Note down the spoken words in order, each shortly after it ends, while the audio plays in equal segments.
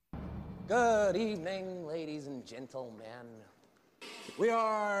Good evening, ladies and gentlemen. We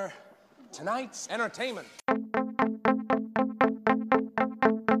are tonight's entertainment.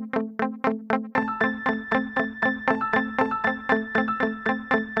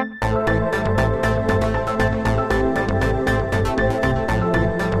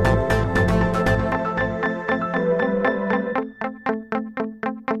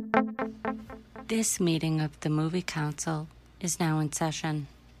 This meeting of the Movie Council is now in session.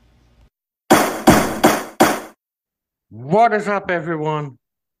 What is up, everyone?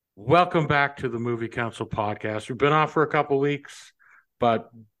 Welcome back to the Movie Council podcast. We've been off for a couple weeks, but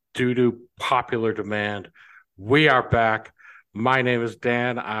due to popular demand, we are back. My name is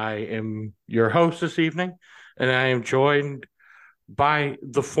Dan. I am your host this evening, and I am joined by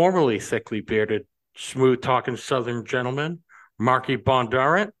the formerly thickly bearded, smooth-talking Southern gentleman, Marky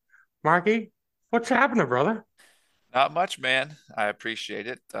Bondurant. Marky, what's happening, brother? Not much, man. I appreciate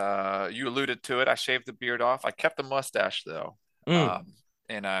it. You alluded to it. I shaved the beard off. I kept the mustache, though.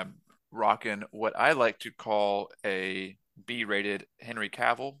 And I'm rocking what I like to call a B-rated Henry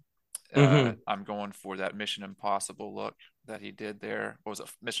Cavill. I'm going for that Mission Impossible look that he did there. What was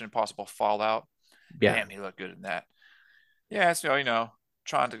it? Mission Impossible Fallout. Yeah. Damn, he looked good in that. Yeah, so,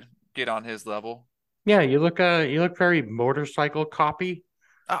 trying to get on his level. Yeah, you look very motorcycle copy.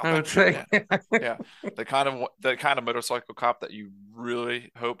 Oh, I would say, yeah, the kind of motorcycle cop that you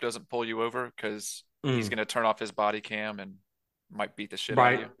really hope doesn't pull you over because he's going to turn off his body cam and might beat the shit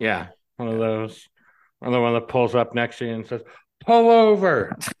out of you. Yeah, one of those, another one that pulls up next to you and says, "Pull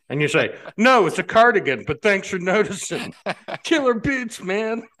over," and you say, "No, it's a cardigan, but thanks for noticing." Killer beats,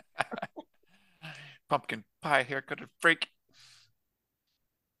 man. Pumpkin pie haircut freak.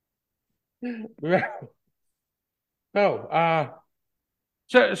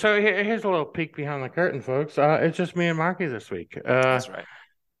 So here's a little peek behind the curtain, folks. It's just me and Marky this week. That's right.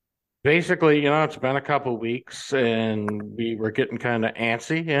 Basically, it's been a couple weeks, and we were getting kind of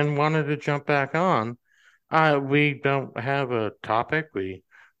antsy and wanted to jump back on. We don't have a topic. We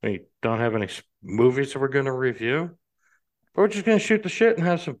don't have any movies that we're going to review. But we're just going to shoot the shit and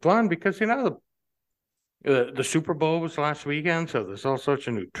have some fun because, the Super Bowl was last weekend, so there's all sorts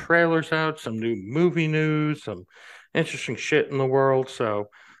of new trailers out, some new movie news, some interesting shit in the world. So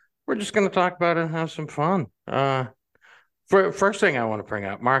we're just going to talk about it and have some fun. First thing I want to bring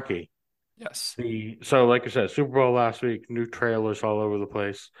up, Marky. Yes. So like I said, Super Bowl last week, new trailers all over the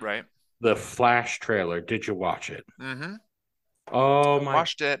place. Right. The Flash trailer. Did you watch it? Mm-hmm. Oh my!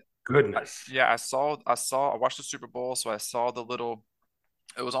 Watched it. Goodness. I watched the Super Bowl, so I saw the little.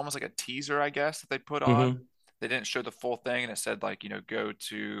 It was almost like a teaser, I guess, that they put on. They didn't show the full thing, and it said go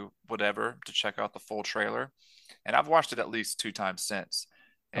to whatever to check out the full trailer. And I've watched it at least 2 times since.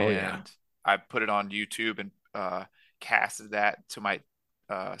 And I put it on YouTube and casted that to my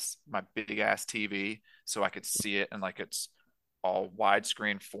big ass TV so I could see it and it's all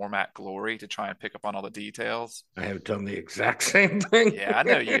widescreen format glory to try and pick up on all the details. I have done the exact same thing. Yeah, I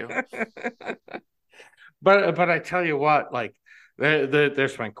know you. But I tell you what,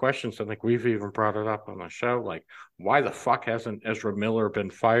 there's been questions. I think we've even brought it up on the show. Why the fuck hasn't Ezra Miller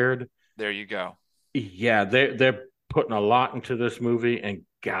been fired? There you go. Yeah, they're putting a lot into this movie, and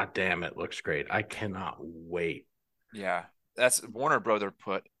goddamn, it looks great. I cannot wait. Yeah, that's Warner Brother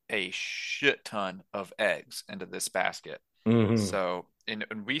put a shit ton of eggs into this basket. So, and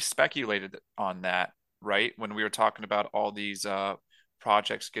we speculated on that, right? When we were talking about all these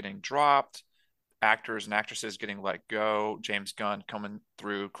projects getting dropped, actors and actresses getting let go, James Gunn coming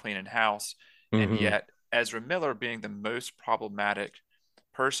through cleaning house, and yet Ezra Miller being the most problematic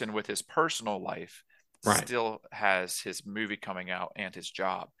person with his personal life still has his movie coming out and his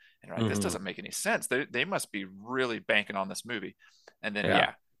job. And this doesn't make any sense. They must be really banking on this movie. And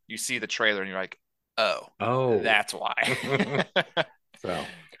then you see the trailer and you're like, oh, that's why. So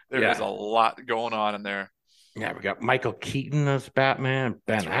there's a lot going on in there. Yeah, we got Michael Keaton as Batman,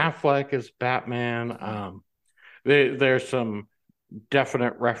 Ben Affleck as Batman. There's some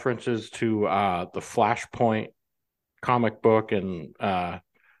definite references to the Flashpoint comic book and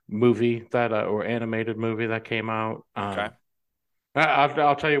movie that or animated movie that came out. Okay.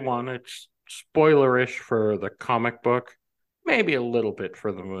 I'll tell you one. It's spoilerish for the comic book, maybe a little bit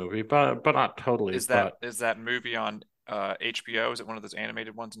for the movie, but not totally. Is that movie on HBO? Is it one of those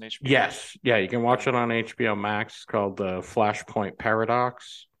animated ones on HBO? Yes. Yeah, you can watch it on HBO Max. It's called the Flashpoint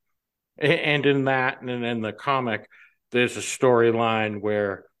Paradox. And in that, and in the comic, there's a storyline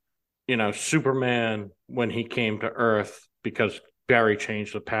where, Superman, when he came to Earth, because Barry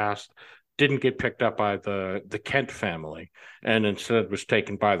changed the past, didn't get picked up by the Kent family, and instead was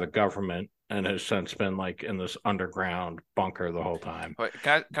taken by the government and has since been like in this underground bunker the whole time. But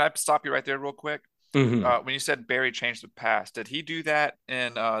can I stop you right there real quick? Hmm. When you said Barry changed the past, did he do that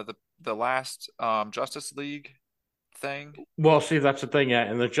in the last Justice League thing? Well, see, that's the thing. Yeah,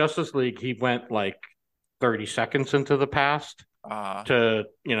 in the Justice League, he went like 30 seconds into the past Uh, to,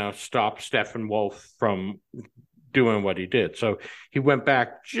 stop Steppenwolf from doing what he did. So he went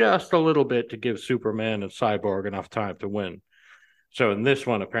back just a little bit to give Superman and Cyborg enough time to win. So in this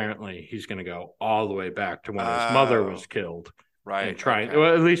one, apparently, he's going to go all the way back to when his mother was oh, killed and right. trying. Okay.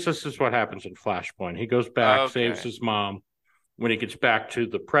 Well, at least this is what happens in Flashpoint. He goes back, saves Okay. his mom. When he gets back to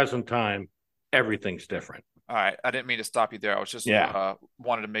the present time, everything's different. All right. I didn't mean to stop you there. I was just Yeah.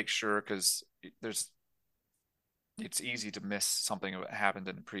 wanted to make sure because there's it's easy to miss something that happened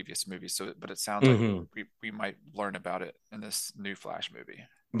in the previous movie. So, but it sounds like Hmm. we might learn about it in this new Flash movie.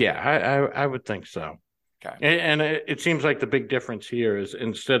 Yeah, I would think so. Okay. And it seems like the big difference here is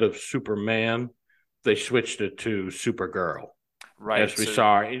instead of Superman, they switched it to Supergirl, Right. as So,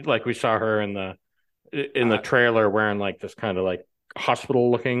 we saw her in the uh, trailer wearing like this kind of like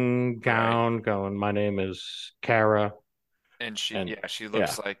hospital looking right. gown, going, "My name is Kara," And and she yeah,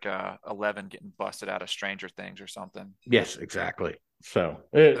 looks like 11 getting busted out of Stranger Things or something. yes, exactly. So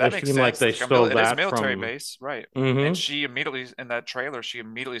But that it makes seemed like sense. they Like stole it is a that military from. base, right? And Hmm. she immediately in that trailer, she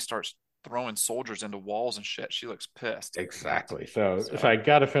immediately starts throwing soldiers into walls and shit. She looks pissed. Exactly. So So, I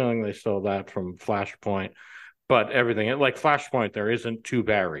got a feeling they stole that from Flashpoint. But everything like Flashpoint, there isn't two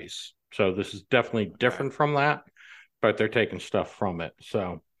Barrys, so this is definitely okay. different from that. But they're taking stuff from it,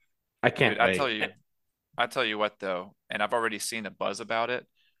 so I Dude, can't wait. I tell you what though, and I've already seen a buzz about it.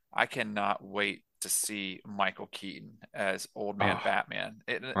 I cannot wait to see Michael Keaton as Old Man Oh, Batman.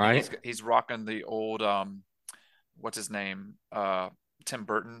 right. He's rocking the old what's his name? Tim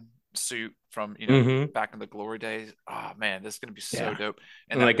Burton suit from, Mm-hmm. back in the glory days. Oh man, this is gonna be so Yeah, dope.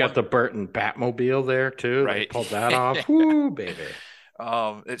 And and they that got one, the Burton Batmobile there too. They right? pulled that off. Woo, baby.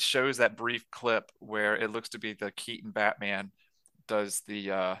 It shows that brief clip where it looks to be the Keaton Batman does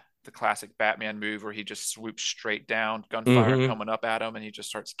the classic Batman move where he just swoops straight down, gunfire Mm-hmm. coming up at him, and he just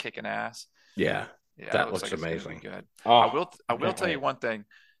starts kicking ass. Yeah, Yeah, it that looks looks like it's gonna be amazing. good. Oh, I I will can't tell you wait. one thing.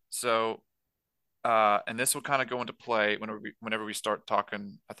 So, and this will kind of go into play whenever we start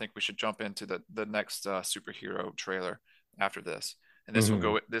talking. I think we should jump into the next superhero trailer after this, and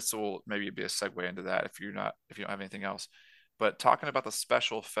Mm-hmm. this will maybe be a segue into that if you don't have anything else. But talking about the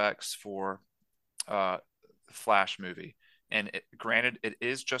special effects for uh, Flash movie, and granted, it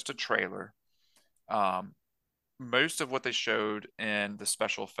is just a trailer. Um, Most of what they showed in the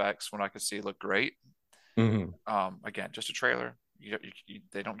special effects, when I could see, looked great. Mm-hmm. Again, just a trailer.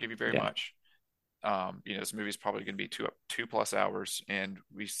 They don't give you very Yeah. much. This movie is probably going to be 2+ hours, and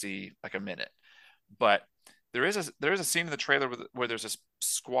we see like a minute. But there is a scene in the trailer where there's this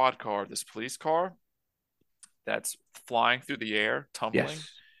squad car, this police car that's flying through the air, tumbling. Yes.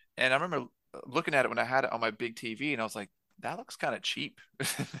 And I remember looking at it when I had it on my big TV, and I was like, that looks kind of cheap.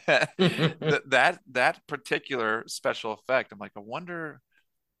 that, that particular special effect, I'm like, I wonder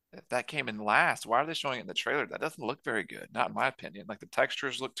if that came in last. Why are they showing it in the trailer? That doesn't look very good, not in my opinion. Like the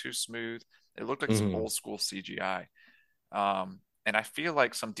textures look too smooth. It looked like some Hmm. old school CGI. And I feel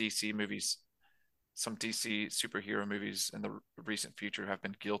like some DC superhero movies in the recent future have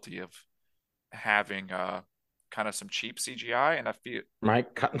been guilty of having kind of some cheap CGI, and I feel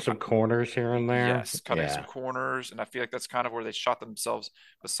Mike cutting some corners here and there. yes, cutting some Yeah. corners, and I feel like that's kind of where they shot themselves.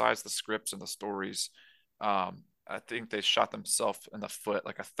 Besides the scripts and the stories, I think they shot themselves in the foot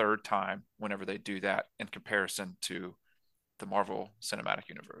like a third time whenever they do that in comparison to the Marvel Cinematic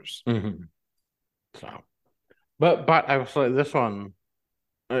Universe. Hmm. So, but I was like, this one,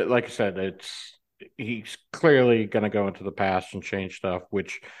 like I said, he's clearly going to go into the past and change stuff,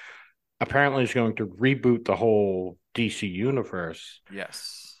 which apparently is going to reboot the whole DC universe.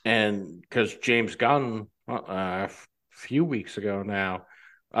 Yes. And because James Gunn, a few weeks ago now,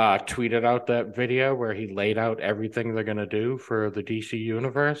 tweeted out that video where he laid out everything they're going to do for the DC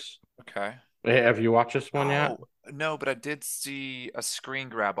universe. Okay. Have you watched this one yet? Oh, no, but I did see a screen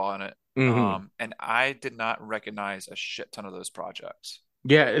grab on it. Hmm. And I did not recognize a shit ton of those projects.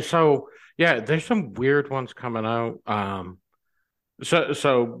 Yeah. So yeah, there's some weird ones coming out.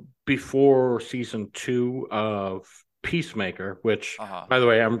 So before season 2 of Peacemaker, which Uh-huh. by the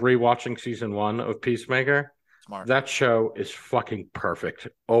way, I'm rewatching season 1 of Peacemaker. Smart. That show is fucking perfect.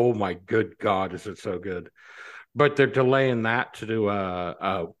 Oh my good God, is it so good? But they're delaying that to do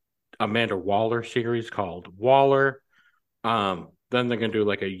a Amanda Waller series called Waller. Then they're gonna do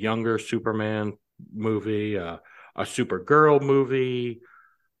like a younger Superman movie, a Supergirl movie,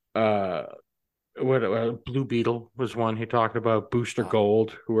 uh what Blue Beetle was one he talked about, Booster Uh,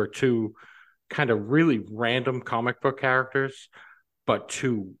 Gold, who are two. kind of really random comic book characters, but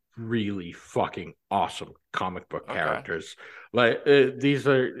two really fucking awesome comic book Okay. characters. Like these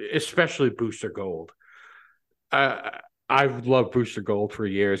are especially Booster Gold. Uh, I've loved Booster Gold for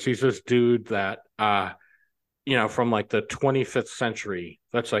years. He's this dude that from like the 25th century,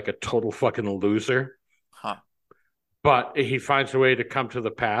 that's like a total fucking loser. Huh. But he finds a way to come to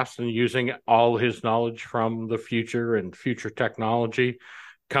the past, and using all his knowledge from the future and future technology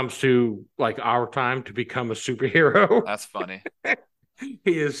comes to like our time to become a superhero. That's funny.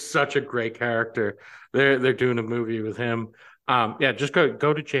 He is such a great character. They're doing a movie with him. Yeah, just go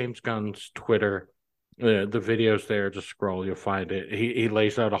to James Gunn's Twitter. The videos there, just scroll, you'll find it. He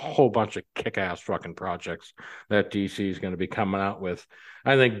lays out a whole bunch of kick-ass fucking projects that DC is going to be coming out with.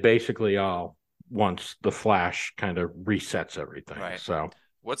 I think basically all once the Flash kind of resets everything. Right. So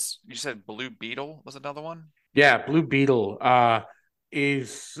You said Blue Beetle was another one? yeah, Blue Beetle.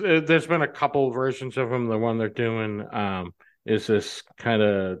 Is there's been a couple versions of him. The one they're doing is this kind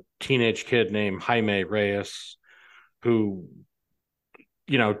of teenage kid named Jaime Reyes who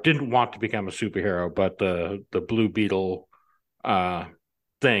didn't want to become a superhero, but the Blue Beetle uh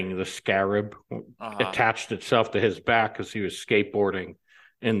thing, the scarab, Uh-huh. attached itself to his back because he was skateboarding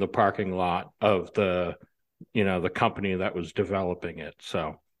in the parking lot of the company that was developing it.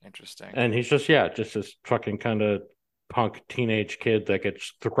 So, Interesting. and he's just this fucking kind of punk teenage kid that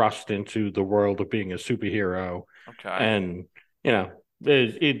gets thrust into the world of being a superhero. Okay. And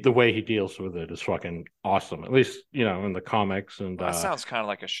the way he deals with it is fucking awesome. At least in the comics. And Well, that sounds kind of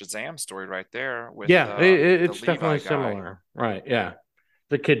like a Shazam story right there with yeah, the it's Levi definitely guy. similar, right? Yeah,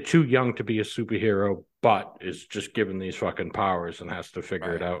 the kid too young to be a superhero, but is just given these fucking powers and has to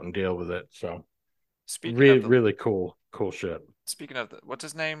figure it Right. out and deal with it. So Speaking really, of the really cool shit. what's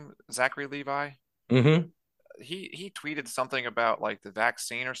his name? Zachary Levi? Mm-hmm. He tweeted something about like the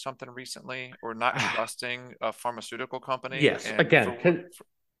vaccine or something recently, or not trusting a pharmaceutical company, Yes, and again,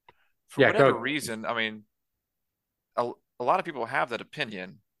 for yeah, whatever go. reason, I mean, a lot of people have that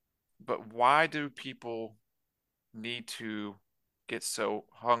opinion, but why do people need to get so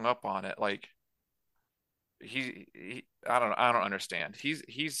hung up on it? Like I don't understand. He's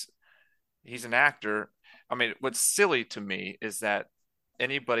an actor. I mean, what's silly to me is that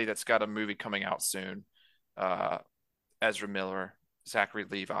anybody that's got a movie coming out soon, uh, Ezra Miller, Zachary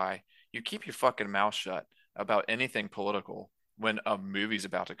Levi, you keep your fucking mouth shut about anything political when a movie's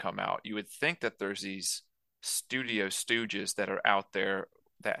about to come out. You would think that there's these studio stooges that are out there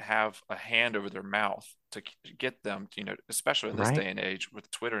that have a hand over their mouth to get them, especially in this Right? day and age with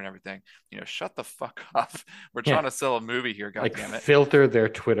Twitter and everything, shut the fuck up. We're trying Yeah, to sell a movie here, God like damn it. filter their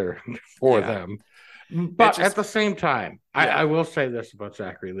Twitter for Yeah. them. It But at just, the same time, I yeah. will say this about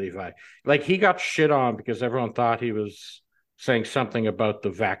Zachary Levi. Like he got shit on because everyone thought he was saying something about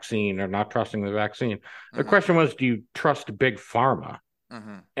the vaccine or not trusting the vaccine. The Mm-hmm. question was, do you trust Big Pharma?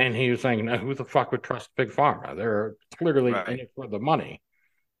 Mm-hmm. And he was saying, no, who the fuck would trust Big Pharma? They're clearly in Right. it for the money.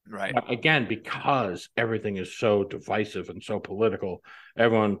 Right. But again, because everything is so divisive and so political,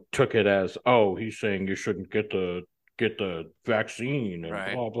 everyone took it as, oh, he's saying you shouldn't get the vaccine and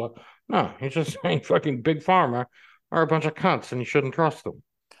Right. blah blah. No, he's just saying fucking Big Pharma are a bunch of cunts and you shouldn't trust them.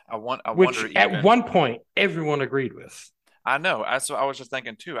 I Which wonder at even. one point everyone agreed with. I know. That's what I was just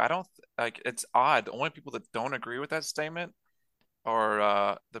thinking too. I don't like it's odd. The only people that don't agree with that statement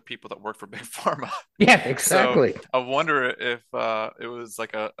are the people that work for Big Pharma. Yeah, So exactly. I wonder if it was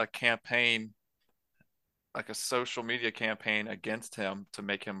like a campaign, like a social media campaign against him to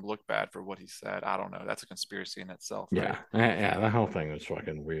make him look bad for what he said. I don't know. That's a conspiracy in itself, right? Yeah, the whole thing was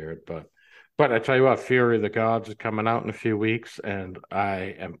fucking weird, but I tell you what, Fury of the Gods is coming out in a few weeks, and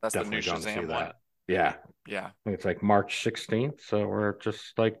I am That's the new definitely going to see Shazam one. that. Yeah, I Yeah. think it's like March 16th, so we're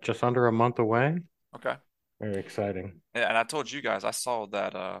just under a month away. Okay. Very exciting. And I told you guys I saw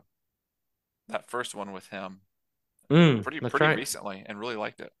that first one with him That's pretty right. recently and really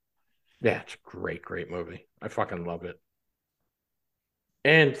liked it. Yeah, it's a great movie. I fucking love it.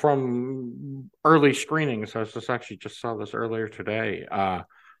 And from early screenings, I was just saw this earlier today. A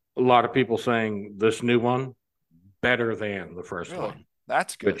lot of people saying this new one better than the first Really? one,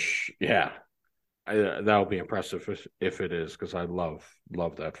 That's good. which yeah, that'll be impressive if it is because I love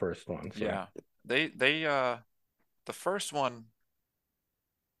that first one. So Yeah. They the first one,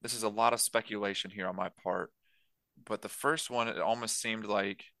 this is a lot of speculation here on my part, but the first one it almost seemed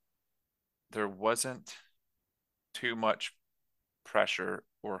like there wasn't too much pressure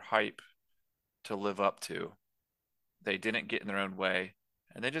or hype to live up to. They didn't get in their own way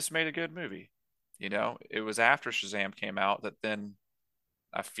and they just made a good movie. It was after Shazam came out that then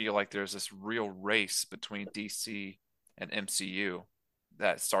I feel like there's this real race between DC and MCU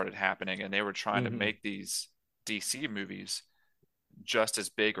that started happening, and they were trying to Hmm. make these DC movies just as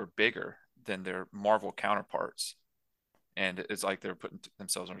big or bigger than their Marvel counterparts. And it's like they're putting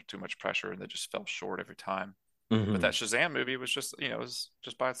themselves under too much pressure, and they just fell short every time. But Hmm. that Shazam movie was just, it was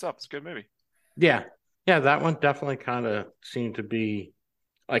just by itself. It's a good movie. Yeah. Yeah, that one definitely kind of seemed to be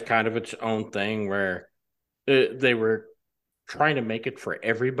like kind of its own thing where they were trying to make it for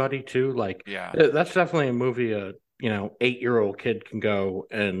everybody too. Like Yeah, that's definitely a movie a 8-year-old kid can go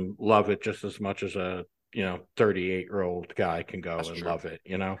and love it just as much as a 38-year-old guy can go that's and true. love it.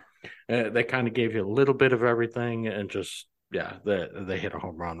 They kind of gave you a little bit of everything and just yeah, they hit a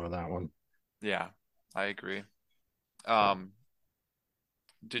home run with that one. Yeah, I agree. So. Um,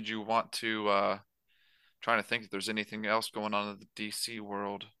 did you want to trying to think if there's anything else going on in the DC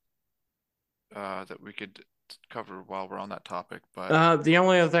world that we could cover while we're on that topic? But The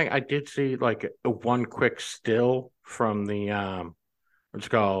only other thing I did see like one quick still from the what's it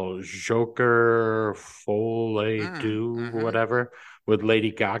called Joker Folie Do mm-hmm, whatever with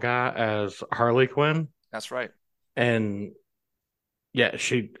Lady Gaga as Harley Quinn. that's right. And yeah,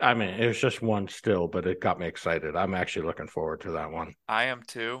 I mean, it was just one still, but it got me excited. I'm actually looking forward to that one. I am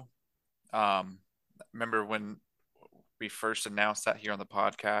too. Um, remember when we first announced that here on the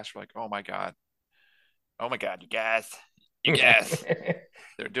podcast? We're like, oh my God, you guys,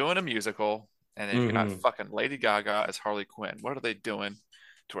 they're doing a musical, and they've got Hmm. fucking Lady Gaga as Harley Quinn. What are they doing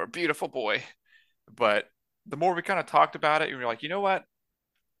to our beautiful boy? But the more we kind of talked about it, we were like, you know what?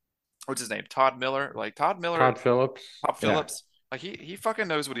 What's his name? Todd Miller. Like Todd Miller, Todd Phillips. Todd Yeah. Phillips. Like he fucking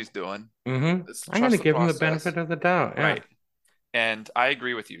knows what he's doing. Hmm. Let's I'm going to trust the give him the process. benefit of the doubt. Yeah. Right. And I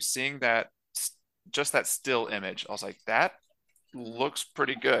agree with you. Seeing that, just that still image, I was like, that looks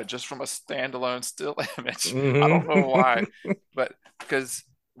pretty good just from a standalone still image. I don't know why, Hmm. but because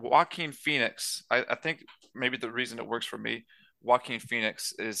Joaquin Phoenix, I think maybe the reason it works for me, Joaquin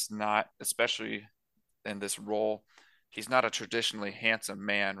Phoenix is not, especially in this role, he's not a traditionally handsome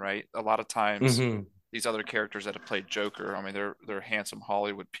man, right? A lot of times, Hmm. these other characters that have played Joker, I mean, they're handsome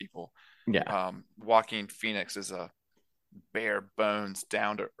Hollywood people. Yeah. Joaquin Phoenix is a bare bones,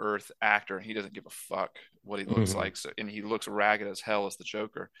 down to earth actor, and he doesn't give a fuck what he looks Hmm. like. So, and he looks ragged as hell as the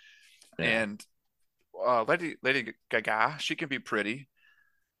Joker. Yeah. And Lady Gaga, she can be pretty,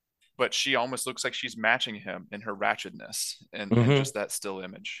 but she almost looks like she's matching him in her ratchetness and Hmm. just that still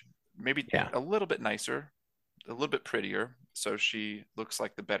image. Maybe Yeah. a little bit nicer, a little bit prettier, so she looks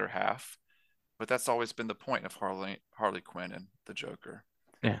like the better half. But that's always been the point of Harley Quinn and the Joker.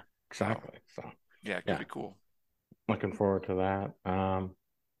 Yeah. So Exactly. So yeah, it could yeah, be cool. looking forward to that.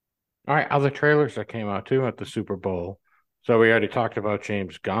 All right, other trailers that came out too at the Super Bowl. So we already talked about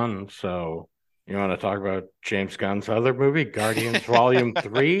James Gunn. So you want to talk about James Gunn's other movie, Guardians Volume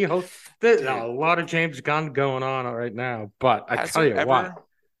 3? There's a Dude, lot of James Gunn going on right now. But I has tell there you what, ever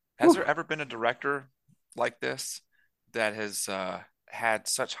has whew, there ever been a director like this that has had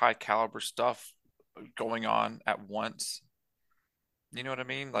such high caliber stuff going on at once? You know what I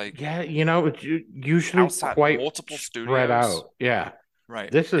mean? Like yeah, it's usually outside quite multiple spread studios, out. Yeah,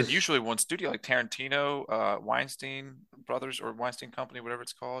 right? this And is, usually one studio, like Tarantino, Weinstein Brothers or Weinstein Company, whatever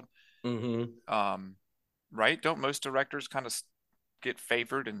it's called. hmm Um, right? Don't most directors kind of get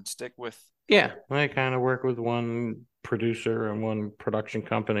favored and stick with? yeah, I kind of work with one producer and one production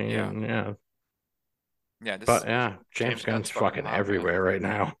company, Yeah, and yeah, yeah. but yeah, James James Gunn's Gunn's fucking fucking hot, man. everywhere right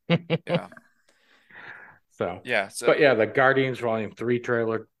now. Yeah, So, yeah. So but yeah, the Guardians Volume 3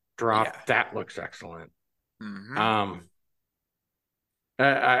 trailer yeah. dropped. That looks excellent. Hmm. Um,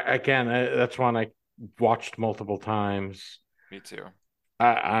 again, that's one I watched multiple times. Me too.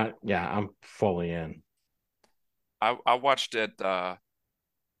 Yeah, I'm fully in. I watched it.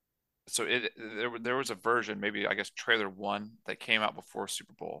 So there was a version, maybe I guess trailer one that came out before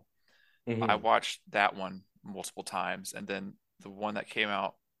Super Bowl. I Hmm. watched that one multiple times, and then the one that came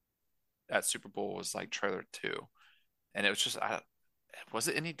out at Super Bowl was like trailer two, and it was just, was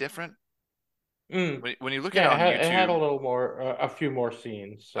it any different? Mm. When you look at it Yeah, on it had a YouTube, little more, a few more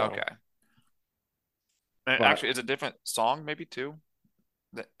scenes. So, okay. And but actually, it's a different song, maybe too,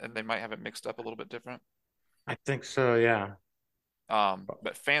 and they might have it mixed up a little bit different. I think so. Yeah,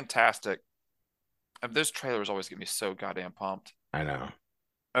 But fantastic. Those trailers always get me so goddamn pumped. I know.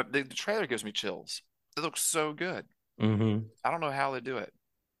 The trailer gives me chills. It looks so good. Hmm. I don't know how they do it,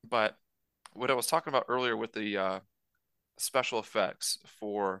 but what I was talking about earlier with the special effects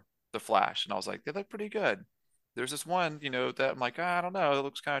for the Flash, and I was like, they look pretty good. There's this one, that I'm like, I don't know, it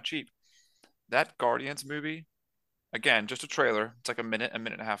looks kind of cheap. That Guardians movie, again, just a trailer. It's like a minute and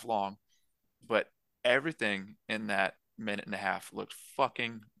a half long, but everything in that minute and a half looked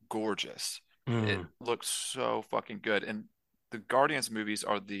fucking gorgeous. It Mm. looked so fucking good, and the Guardians movies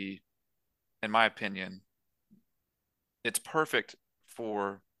are in my opinion, it's perfect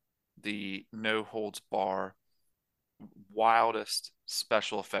for the no holds bar wildest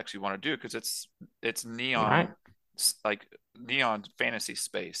special effects you want to do because it's Right. neon like neon fantasy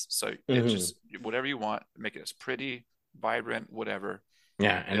space. So it Hmm. just whatever you want, make it as pretty, vibrant, whatever.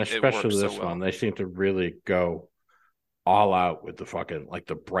 Yeah, and It especially works so this one, well. they seem to really go all out with the fucking like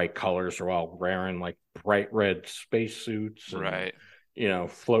the bright colors. Are all wearing like bright red spacesuits and Right.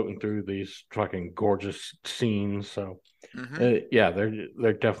 floating through these fucking gorgeous scenes. So Hmm. yeah,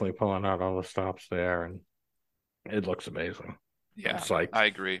 they're definitely pulling out all the stops there, and it looks amazing. Yeah, It's like, I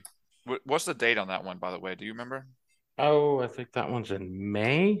agree. What's the date on that one, by the way? Do you remember? oh, I think that one's in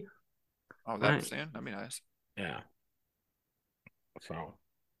May, Oh, that right? soon? That'd be nice. Yeah. So,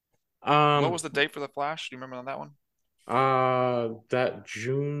 What um, was the date for the Flash? Do you remember on that one? that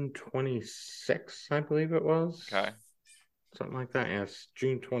June 26th, I believe it was. Okay. Something like that. Yes,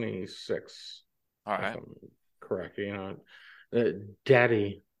 June 26th, All if right. I'm correct.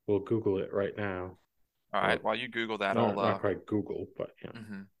 Daddy will Google it right now. All Or right. While you Google that, no, I'll not quite Google, but yeah.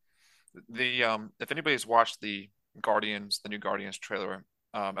 mhm. The if anybody's watched the new Guardians trailer,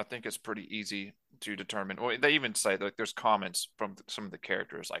 I think it's pretty easy to determine. Or they even say like there's comments from some of the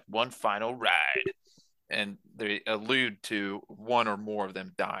characters like one final ride, and they allude to one or more of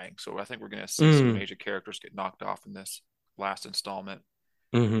them dying. So I think we're going to see some Mm, major characters get knocked off in this last installment.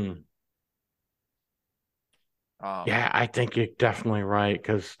 hmm. Um, Yeah, I think you're definitely right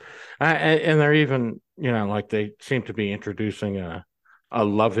because, and they're even, like they seem to be introducing a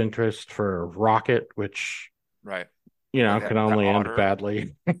love interest for Rocket, which right, like can that only end otter,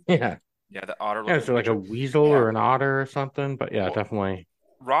 badly. Yeah, yeah, the otter yeah. looking So like a creature. weasel Yeah, or an otter or something, but yeah, well, definitely.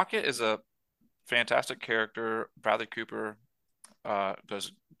 Rocket is a fantastic character. Bradley Cooper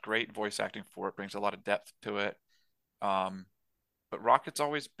does great voice acting for it, brings a lot of depth to it. Um, but Rocket's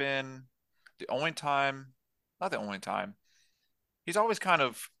always been the only time, not the only time. He's always kind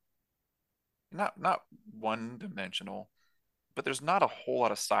of not one dimensional, but there's not a whole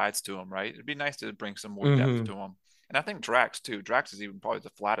lot of sides to him, right? It'd be nice to bring some more depth Hmm. to him. And I think Drax too. Drax is even probably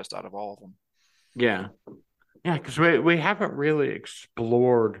the flattest out of all of them. Yeah, yeah, because we haven't really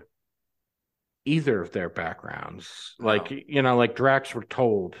explored either of their backgrounds. Like, No, like Drax, were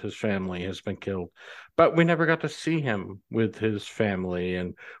told his family has been killed, but we never got to see him with his family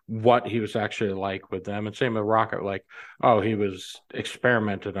and what he was actually like with them. And same with Rocket, like, oh, he was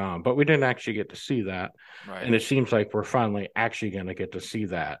experimented on, but we didn't actually get to see that. right. And it seems like we're finally actually going to get to see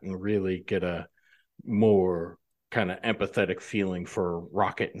that and really get a more kind of empathetic feeling for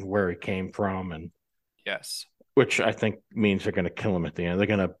Rocket and where he came from, and Yes. which I think means they're going to kill him at the end. They're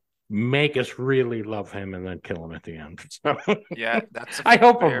going to make us really love him and then kill him at the end. So Yeah, I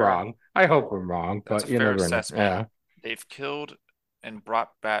hope I'm wrong. I hope I'm wrong, that's a but you fair never know. assessment. Yeah. They've killed and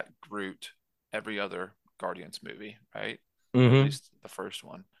brought back Groot every other Guardians movie, right? Or at Hmm. least the first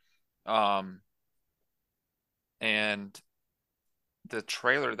one. Um, and the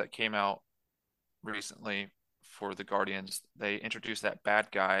trailer that came out recently for the Guardians, they introduced that bad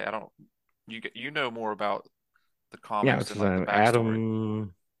guy. I don't you know more about the Yeah. comics What's and his like the name? backstory.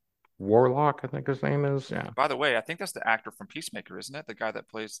 Adam Warlock, I think his name is. Yeah. By the way, I think that's the actor from Peacemaker, isn't it? The guy that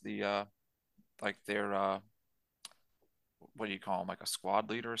plays the like their what do you call him? Like a squad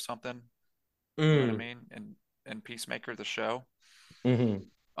leader or something. You know what I Mm. mean? And Peacemaker, the show.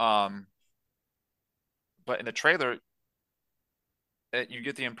 Hmm. Um, but in the trailer, you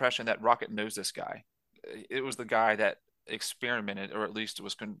get the impression that Rocket knows this guy. It was the guy that experimented, or at least it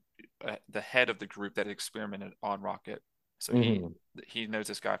was the head of the group that experimented on Rocket. So Hmm. he knows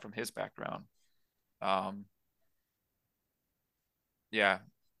this guy from his background. Um, yeah,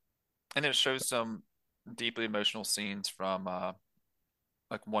 and it shows some deeply emotional scenes from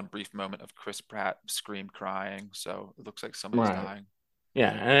like one brief moment of Chris Pratt scream crying. So it looks like somebody's Right. dying.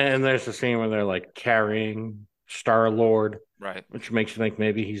 Yeah. And there's the scene where they're like carrying Star Lord, Right. which makes you think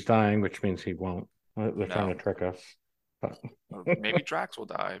maybe he's dying, which means he won't. They're trying to No. trick us. But Or maybe Drax will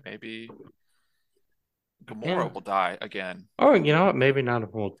die. Maybe yeah. Gamora will die again. Oh, you know what? Maybe none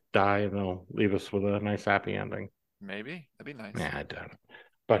of them will die and they'll leave us with a nice happy ending. Maybe. That'd be nice. Yeah, I doubt it.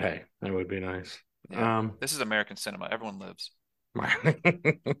 But hey, that would be nice. Yeah. This is American cinema. Everyone lives.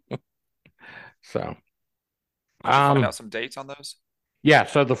 so Did you find um out some dates on those? yeah,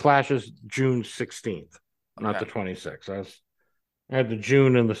 so the Flash is June 16th, not the Okay. 26th. I had the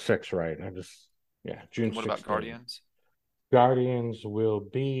June and the 6th right. Yeah, June And what about 16th. Guardians? Guardians will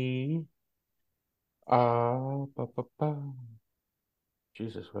be ba, ba, ba.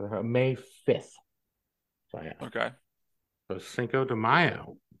 Jesus, May 5th. So yeah. Okay. So Cinco de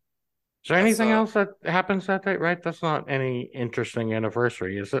Mayo. Is there That's anything else that happens that day? Right? That's not any interesting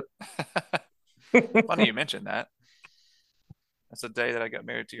anniversary, is it? funny you mentioned that. That's the day that I got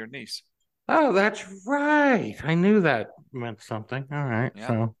married to your niece. Oh, that's right. I knew that meant something. All right. Yeah.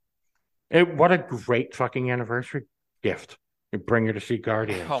 So, what a great fucking anniversary gift. You bring her to see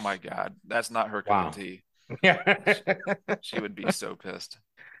Guardians. Oh my God, that's not her cup of Wow. tea. Yeah. She would be so pissed.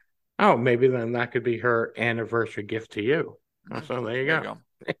 Oh, maybe then that could be her anniversary gift to you. So there you There you go. go.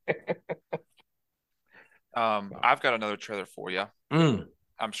 Wow. I've got another trailer for you. Mm,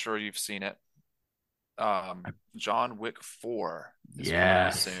 I'm sure you've seen it. John Wick 4 is coming out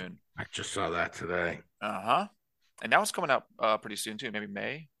yes. soon. I just saw that today. Uh-huh. And that was coming out pretty soon too, maybe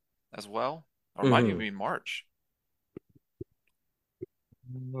May as well, or might even Mhm. be March.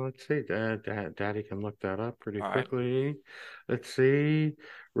 Let's see. Daddy can look that up pretty All right. quickly. Let's see.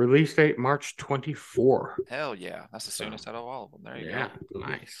 Release date March 24. Hell yeah. That's the So, soonest out of all of them. There you yeah, go.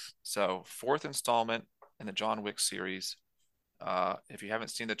 nice. So, fourth installment in the John Wick series. If you haven't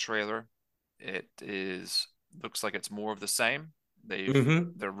seen the trailer, it is looks like it's more of the same.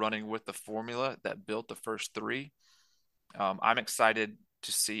 Mm-hmm. They're running with the formula that built the first three. I'm excited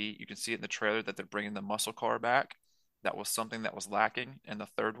to see. You can see it in the trailer that they're bringing the muscle car back. That was something that was lacking in the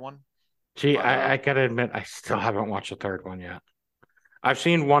third one. See, But I gotta admit, I still haven't watched the third one yet. I've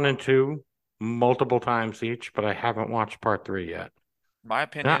seen one and two multiple times each, but I haven't watched part three yet. my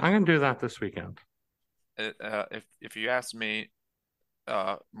Yeah, I'm opinion, gonna do that this weekend. if you ask me,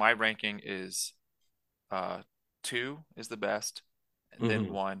 my ranking is two is the best, and then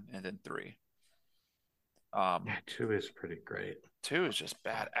Hmm. one, and then three. Yeah, Um, two is pretty great. two is just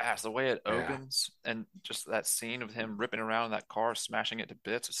badass. The way it Yeah. opens and just that scene of him ripping around in that car, smashing it to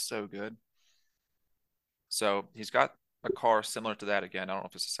bits is so good. So he's got a car similar to that again. I don't know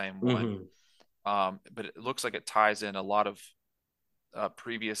if it's the same one, Hmm. but it looks like it ties in a lot of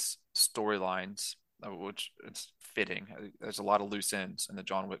previous storylines, which it's fitting. There's a lot of loose ends in the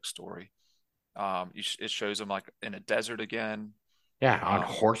John Wick story. It shows him like in a desert again, Yeah, on um,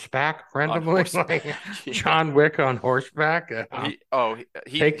 horseback on randomly, like horseback. Yeah. John Wick on horseback.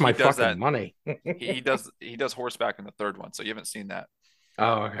 He Take my does fucking that. money. He does horseback in the third one, so you haven't seen that.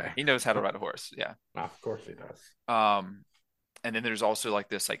 Oh, okay. He knows how to ride a horse. Yeah. Oh, of course he does. Um, and then there's also like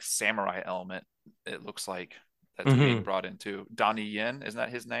this like samurai element. It looks like that's being Hmm. brought into Donnie Yen. Isn't that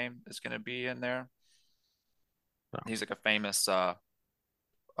his name? Is going to be in there. He's like a famous.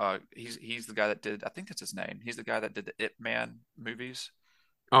 He's the guy that did. I think that's his name. He's the guy that did the Ip Man movies.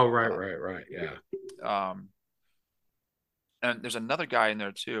 Oh, right, Uh, right, right. Yeah. um, and there's another guy in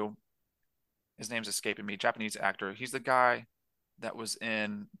there too. His name's escaping me. Japanese actor. He's the guy that was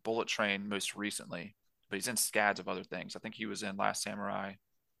in Bullet Train most recently, but he's in scads of other things. I think he was in Last Samurai.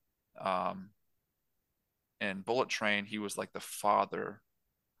 Um, and Bullet Train, he was like the father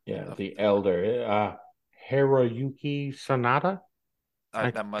Yeah, of the elder, Hiroyuki Sanada.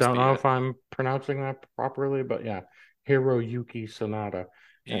 I that must don't be know it. if I'm pronouncing that properly, but yeah, Hiroyuki Sanada.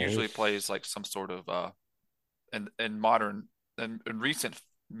 He Yeah, usually he's plays like some sort of in modern in recent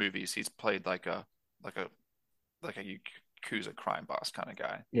movies, he's played like a like a Yakuza crime boss kind of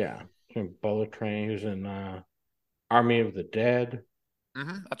guy. yeah, in Bullet Train. He was in Army of the Dead.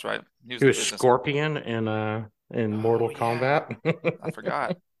 That's right. He was He the was business. Scorpion in Oh Mortal yeah, Kombat. I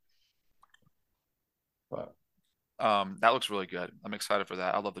forgot. But, That looks really good. I'm excited for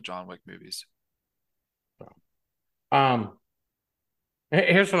that. I love the John Wick movies. um,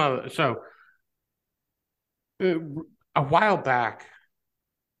 here's another. So uh, a while back,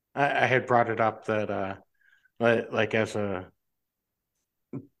 I had brought it up that like as a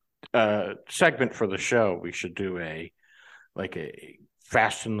segment for the show, we should do a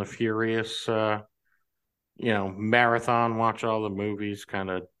Fast and the Furious, marathon, watch all the movies, kind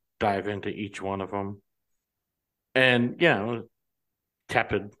of dive into each one of them. And,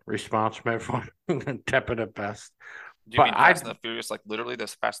 tepid response from everyone, tepid at best. Do you But mean Fast I, and the Furious, like literally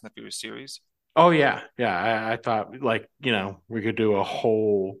this Fast and the Furious series? oh, yeah, yeah, I thought like, we could do a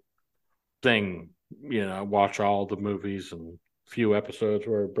whole thing, watch all the movies and few episodes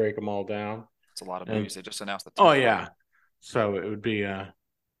where we break them all down. It's a lot of And, movies. They just announced the oh, 10th one. yeah. So it would be,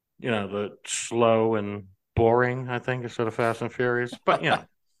 the slow and boring, I think, instead of Fast and Furious. But,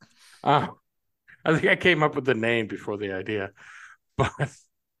 uh, I think I came up with the name before the idea. But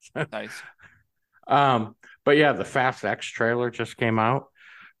Nice. um, but yeah, the Fast X trailer just came out.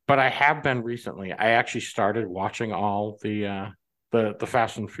 But I have been recently. I actually started watching all the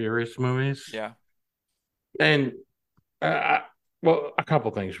Fast and Furious movies. Yeah. And well, a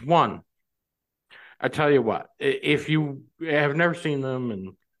couple things. One, I tell you what, if you have never seen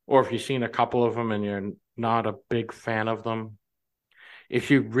them or if you've seen a couple of them and you're not a big fan of them, if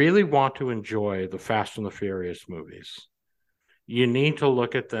you really want to enjoy the Fast and the Furious movies, you need to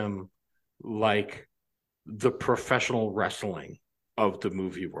look at them like the professional wrestling of the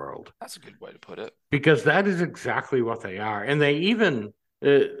movie world. That's a good way to put it. Because that is exactly what they are. And they even,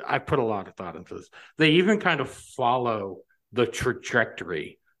 I put a lot of thought into this, they even kind of follow the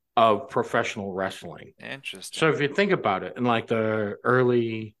trajectory of professional wrestling. Interesting. So if you think about it, in like the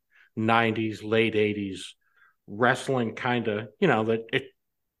early 90s, late 80s, wrestling kind of, that it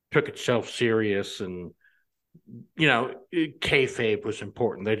took itself serious, and kayfabe was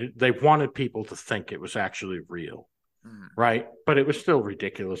important. They wanted people to think it was actually real, right? But it was still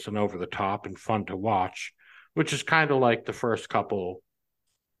ridiculous and over the top and fun to watch, which is kind of like the first couple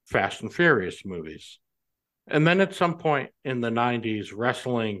Fast and Furious movies. And then at some point in the 90s,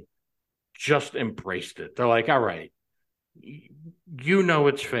 wrestling just embraced it. They're like, all right,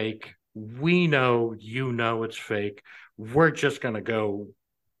 it's fake. We know it's fake. We're just going to go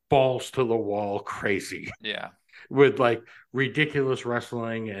balls to the wall crazy. Yeah. With like ridiculous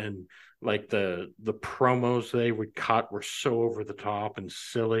wrestling, and like the promos they would cut were so over the top and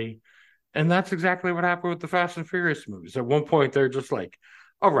silly. And that's exactly what happened with the Fast and Furious movies. At one point, they're just like,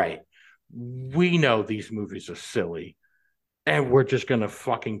 all right, we know these movies are silly, and we're just going to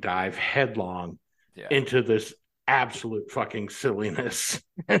fucking dive headlong into this absolute fucking silliness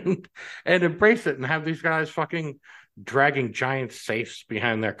and embrace it, and have these guys fucking dragging giant safes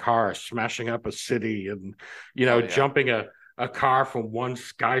behind their cars, smashing up a city, and jumping a car from one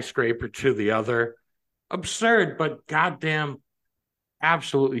skyscraper to the other. Absurd, but goddamn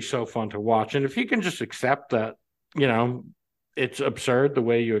absolutely so fun to watch. And if you can just accept that, it's absurd the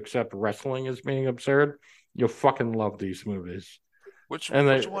way you accept wrestling as being absurd, you'll fucking love these movies. Which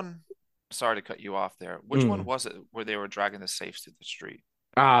one? Sorry to cut you off there. Which one was it where they were dragging the safes through the street?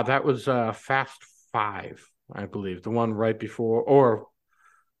 That was Fast Five, I believe, the one right before, or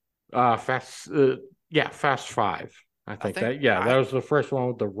Fast Five. I think that was the first one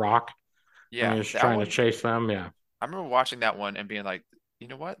with The Rock. Yeah, he was trying to chase them. Yeah, I remember watching that one and being like, you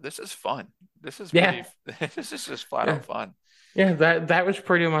know what? This is fun. This is really, this is just flat out fun. Yeah, that was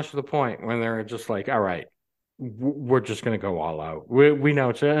pretty much the point when they were just like, all right, we're just gonna go all out. We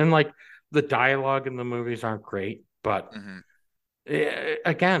know it's, and like the dialogue in the movies aren't great, but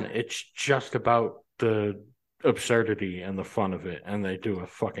again, it's just about the absurdity and the fun of it, and they do a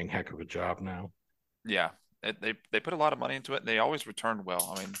fucking heck of a job now. Yeah, they put a lot of money into it, and they always returned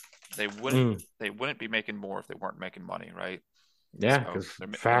well. I mean, they wouldn't be making more if they weren't making money, right? Yeah, because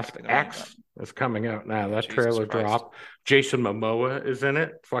Fast X is coming out now. That trailer dropped. Jason Momoa is in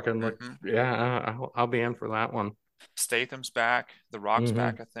it. Fucking look, I'll be in for that one. Statham's back. The Rock's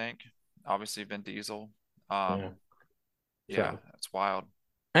back, I think. Obviously, Vin Diesel. That's wild.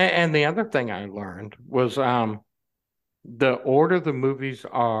 And the other thing I learned was the order the movies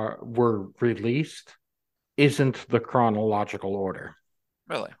were released isn't the chronological order.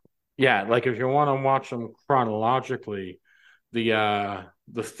 Really? Yeah, like if you want to watch them chronologically, the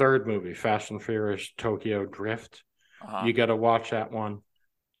third movie, Fast and Furious Tokyo Drift, you got to watch that one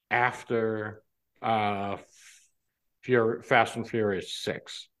after Fast and Furious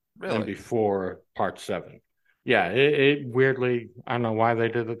 6, and before Part 7. Yeah, it weirdly, I don't know why they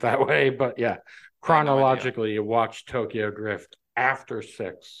did it that way, but yeah, chronologically, you watch Tokyo Drift after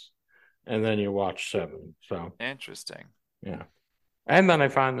 6, and then you watch 7. So interesting. Yeah. And then I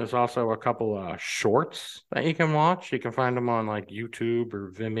find there's also a couple of shorts that you can watch. You can find them on like YouTube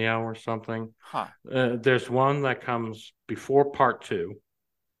or Vimeo or something. There's one that comes before Part 2.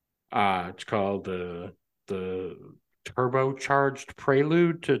 It's called the Turbocharged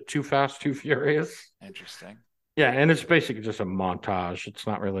Prelude to Too Fast, Too Furious. Interesting. Yeah, and it's basically just a montage. It's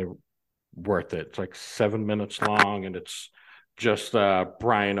not really worth it. It's like 7 minutes long, and it's just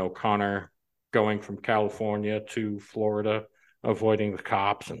Brian O'Connor going from California to Florida, avoiding the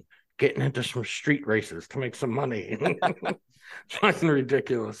cops and getting into some street races to make some money. It's fucking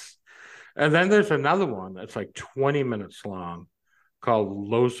ridiculous. And then there's another one that's like 20 minutes long called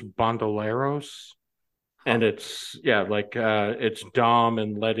Los Bandoleros. And it's it's Dom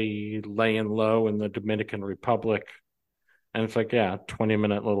and Letty laying low in the Dominican Republic. And it's like,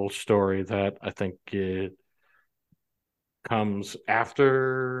 20-minute little story that I think it comes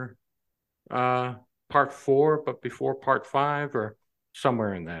after Part 4, but before Part 5, or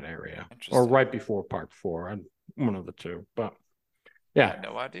somewhere in that area, or right before Part 4, one of the two. But yeah, I had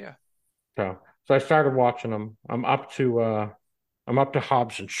no idea. So I started watching them. I'm up to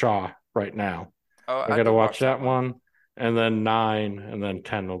Hobbs and Shaw right now. Oh, I got to watch that one, and then 9, and then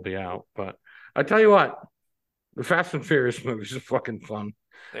 10 will be out. But I tell you what, the Fast and Furious movies are fucking fun.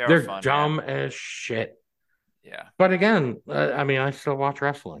 They're fun, dumb as shit, Yeah. But again, I mean, I still watch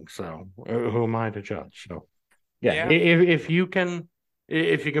wrestling, so who am I to judge? So yeah, Yeah. if you can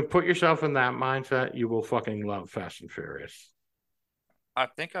put yourself in that mindset, you will fucking love Fast and Furious. I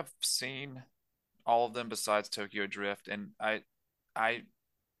think I've seen all of them besides Tokyo Drift, and I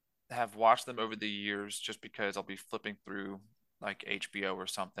have watched them over the years just because I'll be flipping through like HBO or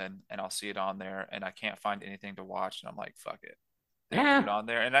something and I'll see it on there and I can't find anything to watch and I'm like, fuck it. And I put it Yeah, on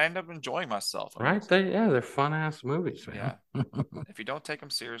there and I end up enjoying myself. I mean, right. They're fun ass movies, man. yeah, if you don't take them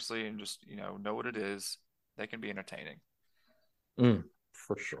seriously and just, know what it is, they can be entertaining.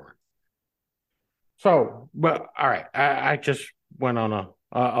 For sure. So, but all right, I just went on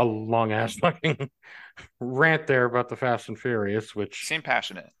a long ass fucking rant there about the Fast and Furious, You which seem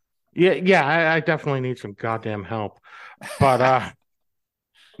passionate. yeah, I definitely need some goddamn help. But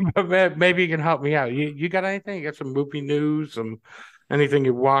but maybe you can help me out. You got anything? You got some movie news, some anything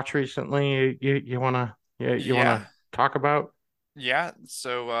you watched recently? You Yeah. wanna talk about? Yeah,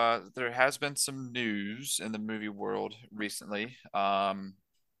 so there has been some news in the movie world recently.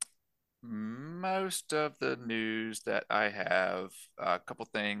 Most of the news that I have, a couple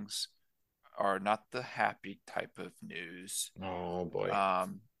things are not the happy type of news. Oh boy.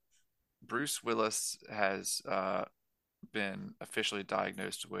 Um, Bruce Willis has been officially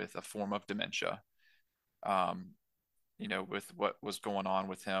diagnosed with a form of dementia. Um, with what was going on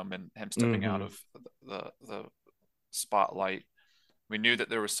with him and him stepping out Mm-hmm. of the spotlight, we knew that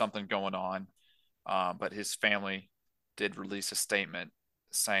there was something going on. But his family did release a statement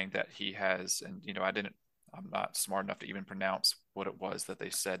saying that he has, and I'm not smart enough to even pronounce what it was that they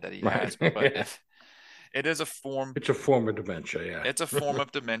said that he Right. has, but Yeah. it is a form, It's a form of dementia, it's a yeah. form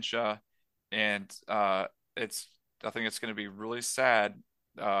of dementia, and it's, I think it's going to be really sad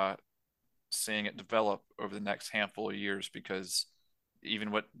uh, seeing it develop over the next handful of years because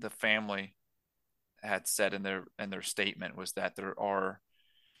even what the family had said in their statement was that there are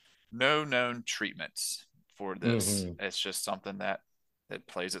no known treatments for this. Hmm. It's just something that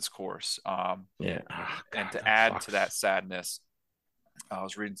plays its course. Yeah. Oh, And God, to that add to that sucks. sadness, I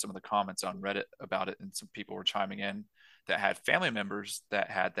was reading some of the comments on Reddit about it, and some people were chiming in that had family members that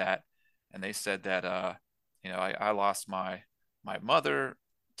had that, and they said that I lost my mother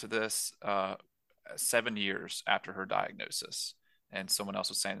to this 7 years after her diagnosis, and someone else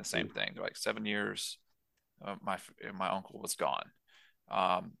was saying the same Oof. thing. They're like 7 years, my uncle was gone.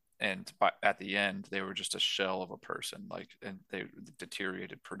 And at the end, they were just a shell of a person, like, and they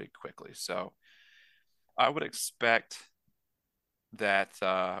deteriorated pretty quickly. So I would expect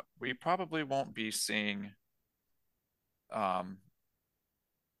that we probably won't be seeing um,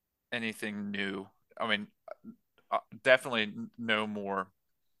 anything new. I mean, definitely no more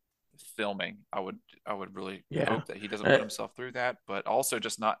filming. I would really Yeah. hope that he doesn't put Uh, himself through that, but also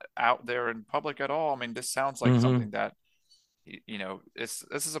just not out there in public at all. I mean, this sounds like hmm. something that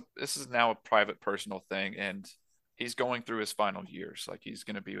this is now a private personal thing, and he's going through his final years. Like, he's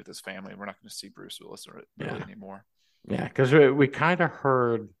going to be with his family. We're not going to see Bruce Willis really Yeah. anymore. Yeah. Because we kind of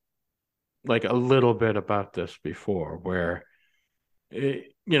heard like a little bit about this before, where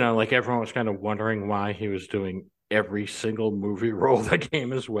like everyone was kind of wondering why he was doing every single movie role that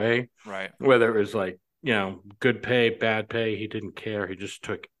came his way, Right. whether it was like, good pay, bad pay, he didn't care. He just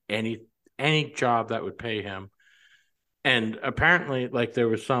took any job that would pay him. And apparently, like there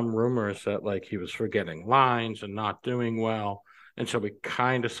was some rumors that like he was forgetting lines and not doing well. And so we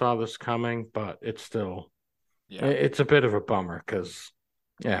kind of saw this coming, but Yeah. it's a bit of a bummer because,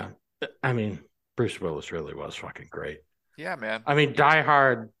 yeah, I mean, Bruce Willis really was fucking great. Yeah, man. I mean, Die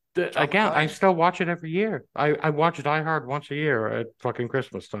Hard. John Again, I McClane. still watch it every year. I watch Die Hard once a year at fucking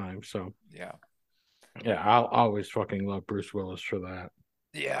Christmas time. So Yeah. yeah, I'll always fucking love Bruce Willis for that.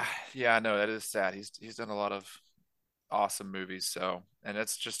 Yeah. Yeah, I know that is sad. He's done a lot of awesome movies, so, and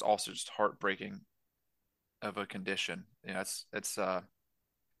it's just also just heartbreaking of a condition. It's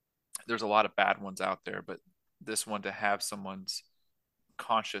there's a lot of bad ones out there, but this one, to have someone's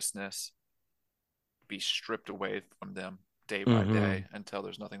consciousness be stripped away from them day by Mm-hmm. day until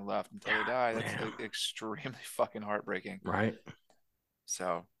there's nothing left until they die, that's Damn. extremely fucking heartbreaking. Right?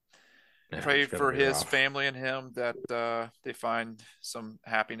 So Yeah, pray it's gonna for be his rough. family and him that they find some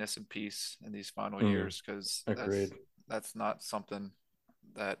happiness and peace in these final Mm, years, because agreed. that's not something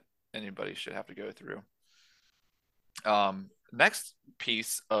that anybody should have to go through. Next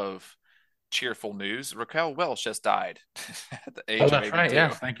piece of cheerful news: Raquel Welch has died at the Oh, age of that's right. 82.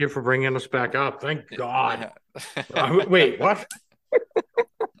 Yes, thank you for bringing us back up. Thank God. Yeah. Wait, what?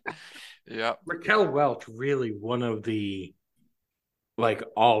 Yeah. Raquel Welch, really one of the like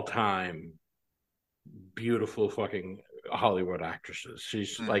all-time beautiful fucking Hollywood actresses.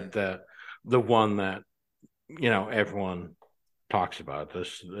 She's Hmm. like the one that everyone talks about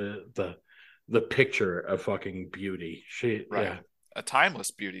this, the picture of fucking beauty. Right. A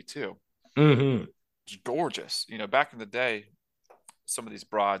timeless beauty too. Mm-hmm. It's gorgeous. Back in the day, some of these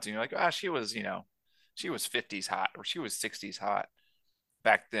broads, like, she was 50s hot or she was 60s hot.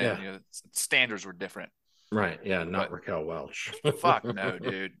 Back then, Yeah. standards were different. Right. Yeah. But Not Raquel Welch. fuck no,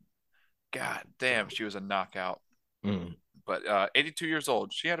 dude. God damn, she was a knockout. Mm. But 82 years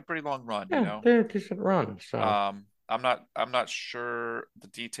old, she had a pretty long run, Yeah, they had a decent run. So I'm not sure the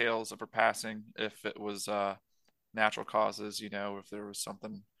details of her passing, if it was natural causes, if there was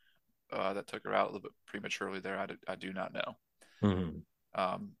something that took her out a little bit prematurely there. I do not know. mm-hmm.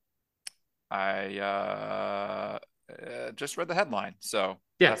 Um, I just read the headline, so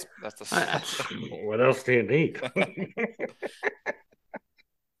Yeah. that's the What else do you need?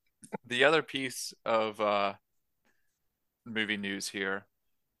 the other piece of movie news here,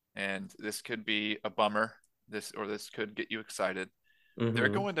 and this could be a bummer. This could get you excited. They're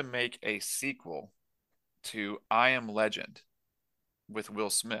Mm-hmm. going to make a sequel to I Am Legend with Will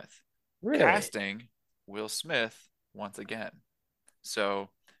Smith, Really? casting Will Smith once again. So,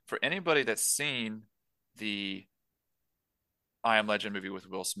 for anybody that's seen the I Am Legend movie with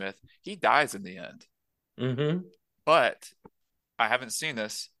Will Smith, he dies in the end. Mm-hmm. But I haven't seen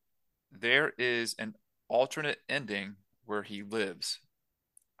this. There is an alternate ending where he lives.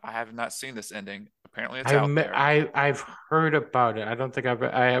 I have not seen this ending. Apparently, it's out there. I've heard about it. I don't think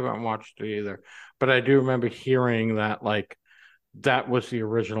I haven't watched it either, but I do remember hearing that that was the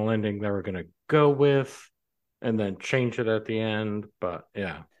original ending they were gonna go with, and then change it at the end. But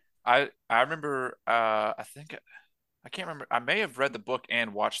yeah. I remember. I can't remember. I may have read the book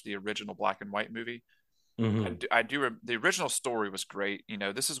and watched the original black and white movie. Mm-hmm. The original story was great.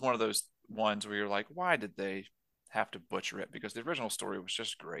 This is one of those ones where you're like, why did they have to butcher it? Because the original story was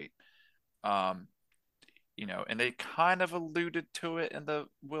just great. Um, and they kind of alluded to it in the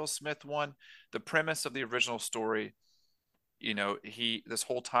Will Smith one. The premise of the original story, this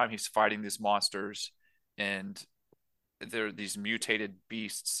whole time he's fighting these monsters, and they're these mutated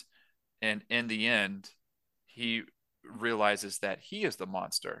beasts, and in the end, he realizes that he is the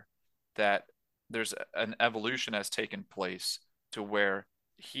monster, that there's an evolution has taken place to where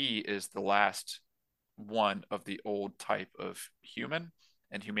he is the last one of the old type of human,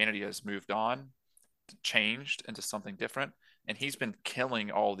 and humanity has moved on, changed into something different, and he's been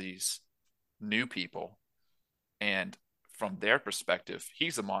killing all these new people, and from their perspective,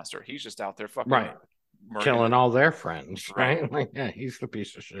 he's a monster. He's just out there fucking Right. murking Killing it. all their friends, Right. right? Like, yeah, he's the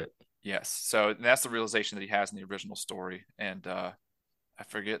piece of shit. Yes. So that's the realization that he has in the original story, and I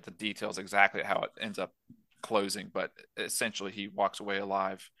forget the details exactly how it ends up closing, but essentially he walks away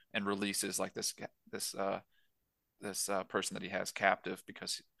alive and releases like this person that he has captive,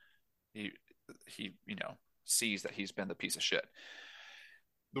 because he sees that he's been the piece of shit.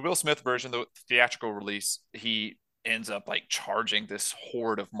 The Will Smith version, the theatrical release, he ends up like charging this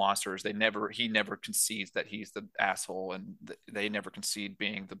horde of monsters. He never concedes that he's the asshole, and they never concede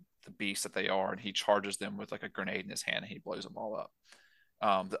being the beast that they are, and he charges them with like a grenade in his hand and he blows them all up.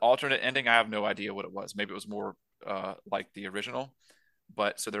 The alternate ending, I have no idea what it was. Maybe it was more like the original.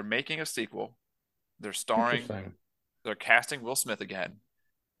 But so they're making a sequel. They're casting Will Smith again.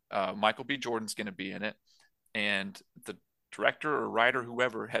 Michael B. Jordan's going to be in it. And the director or writer,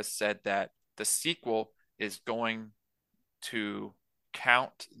 whoever, has said that the sequel is going to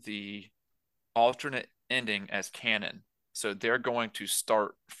count the alternate ending as canon. So they're going to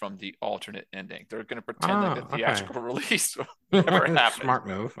start from the alternate ending. They're going to pretend like the theatrical release never happened. Smart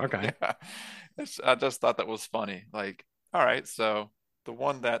move. Okay. Yeah. I just thought that was funny. Like, all right, so the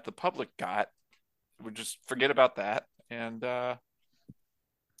one that the public got, we just forget about that, and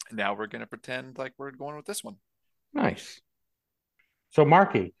now we're going to pretend like we're going with this one. Nice. So,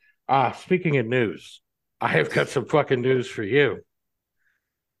 Marky, speaking of news, I have got some fucking news for you.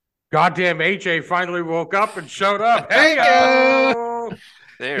 Goddamn AJ finally woke up and showed up. Hey,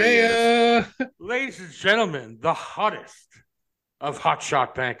 there he is. Ladies and gentlemen, the hottest of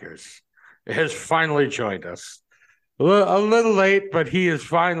hotshot bankers has finally joined us. A little late, but he is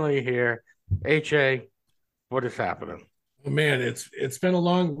finally here. HA, what is happening? Oh, man, it's been a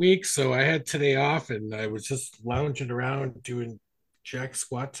long week, so I had today off, and I was just lounging around doing jack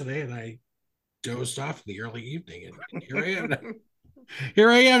squat today, and I dozed off in the early evening, and here I am. Here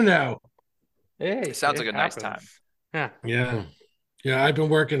I am now. Hey, sounds like a nice time. Yeah. I've been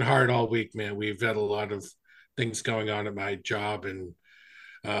working hard all week, man. We've had a lot of things going on at my job, and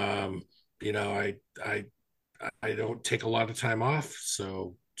I don't take a lot of time off,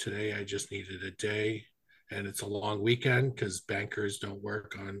 so today I just needed a day, and it's a long weekend because bankers don't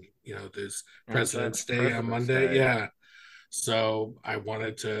work on, there's President's Day on President's Monday. Day. Yeah. So I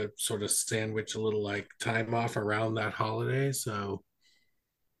wanted to sort of sandwich a little like time off around that holiday. So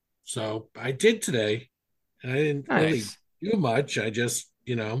I did today. And I didn't really Nice. do much. I just,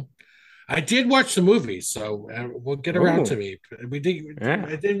 I did watch the movies, so we'll get around to Ooh. me. We did. Yeah.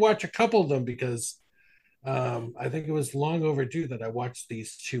 I did watch a couple of them because I think it was long overdue that I watched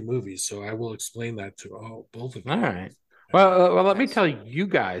these two movies. So I will explain that to both of you. All right. Well, let me Nice. tell you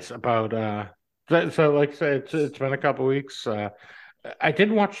guys about so like I said, it's been a couple weeks. I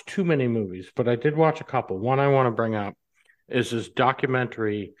didn't watch too many movies, but I did watch a couple. One I want to bring up is this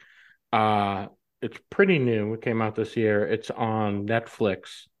documentary. It's pretty new. It came out this year. It's on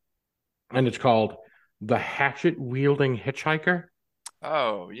Netflix, and it's called The Hatchet Wielding Hitchhiker.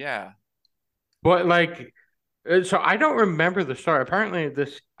 Oh, yeah. But like, so I don't remember the story. Apparently,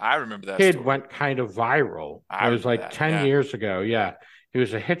 this I remember that kid story. went kind of viral. I It was remember like that. 10 Yeah. years ago. Yeah. He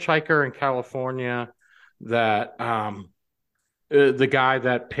was a hitchhiker in California that the guy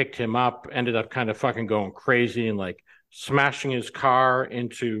that picked him up ended up kind of fucking going crazy and like smashing his car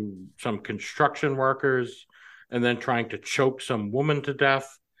into some construction workers and then trying to choke some woman to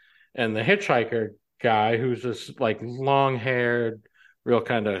death. And the hitchhiker guy, who's this like long haired, real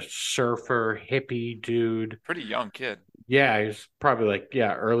kind of surfer hippie dude. Pretty young kid. Yeah, he's probably like,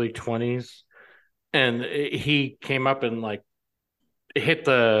 yeah, early 20s. And he came up and like hit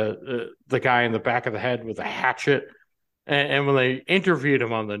the guy in the back of the head with a hatchet. And when they interviewed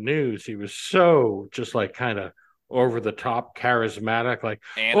him on the news, he was so just like kind of over the top charismatic, like,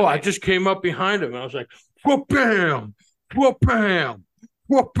 oh, I Animated. just came up behind him. And I was like, whoop bam, whoop bam,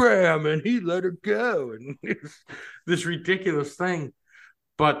 whoop bam, and he let her go. And it's this ridiculous thing.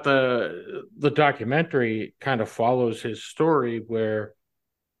 But the documentary kind of follows his story where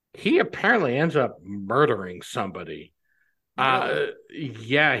he apparently ends up murdering somebody. Really?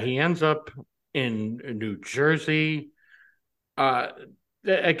 Yeah, he ends up in New Jersey. Uh,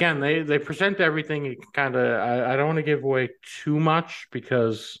 Again, they present everything kind of. I don't want to give away too much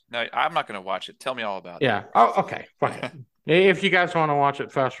because No, I'm not going to watch it. Tell me all about yeah. Oh, okay, fine. If you guys want to watch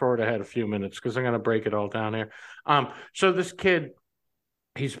it, fast forward ahead a few minutes because I'm going to break it all down here. So this kid,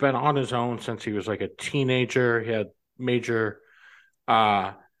 he's been on his own since he was like a teenager. He had major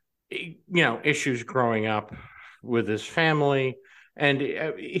issues growing up with his family, and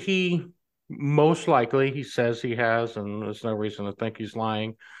he most likely, he says he has, and there's no reason to think he's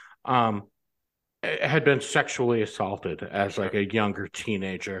lying, um had been sexually assaulted as like a younger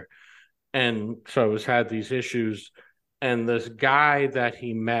teenager, and so has had these issues. And this guy that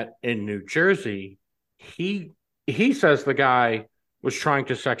he met in New Jersey, he he says the guy was trying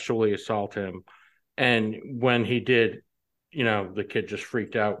to sexually assault him, and when he did, the kid just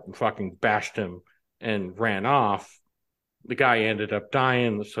freaked out and fucking bashed him and ran off. The guy ended up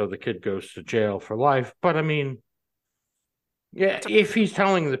dying, so the kid goes to jail for life. But I mean, yeah, if he's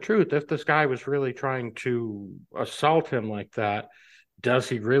telling the truth, if this guy was really trying to assault him like that, does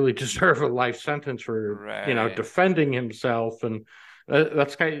he really deserve a life sentence for, Right. defending himself? And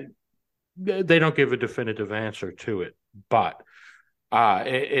that's kind of, they don't give a definitive answer to it, but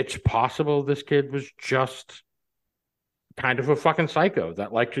it's possible this kid was just kind of a fucking psycho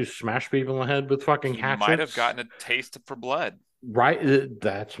that liked to smash people in the head with fucking He might have hatchets. gotten a taste for blood. Right.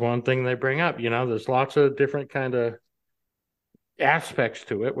 That's one thing they bring up. There's lots of different kind of aspects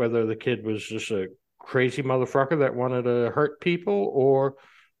to it, whether the kid was just a crazy motherfucker that wanted to hurt people, or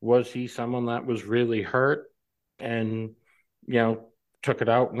was he someone that was really hurt and, took it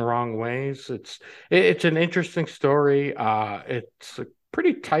out in the wrong ways. It's an interesting story. It's a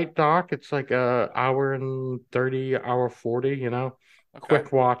pretty tight doc. It's like a hour and 30, hour 40, Okay.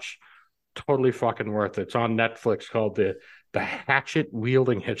 quick watch, totally fucking worth it. It's on Netflix called the Hatchet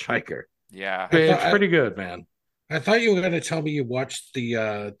Wielding Hitchhiker. Yeah. It's pretty good, man. I thought you were going to tell me you watched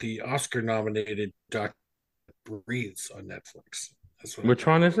the Oscar nominated doc Breathes on Netflix. That's what Which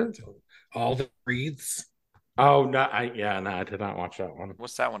one is it? All the Breathes. Oh no, I did not watch that one.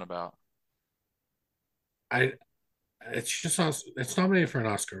 What's that one about? It's nominated for an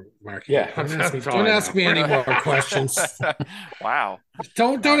Oscar, Mark. Yeah, Don't ask me any more questions. Wow.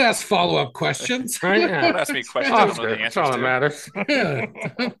 Don't ask follow-up questions. Right? Don't Yeah. ask me questions I don't know Oscar, the that's answers all that to. matters.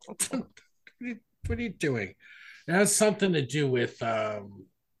 Yeah. What are you doing? It has something to do with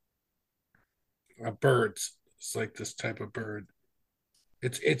birds. It's like this type of bird.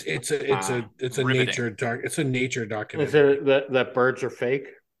 It's a Riveting. nature Is documentary. it that birds are fake?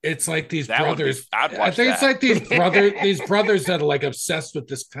 It's like these That would be- brothers. I'd I watch think it's that. like these brothers that are like obsessed with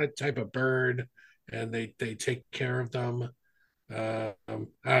this type of bird, and they take care of them. I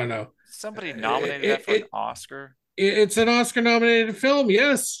don't know. somebody nominated that for an Oscar? It's an Oscar-nominated film.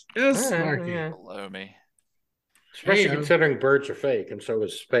 Yes, Marky. Yeah. Below me. Especially Hey, considering birds are fake, and so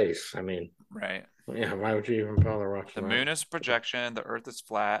is space. I mean, Right. yeah, why would you even bother The watching that? moon is projection. The Earth is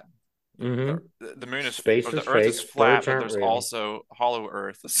flat. The moon is, Space or is the Earth is fake. flat, Birds but aren't there's real. also hollow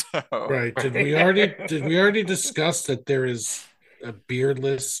Earth. So right. Did we already discuss that there is a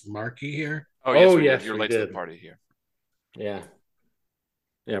beardless Marky here? oh yes, Oh, we did. yes, You're we late to the did. party here. Yeah.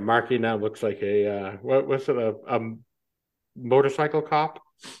 Yeah, Marky now looks like a what was it, a motorcycle cop?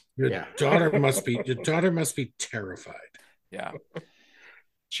 Your Yeah. daughter must be terrified. Yeah.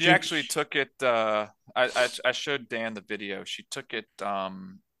 She She, actually took it. I showed Dan the video. She took it.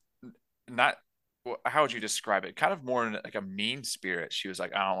 Not. How would you describe it? Kind of more in like a mean spirit. She was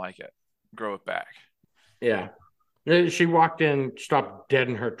like, "I don't like it. Grow it back." Yeah. She walked in, stopped dead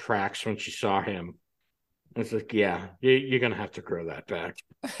in her tracks when she saw him. It's like, yeah, you're gonna have to grow that back.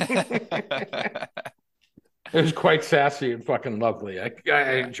 It was quite sassy and fucking lovely. I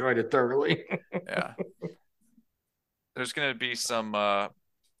enjoyed it thoroughly. Yeah. There's gonna be some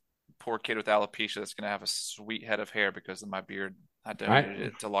poor kid with alopecia that's gonna have a sweet head of hair because of my beard. I donated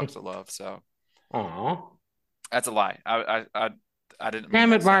it to Locks of Love, so Aw. that's a lie. I didn't mean Damn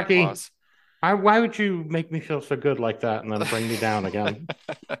that, it, Santa Marky. Claus. Why would you make me feel so good like that and then bring me down again?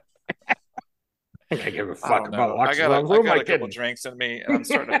 I can't give a I fuck don't about know. Lux Love. Who I am got I a couple kidding? drinks in me, and I'm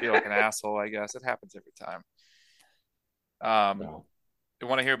starting to feel like an asshole. I guess it happens every time. No, You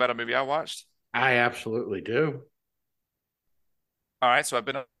want to hear about a movie I watched? I absolutely do. All right, so I've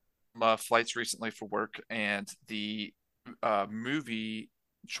been on flights recently for work, and the movie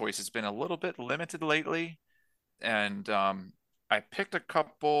choice has been a little bit limited lately. And I picked a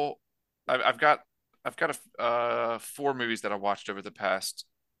couple. I've got four movies that I watched over the past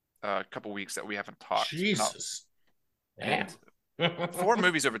couple weeks that we haven't talked. Jesus. Damn. And 4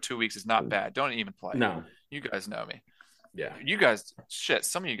 movies over 2 weeks is not bad. Don't even play. No. You guys know me. Yeah. You guys, shit.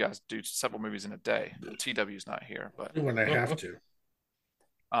 Some of you guys do several movies in a day. TW's not here, but When I have to.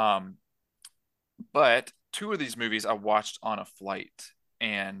 um, but 2 of these movies I watched on a flight,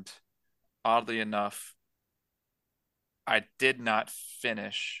 and oddly enough, I did not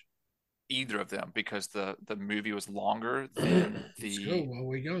finish either of them because the movie was longer than Let's go the while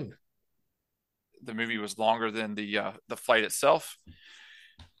we're young. movie was longer than the flight itself,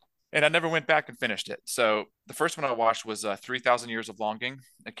 and I never went back and finished it. So the first one I watched was 3,000 Years of Longing.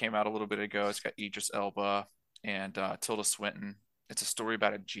 It came out a little bit ago. It's got Idris Elba and Tilda Swinton. It's a story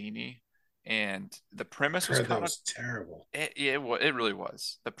about a genie, and the premise was Heard that kind of was terrible. it really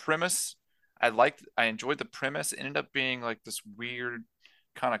was. The premise I enjoyed the premise. It ended up being like this weird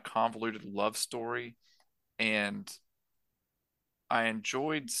kind of convoluted love story, and I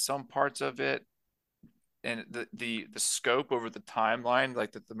enjoyed some parts of it, and the scope over the timeline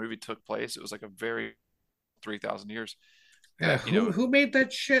like that the movie took place, it was like a very 3,000 years Yeah, that, you know, who made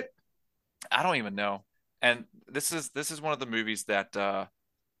that shit? I don't even know. And this is one of the movies that the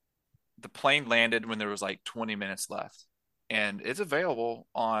plane landed when there was like 20 minutes left, and it's available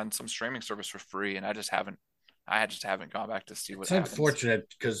on some streaming service for free, and I just haven't gone back to see what It's happens. unfortunate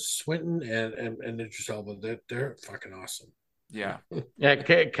because Swinton and Idris Elba, they're fucking awesome. Yeah. Yeah.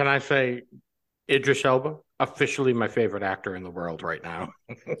 Can I say Idris Elba, officially my favorite actor in the world right now.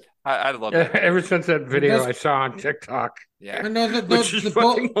 I love that. Ever since that video That's- I saw on TikTok, Yeah. which is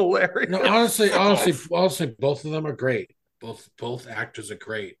fucking hilarious. No, honestly, both of them are great. Both actors are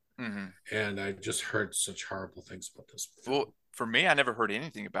great, Mm-hmm. and I just heard such horrible things about this film. Well, for me, I never heard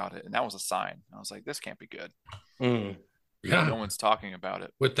anything about it, and that was a sign. I was like, this can't be good. Mm. Yeah, No one's talking about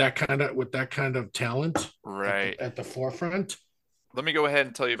it. with that kind of talent, Right. at the forefront. Let me go ahead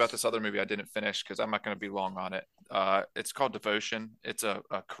and tell you about this other movie I didn't finish because I'm not going to be long on it. It's called Devotion. It's a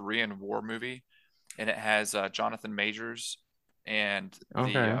Korean War movie, and it has Jonathan Majors and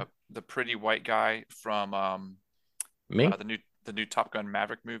the pretty white guy from Me? the new Top Gun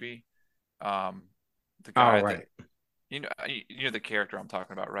Maverick movie. The guy Oh, right. that you know the character I'm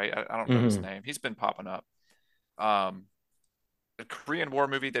talking about, right? I don't know his name. He's been popping up. A Korean War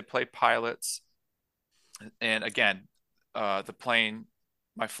movie. They play pilots, and again,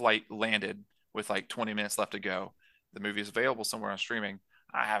 my flight landed with like 20 minutes left to go. The movie is available somewhere on streaming.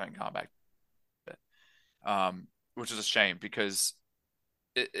 I haven't gone back, which is a shame because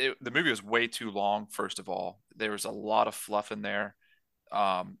the movie was way too long. First of all, there was a lot of fluff in there.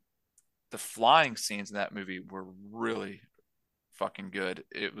 The flying scenes in that movie were really fucking good.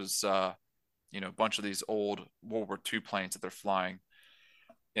 It was, a bunch of these old World War II planes that they're flying.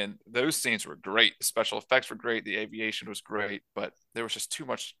 And those scenes were great. The special effects were great. The aviation was great, but there was just too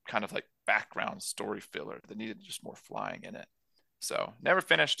much kind of like background story filler that needed just more flying in it. So never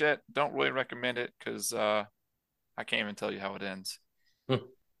finished it. Don't really recommend it because I can't even tell you how it ends. Hmm.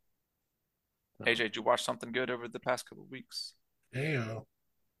 AJ, did you watch something good over the past couple of weeks? Hey,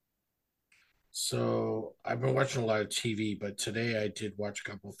 so I've been watching a lot of TV, but today I did watch a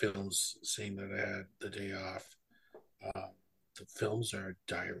couple of films, seeing that I had the day off. Um, the films are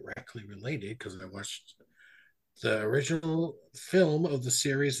directly related because I watched the original film of the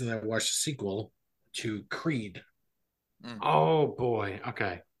series and I watched the sequel to Creed. Mm. Oh boy.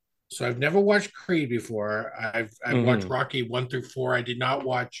 Okay. So I've never watched Creed before. I've watched Hmm. Rocky 1 through 4. I did not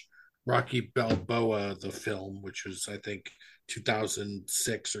watch Rocky Balboa, the film, which was I think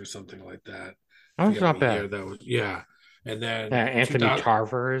 2006 or something like that. That's Forget not what year bad. that was. Yeah, and Yeah, then Anthony 2000.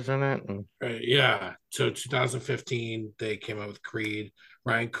 Tarver is in it. Yeah, so 2015 they came out with Creed.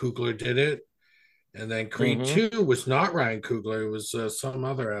 Ryan Coogler did it, and then Creed Mm-hmm. 2 was not Ryan Coogler. It was some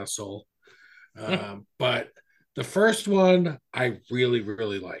other asshole. But the first one I really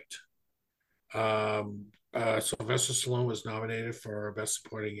really liked. Sylvester Stallone was nominated for Best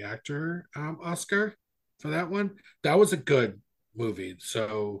Supporting Actor Oscar for that one. That was a good movie.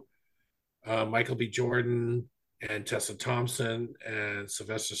 So Michael B. Jordan and Tessa Thompson and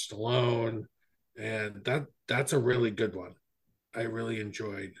Sylvester Stallone, and that's a really good one. I really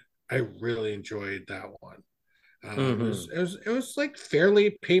enjoyed. I really enjoyed that one. Mm-hmm. It was like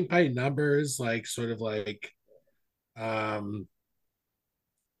fairly paint by numbers, like sort of like um,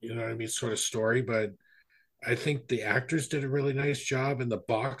 you know what I mean, sort of story, but I think the actors did a really nice job, and the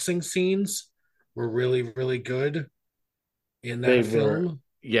boxing scenes were really, really good in They that were, film.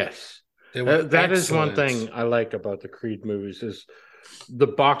 yes. They were That is one excellent. thing I like about the Creed movies is the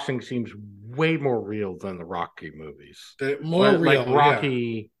boxing seems way more real than the Rocky movies. They're more Like real, yeah.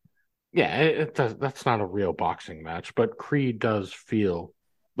 Rocky, yeah, it does. That's not a real boxing match, but Creed does feel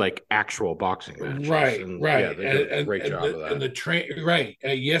like actual boxing matches, Right, and yeah, right, they do a great job of and that. the train, right?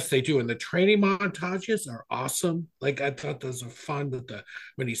 Yes, they do, and the training montages are awesome. Like I thought those are fun with the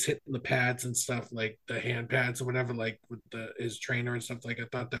when he's hitting the pads and stuff, like the hand pads or whatever, like with the his trainer and stuff. Like I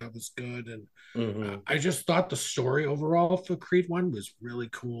thought that was good, and Hmm. I just thought the story overall for Creed One was really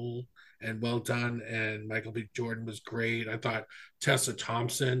cool and well done, and Michael B. Jordan was great. I thought Tessa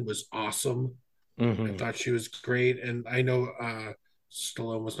Thompson was awesome. I Hmm. thought she was great, and I know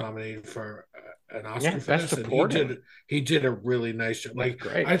Stallone was nominated for an Yeah, Oscar for best this, and supporting. he did a really nice job. That's Like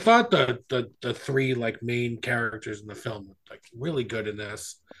great. I thought the three like main characters in the film were like really good in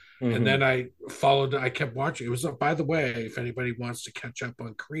this. And Hmm. then I kept watching. It was by the way, if anybody wants to catch up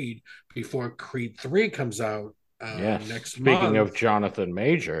on Creed before Creed 3 comes out Yes. next Speaking month, of Jonathan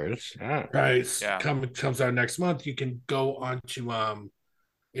Majors, yeah. right? Yeah. Comes out next month. You can go on to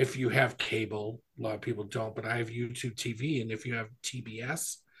if you have cable, a lot of people don't, but I have YouTube TV, and if you have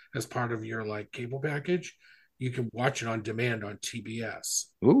TBS as part of your like cable package, you can watch it on demand on TBS.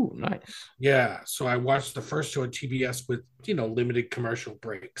 Ooh, nice. Yeah, so I watched the first two on TBS with limited commercial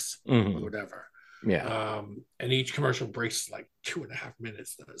breaks or Hmm. whatever. Yeah. And each commercial breaks like 2.5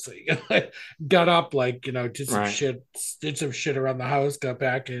 minutes. So you got up, like Right. did some shit around the house, got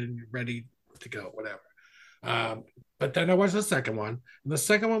back and ready to go, whatever. But then I watched the second one, and the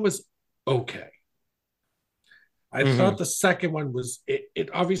second one was okay. I thought Hmm. the second one was it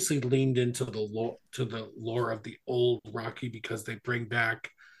obviously leaned into the lore of the old Rocky because they bring back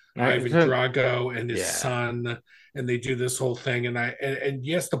Right. Ivan Drago and his Yeah. son, and they do this whole thing. And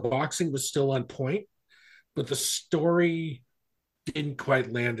yes, the boxing was still on point, but the story didn't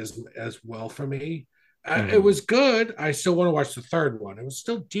quite land as well for me. It Hmm. was good. I still want to watch the third one. It was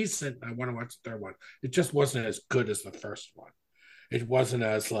still decent. I want to watch the third one. It just wasn't as good as the first one. It wasn't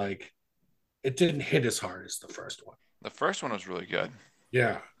as like it didn't hit as hard as the first one. The first one was really good.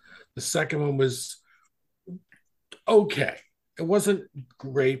 Yeah. The second one was okay. It wasn't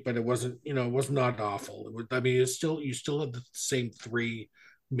great, but it was not awful. I mean, it's still you still have the same three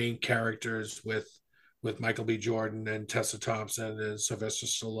main characters with Michael B. Jordan and Tessa Thompson and Sylvester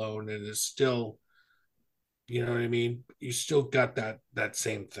Stallone, and it's still, you know what I mean? You still got that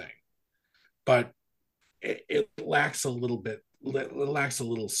same thing. But it lacks a little bit, it lacks a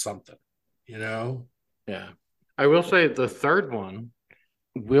little something, you know? Yeah. I will say the third one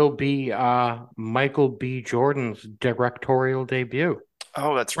will be Michael B. Jordan's directorial debut.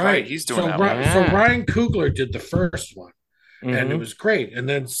 Oh, that's right. Right. He's doing that one. So Yeah. Ryan Coogler did the first one, and it Hmm. was great. And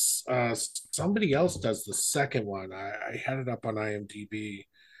then somebody else does the second one. I had it up on IMDb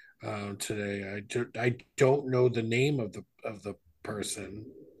today. I don't know the name of the person.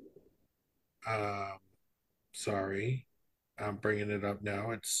 Um, sorry, I'm bringing it up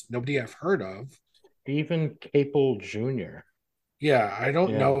now. It's nobody I've heard of. Stephen Capel Jr. Yeah, I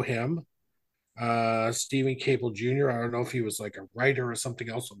don't Yeah. know him. Stephen Cable Jr. I don't know if he was like a writer or something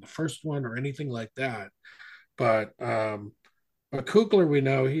else on the first one or anything like that. But Coogler, we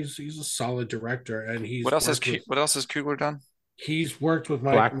know he's a solid director, and What else has Kugler done? he's worked with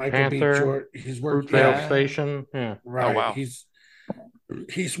Black Michael B. Panther, Jordan. He's worked, Fruitvale yeah, Station. Yeah. Oh right. wow.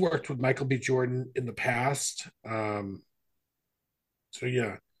 He's worked with Michael B. Jordan in the past. So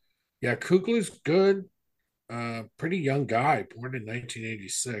yeah, Coogler's good. Pretty young guy, born in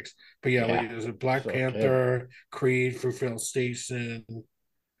 1986. But yeah, like Yeah. it was a Black So Panther, Creed, Fruitvale Station.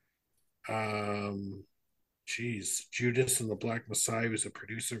 Judas and the Black Messiah. He was a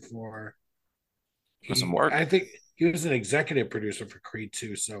producer for. Put some work. I think he was an executive producer for Creed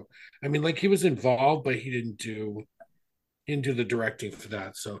too. So I mean, like he was involved, but he didn't do the directing for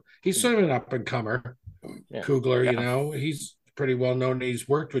that. So he's sort of an up and comer. Yeah. Coogler, Yeah. he's pretty well known. He's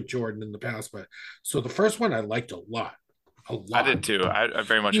worked with Jordan in the past, but so the first one I liked a lot, a lot. I did too. I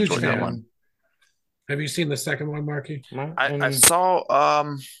very much Huge enjoyed that fan. one. Have you seen the second one, Marky? I saw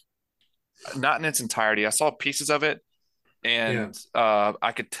not in its entirety. I saw pieces of it, and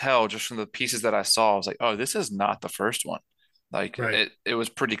I could tell just from the pieces that I saw, I was like, oh, this is not the first one. Like Right. it was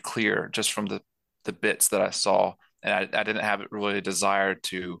pretty clear just from the bits that I saw, and I didn't have it really a desire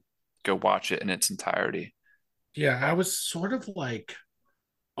to go watch it in its entirety. Yeah, I was sort of like,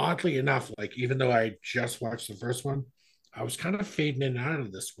 oddly enough, like even though I just watched the first one, I was kind of fading in and out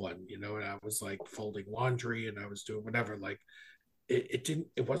of this one, and I was like folding laundry and I was doing whatever. Like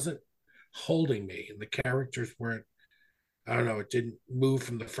it wasn't holding me, and the characters weren't. I don't know. It didn't move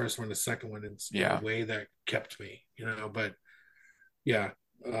from the first one to the second one in a Yeah. way that kept me. But yeah,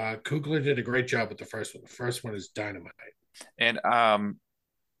 Coogler did a great job with the first one. The first one is dynamite. And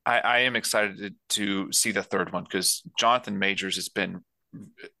I am excited to see the third one because Jonathan Majors has been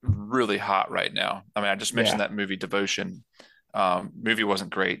really hot right now. I mean, I just mentioned that movie Devotion. Movie wasn't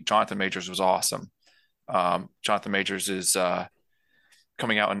great. Jonathan Majors was awesome. Jonathan Majors is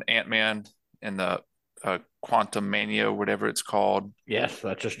coming out in Ant-Man and the Quantum Mania, whatever it's called. Yes,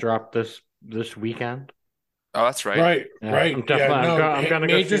 that just dropped this weekend. Oh, that's right. Right, Yeah, right. I'm definitely. Yeah, no, I'm gonna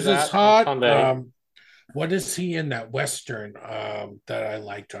go see Majors that is hot. on Sunday. What is he in that Western that I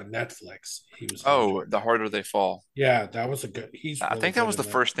liked on Netflix? He was Oh, The Harder They Fall. Yeah, that was a good. He's I really think that good was in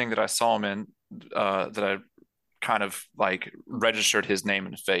the first thing that I saw him in that I kind of like registered his name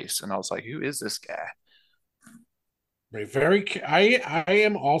and face, and I was like, "Who is this guy?" Right, I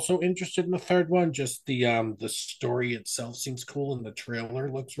am also interested in the third one. Just the story itself seems cool, and the trailer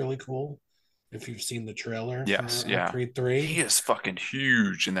looks really cool. If you've seen the trailer Yes, for yeah. Creed He 3, is fucking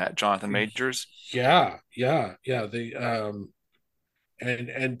huge in that Jonathan Majors. yeah.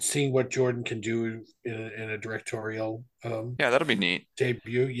 And seeing what Jordan can do in a directorial Yeah, that'll be neat.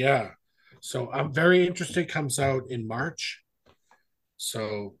 debut, yeah. So I'm very interested. Comes out in March,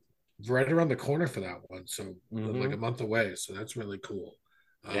 so right around the corner for that one. So like a month away. So that's really cool.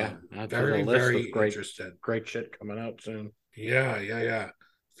 Yeah, that's very a list very of interested. great shit coming out soon. Yeah.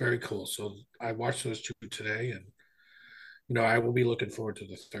 Very cool. So I watched those two today, and I will be looking forward to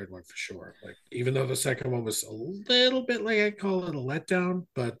the third one for sure. Like even though the second one was a little bit like I call it a letdown,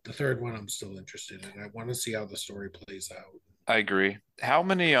 but the third one I'm still interested in. I want to see how the story plays out. I agree. How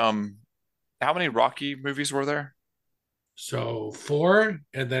many Rocky movies were there? So 4,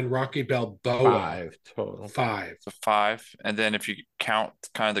 and then Rocky Balboa 5 total. 5. So 5, and then if you count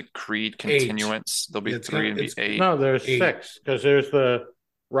kind of the Creed 8. continuance, there'll be 3 and be 8. No, there's 8. 6 because there's the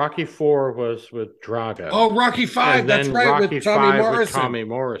Rocky 4 was with Drago. Oh, Rocky 5. And That's then right, Rocky with Tommy 5 Morrison. with Tommy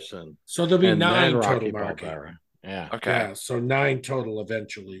Morrison. So there'll be and 9 then total, Rocky Marky. Balboa. Yeah. Okay. Yeah, so 9 total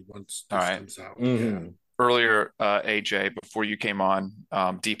eventually once this comes out. Mm-hmm. Yeah. Earlier, AJ, before you came on,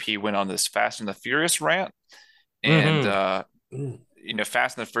 DP went on this Fast and the Furious rant, and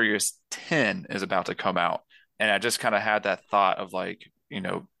Fast and the Furious 10 is about to come out, and I just kind of had that thought of like,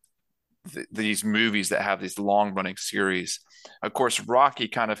 these movies that have these long running series. Of course, Rocky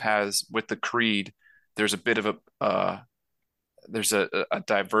kind of has with the Creed. There's a bit of a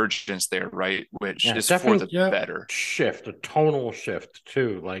divergence there, right? Which is for the better. A tonal shift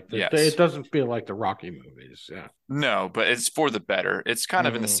too. Like yes. It doesn't feel like the Rocky movies. Yeah. No, but it's for the better. It's kind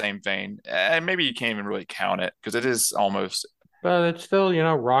of in the same vein. And maybe you can't even really count it because it is almost. But it's still,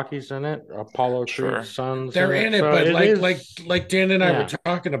 Rocky's in it. Apollo Creed's sons. They're in it, so but it like Dan and I were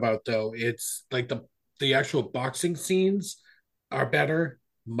talking about, though, it's like the actual boxing scenes are better,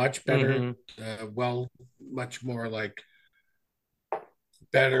 much better, much more like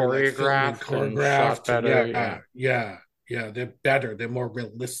better, choreographed, better. Yeah. They're better. They're more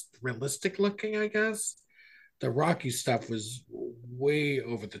realistic looking, I guess. The Rocky stuff was way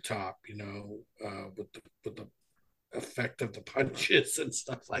over the top, with the effect of the punches and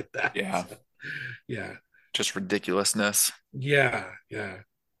stuff like that. Yeah. Yeah. Just ridiculousness. Yeah. Yeah.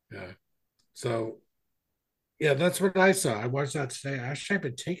 Yeah. So yeah, that's what I saw. I watched that today. Actually, I've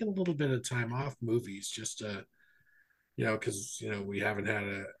been taking a little bit of time off movies just to, because we haven't had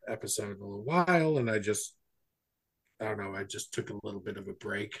an episode in a little while, and I don't know, I just took a little bit of a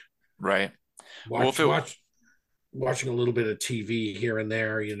break. Right. Well, if Watch it watch watching a little bit of TV here and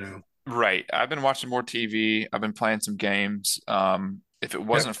there. right, I've been watching more TV. I've been playing some games. If it Yep.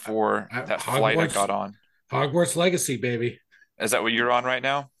 wasn't for that flight I Hogwarts got on, Hogwarts Legacy, baby. is that what you're on right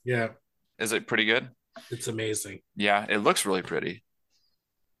now? Yeah, Is it pretty good? it's amazing. Yeah, it looks really pretty.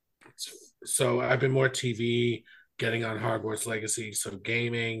 So I've been more TV, getting on Hogwarts Legacy, so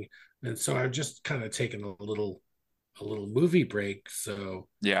gaming, and so I've just kind of taken a little movie break. So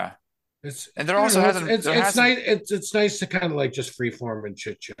Yeah. it's And there I don't also know, hasn't there it's hasn't nice. It's nice to kind of like just freeform and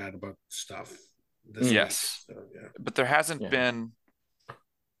chit chat about stuff this week. yes, So yeah, but there hasn't Yeah. been,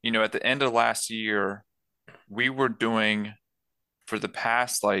 at the end of last year, we were doing for the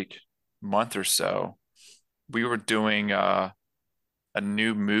past like month or so, we were doing a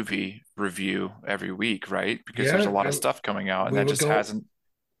new movie review every week, right? Because there's a yeah, lot of and stuff coming out, and we that would just go. hasn't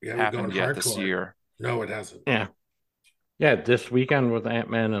Yeah, we're going happened yet this hardcore. year. No, it hasn't. Yeah. Yeah, this weekend with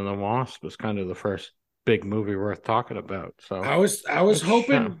Ant-Man and the Wasp was kind of the first big movie worth talking about. So I was it's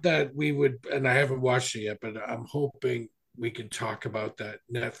hoping that we would, and I haven't watched it yet, but I'm hoping we can talk about that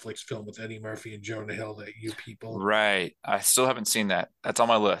Netflix film with Eddie Murphy and Jonah Hill that you people. Right. I still haven't seen that. That's on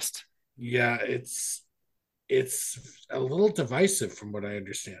my list. Yeah, it's a little divisive from what I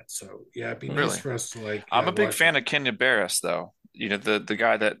understand. So yeah, it'd be nice Really. for us to like I'm a big watch it. fan of Kenya Barris, though. The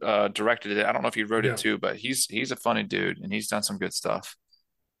guy that directed it. I don't know if he wrote it Yeah, too, but he's a funny dude and he's done some good stuff.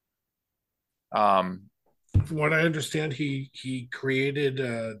 Um, from what I understand, he created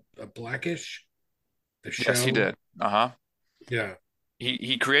a Blackish, the yes, he show. did. Uh-huh. Yeah,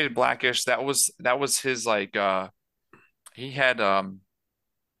 He created Blackish. That was his like he had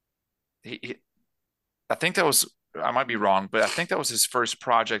he I think that was I might be wrong, but I think that was his first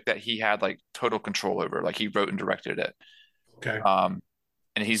project that he had like total control over. Like he wrote and directed it. okay. Um,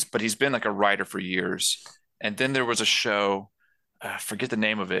 and he's been like a writer for years. And then there was a show, I forget the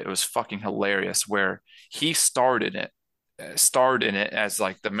name of it. It was fucking hilarious where he starred in it as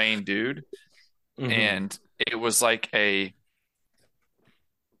like the main dude, Mhm. and it was like a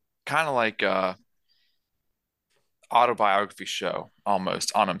kind of like a autobiography show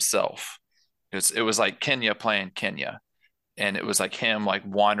almost on himself. It was like Kenya playing Kenya, and it was like him like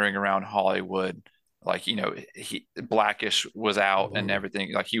wandering around Hollywood. Like, he Blackish was out and Mhm.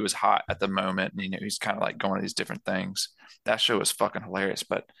 everything. Like he was hot at the moment. And, he's kind of like going to these different things. That show was fucking hilarious,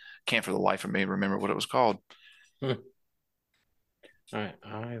 but can't for the life of me remember what it was called. All right,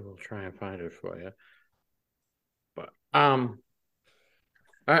 I will try and find it for you. But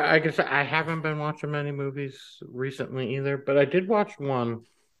I guess I haven't been watching many movies recently either, but I did watch one.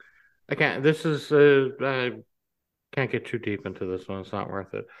 Again, this is I can't get too deep into this one. It's not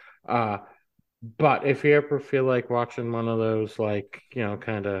worth it. Uh, but if you ever feel like watching one of those, like,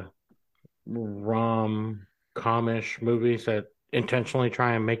 kind of rom-comish movies that intentionally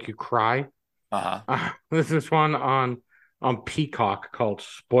try and make you cry, Uh-huh. this is one on Peacock called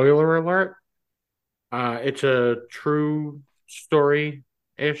Spoiler Alert. It's a true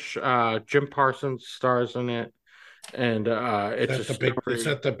story-ish. Jim Parsons stars in it, and it's a Is story.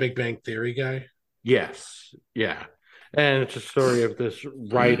 that the Big Bang Theory guy? Yes, yeah. And it's a story of this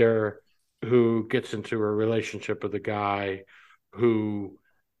writer who gets into a relationship with a guy who,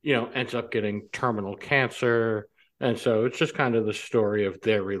 ends up getting terminal cancer. And so it's just kind of the story of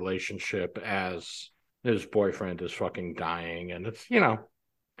their relationship as his boyfriend is fucking dying. And it's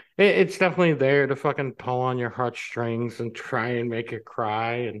definitely there to fucking pull on your heartstrings and try and make you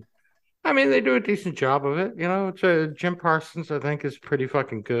cry. And I mean, they do a decent job of it. It's Jim Parsons, I think, is pretty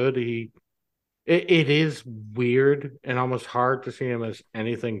fucking good. It is weird and almost hard to see him as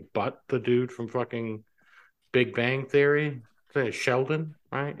anything but the dude from fucking Big Bang Theory. Say Sheldon,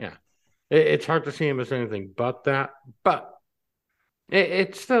 right? Yeah. It's hard to see him as anything but that. But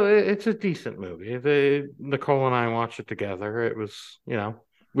it's a decent movie. Nicole and I watched it together. It was,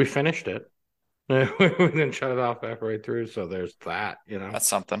 we finished it. We didn't shut it off halfway through, so there's that. That's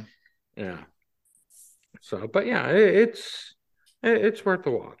something. Yeah. So, but yeah, it's worth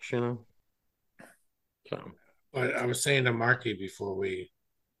the watch. So. But I was saying to Marky before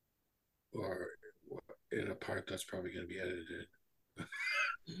or in a part that's probably going to be edited.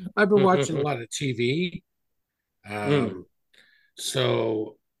 I've been watching a lot of TV. Mm,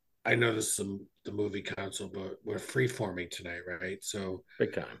 So I know this is the movie council, but we're freeforming tonight, right? So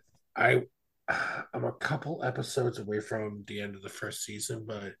big time. I I'm a couple episodes away from the end of the first season,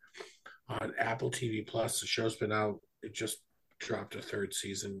 but on Apple TV Plus. The show's been out. It just dropped a third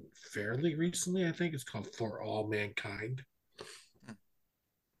season fairly recently. I think it's called For All Mankind.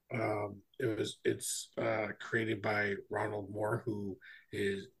 It's created by Ronald Moore, who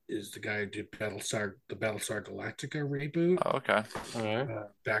is the guy who did the Battlestar Galactica reboot. Oh, okay. All right.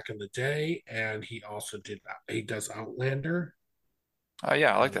 Back in the day, and he does Outlander. Oh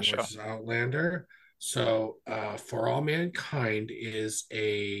yeah, I like that show. Outlander. So, For All Mankind is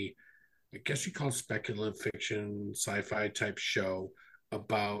I guess you call it speculative fiction, sci-fi type show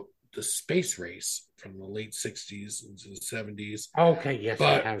about the space race from the late 60s into the 70s. Okay, yes,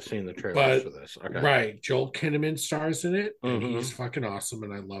 I have seen the trailers for this. Okay. Right, Joel Kinnaman stars in it, and he's fucking awesome,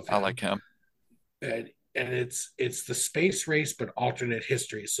 and I love him. I like him. And it's the space race, but alternate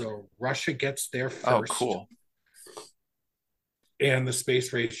history. So Russia gets there first. Oh, cool. And the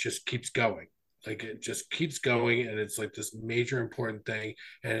space race just keeps going. Like it just keeps going, and it's like this major important thing,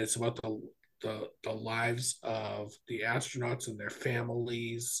 and it's about the lives of the astronauts and their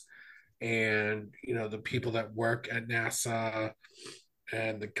families, and the people that work at NASA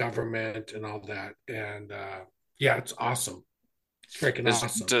and the government and all that. And yeah, it's awesome. It's freaking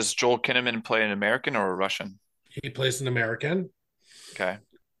awesome. Does Joel Kinnaman play an American or a Russian? He plays an American. Okay.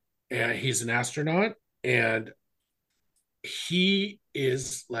 And he's an astronaut, and he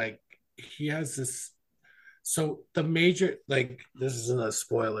has this. So the major, like, this isn't a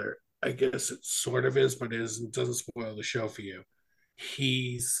spoiler. I guess it sort of is, but it doesn't spoil the show for you.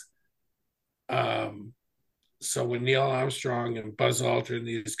 He's so when Neil Armstrong and Buzz Aldrin,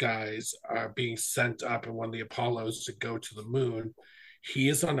 these guys are being sent up in one of the Apollos to go to the moon, he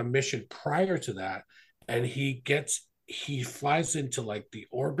is on a mission prior to that, and he flies into like the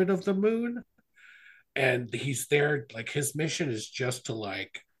orbit of the moon, and he's there. Like his mission is just to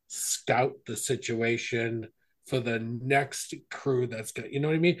like scout the situation for the next crew that's gonna, you know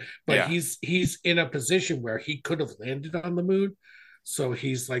what I mean? But Yeah. he's in a position where he could have landed on the moon. So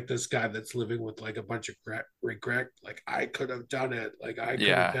he's like this guy that's living with like a bunch of regret, like I could have done it, like I could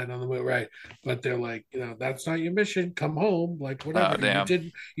have been on the moon, right? But they're like, that's not your mission. Come home, like whatever.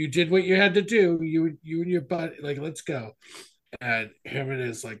 You did what you had to do. You and your buddy, like let's go. And him and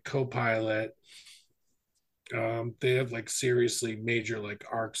his like co-pilot, they have like seriously major like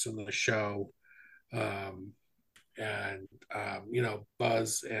arcs in the show, and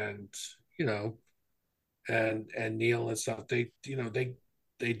Buzz and and Neil and stuff. They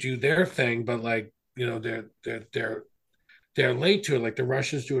do their thing, but like they're late to it. Like the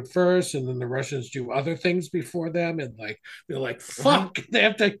Russians do it first, and then the Russians do other things before them, and like they're like fuck. They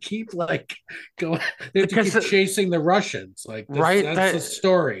have to keep like going. They have to keep chasing the Russians. Like that's the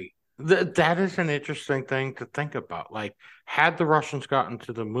story. That is an interesting thing to think about. Like, had the Russians gotten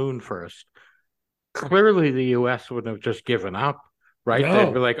to the moon first, clearly the U.S. wouldn't have just given up, right? No.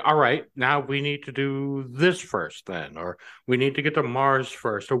 They'd be like, all right, now we need to do this first then, or we need to get to Mars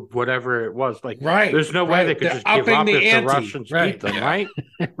first, or whatever it was. Like, there's no way they could just give up if the Russians beat them, right?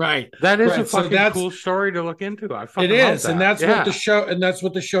 Right. That is a fucking cool story to look into. I fucking love that. And that's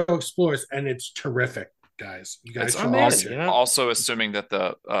what the show explores, and it's terrific. Guys, you guys should watch it. Also assuming that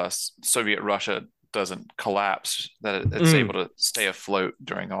the Soviet Russia doesn't collapse, that it's able to stay afloat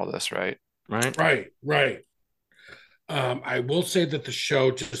during all this, right? Right. I will say that the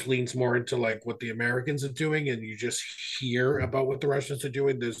show just leans more into like what the Americans are doing, and you just hear about what the Russians are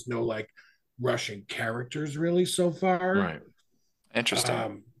doing. There's no like Russian characters really so far. Right.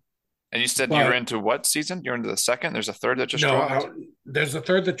 Interesting. And you said you're into what season? You're into the second? There's a third that just dropped? There's a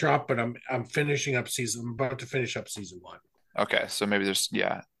third that dropped, but I'm about to finish up season 1. Okay, so maybe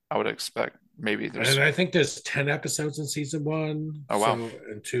I would expect maybe there's... And I think there's 10 episodes in season 1. Oh, wow.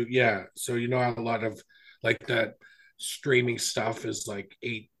 And 2, yeah. So how a lot of like that streaming stuff is like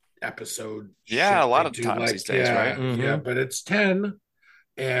 8 episode. Yeah, a lot of times these days, right? Yeah, but it's 10.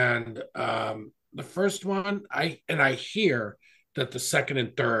 And the first one, I hear that the second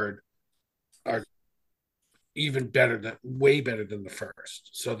and third are way better than the first.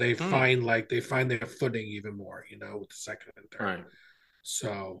 So they find their footing even more, with the second and third. Right.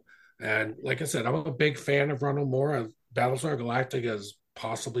 So, and like I said, I'm a big fan of Ronald Moore. Battlestar Galactica is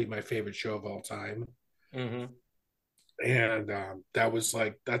possibly my favorite show of all time. Mm-hmm. And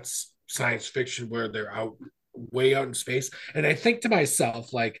that's science fiction where they're way out in space. And I think to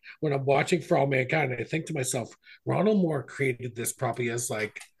myself, like when I'm watching For All Mankind, I think to myself, Ronald Moore created this probably as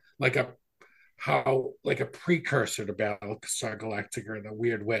like a precursor to Battlestar Galactica in a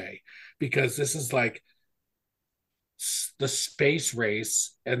weird way, because this is like the space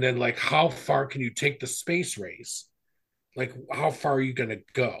race, and then like how far can you take the space race? Like how far are you going to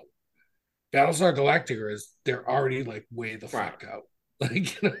go? Battlestar Galactica they're already like way the fuck out.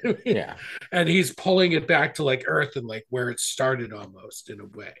 Like, you know what I mean? Yeah. And he's pulling it back to like Earth and like where it started almost in a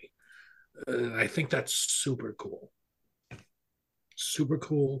way. And I think that's super cool. Super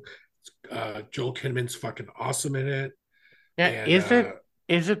cool. Joel Kinnaman's fucking awesome in it. Yeah. And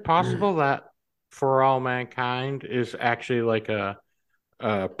Is it possible that For All Mankind is actually like a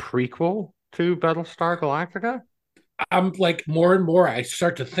prequel to Battlestar Galactica? I'm like more and more I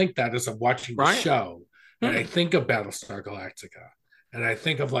start to think that as I'm watching the Right. show. And I think of Battlestar Galactica. And I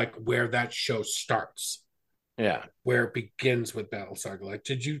think of like where that show starts. Yeah. Where it begins with Battlestar Galactica.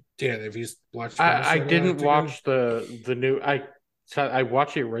 Did you, Dan, have you watched I Battlestar didn't Galactica? watch the new I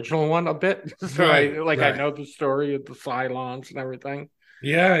watched the original one a bit. So Right, I right. know the story of the Cylons and everything.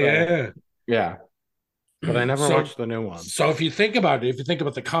 Yeah, So, yeah. Yeah. But I never watched the new one. So if you think about it, if you think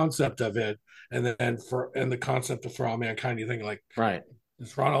about the concept of it, and the concept of For All Mankind, you think like, Right.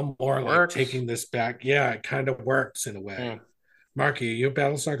 is Ronald Moore like taking this back? Yeah, it kind of works in a way. Yeah. Marky, you a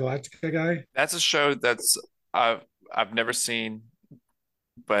Battlestar Galactica guy? That's a show that's I've never seen,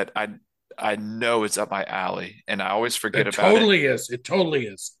 but I know it's up my alley, and I always forget It about totally it. is. It totally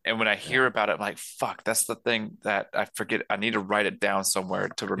is. And when I hear about it, I'm like, fuck, that's the thing that I forget. I need to write it down somewhere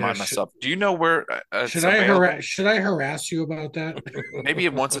to remind myself. Do you know where it's Should available? should I harass you about that? Maybe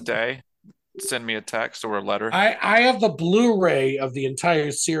once a day, send me a text or a letter. I have the Blu-ray of the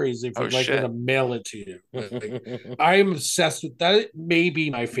entire series if Oh, you'd like me shit. to mail it to you. Like, I'm obsessed with that. It may be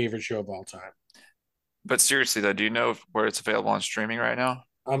my favorite show of all time. But seriously though, do you know where it's available on streaming right now?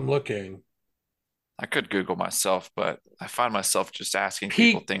 I'm looking. I could Google myself, but I find myself just asking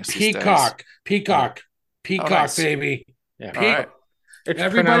people things these days. Peacock, Oh, nice. baby. Yeah. All right. It's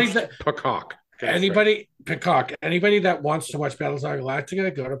Everybody pronounced Peacock. Anybody that wants to watch Battlestar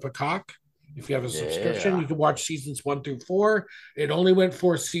Galactica, go to Peacock. If you have a subscription, you can watch seasons 1 through 4. It only went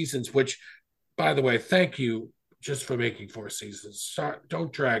 4 seasons, which, by the way, thank you just for making 4 seasons.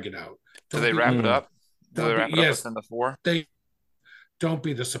 Don't drag it out. Do they wrap it up? Do they wrap it up yes, within the 4? They don't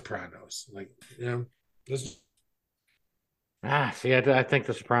be The Sopranos. Like, you know, this. See, I think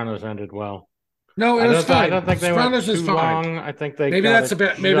The Sopranos ended well. No, it was fine. I don't think they Sopranos went is too fine. long. I think they maybe got that's it a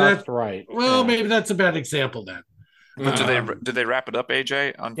bad. Maybe that's right. Well, maybe that's a bad example then. But do they wrap it up,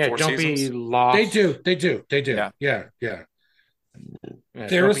 AJ, on 4 don't seasons? be lost. They do. Yeah.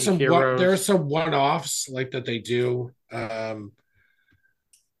 There are some one-offs like that they do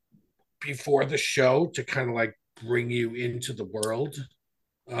before the show to kind of like bring you into the world.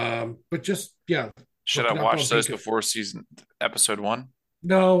 But just Should I watch those before episode 1?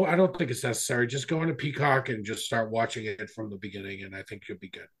 No, I don't think it's necessary. Just go into Peacock and just start watching it from the beginning, and I think you'll be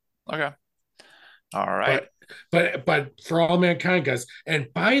good. Okay. All right. But For All Mankind, guys,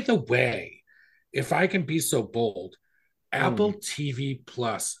 and by the way, if I can be so bold, Apple TV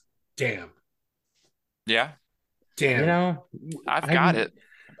Plus, damn. Yeah. Damn. You know, I've got it.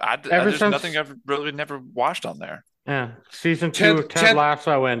 There's nothing I've really never watched on there. Yeah, season 2 of Ted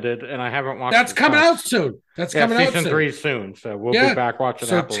Lasso ended, and I haven't watched. That's coming out soon. Season 3 soon, so we'll be back watching.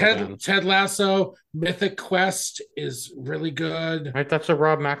 So Apple again. Ted Lasso, Mythic Quest is really good. Right, that's a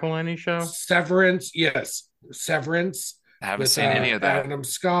Rob McElhenney show. Severance, yes, Severance. I haven't seen any of that. Adam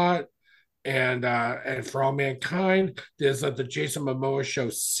Scott and For All Mankind. There's the Jason Momoa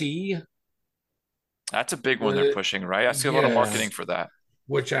show C. That's a big one they're pushing, right? I see a lot of marketing for that.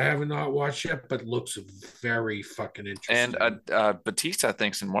 Which I have not watched yet, but looks very fucking interesting. And Batista, I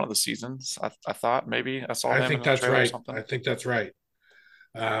think, is in one of the seasons. I thought maybe I saw him. I think that's right. I think that's right.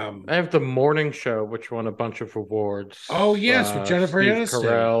 I have the morning show, which won a bunch of awards. Oh yes, with Jennifer Steve Aniston,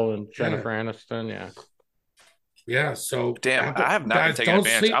 Carell, and Jennifer Aniston. Yeah. Yeah. So damn, I have not been taking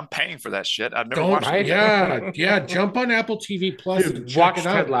advantage. I'm paying for that shit. I've never watched it. Yeah. Jump on Apple TV Plus and watch check it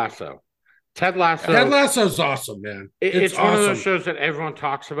out. Ted Lasso. Ted Lasso's awesome, man. It's one of those shows that everyone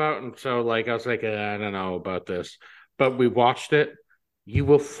talks about, and so like I was like, I don't know about this, but we watched it. You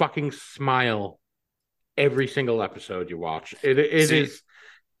will fucking smile every single episode you watch. It's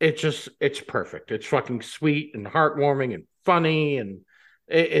perfect. It's fucking sweet and heartwarming and funny, and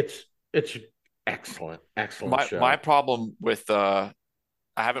it's excellent show. My problem with I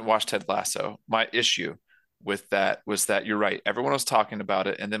haven't watched Ted Lasso. My issue with that was that you're right. Everyone was talking about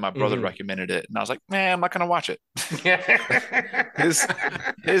it, and then my brother recommended it, and I was like, man, I'm not gonna watch it.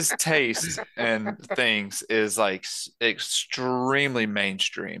 his taste and things is like extremely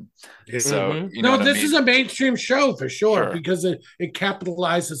mainstream. So this is a mainstream show for sure. Because it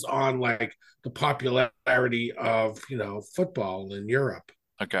capitalizes on like the popularity of football in Europe.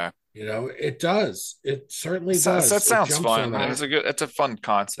 Okay. It does. It certainly does. That sounds fun. It's a fun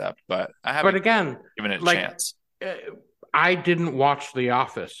concept, but I haven't given it a chance. I didn't watch The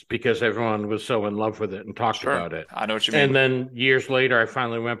Office because everyone was so in love with it and talked Sure. about it. I know what you mean. And then years later, I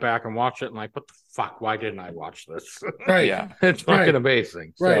finally went back and watched it and like, what the fuck? Why didn't I watch this? Right. Yeah. It's fucking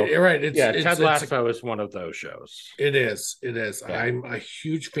amazing. Right. So, Right. Ted Lasso is one of those shows. It is. It is. Yeah. I'm a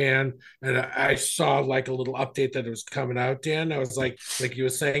huge fan, and I saw like a little update that it was coming out. Dan, I was like you were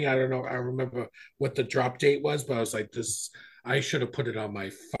saying, I don't know. I remember what the drop date was, but I was like, this. I should have put it on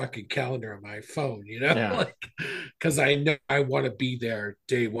my fucking calendar on my phone, Yeah. because I know I want to be there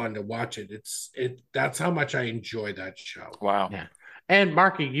day one to watch it. That's how much I enjoy that show. Wow. Yeah. And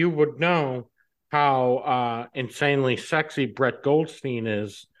Marky, you would know how insanely sexy Brett Goldstein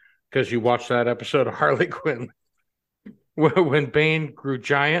is because you watched that episode of Harley Quinn when Bane grew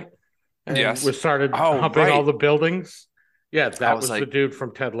giant and Yes. started humping all the buildings. Yeah, that was like, the dude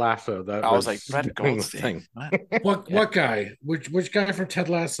from Ted Lasso. That I was like, Brett Goldstein. What guy? Which guy from Ted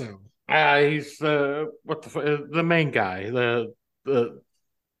Lasso? He's the main guy. The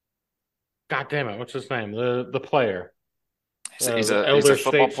God damn it, what's his name? The player. He's a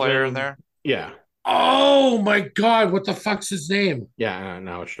football player in there. Yeah. Oh my God! What the fuck's his name? Yeah,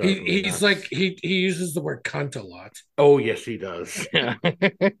 no, he's like he uses the word cunt a lot. Oh yes, he does. Yeah,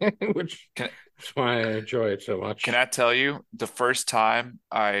 that's why I enjoy it so much. Can I tell you the first time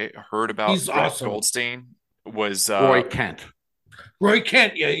I heard about Brett Goldstein was Roy Kent. Roy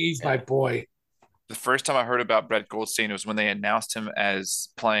Kent, yeah, he's my boy. The first time I heard about Brett Goldstein was when they announced him as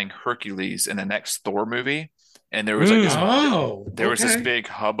playing Hercules in the next Thor movie, and there was this big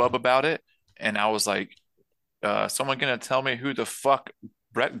hubbub about it. And I was like, someone gonna tell me who the fuck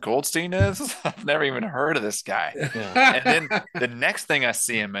Brett Goldstein is? I've never even heard of this guy. Yeah. And then the next thing I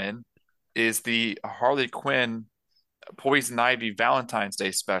see him in is the Harley Quinn Poison Ivy Valentine's Day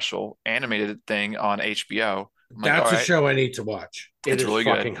special animated thing on HBO. That's a show I need to watch. It's really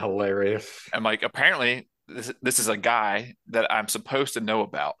fucking good. Hilarious. I'm like, apparently this is a guy that I'm supposed to know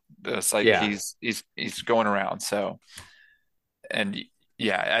about. It's like he's going around. So, and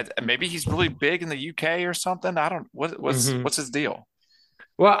yeah, maybe he's really big in the UK or something. I don't. What's his deal?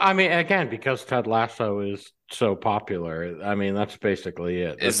 Well, I mean, again, because Ted Lasso is so popular, I mean, that's basically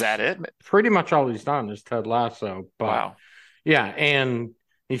it. Is that it? Pretty much all he's done is Ted Lasso. But, wow. Yeah, and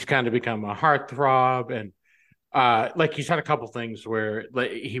he's kind of become a heartthrob, and like he's had a couple things where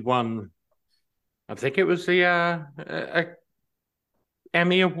he won. I think it was the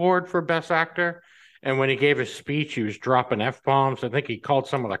Emmy Award for Best Actor. And when he gave his speech, he was dropping F-bombs. I think he called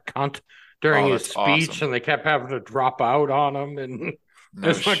someone a cunt during his speech, awesome. And they kept having to drop out on him. And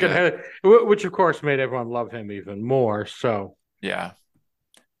which, of course, made everyone love him even more. So, yeah.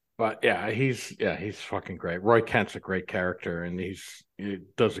 But, yeah, he's fucking great. Roy Kent's a great character, and he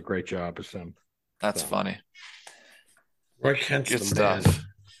does a great job as him. That's funny. Roy Kent's the stuff.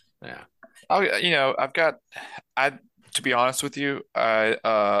 Man. Yeah. To be honest with you,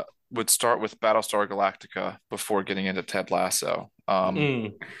 I would start with Battlestar Galactica before getting into Ted Lasso.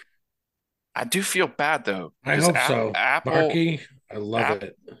 I do feel bad though. I hope so. Apple, Marky, I love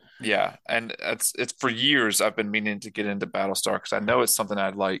it. Yeah, and it's for years I've been meaning to get into Battlestar because I know it's something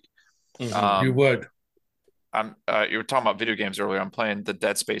I'd like. You would. You were talking about video games earlier. I'm playing the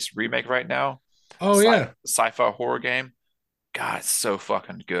Dead Space remake right now. Oh yeah, sci-fi horror game. God, it's so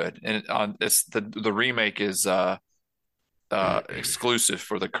fucking good. And it's the remake is exclusive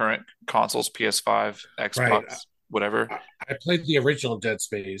for the current consoles, PS5, Xbox, whatever. I played the original Dead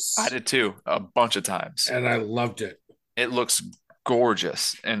Space. I did too, a bunch of times, and I loved it. It looks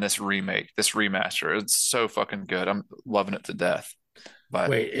gorgeous in this remake, this remaster. It's so fucking good. I'm loving it to death. But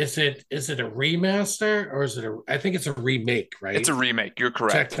wait, is it a remaster or is it I think it's a remake, right? It's a remake. You're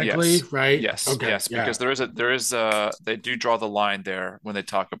correct. Technically, yes. Right? Yes. Okay. Yes. Because there is they do draw the line there when they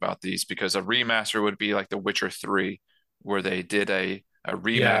talk about these because a remaster would be like The Witcher 3, where they did a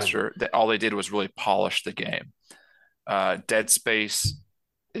remaster that all they did was really polish the game. Dead Space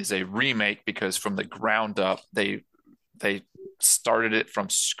is a remake because from the ground up they started it from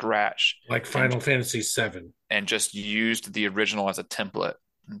scratch, like Final Fantasy VII, and just used the original as a template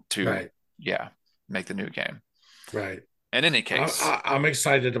to make the new game. Right. In any case, I'm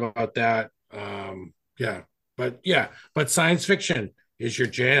excited about that. But science fiction is your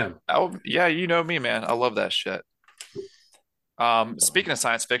jam. Oh yeah, you know me, man. I love that shit. Speaking of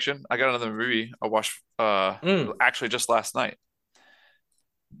science fiction, I got another movie I watched actually just last night.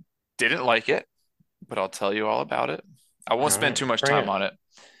 Didn't like it, but I'll tell you all about it. I won't spend too much time on it.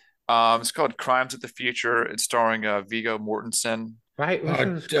 It's called Crimes of the Future. It's starring Viggo Mortensen. Right.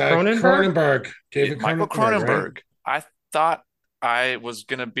 Cronenberg. Michael Cronenberg. Right? I thought I was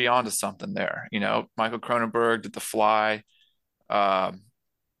going to be onto something there. You know, Michael Cronenberg did The Fly.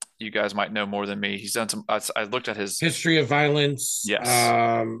 you guys might know more than me. He's done some. I looked at his History of Violence, yes,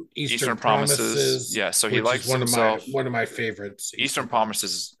 Eastern Promises. Promises, Yeah, so he which is likes himself. one of my favorites. Eastern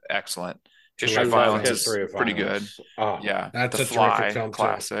Promises is excellent. History I of Terrific love Violence film. is History of pretty good. Violence. Oh, Yeah, That's The a terrific Fly, film too.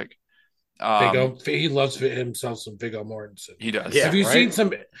 classic. Viggo, he loves himself some Viggo Mortensen. He does. yeah, Have you right? seen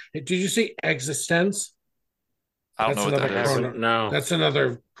some? Did you see Existence? I don't That's know what another that is. No. That's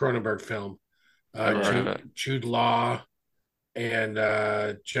another Cronenberg film. Never heard of it. Jude Law and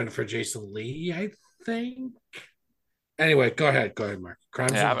Jennifer Jason Leigh, I think. Anyway, go ahead, Mark.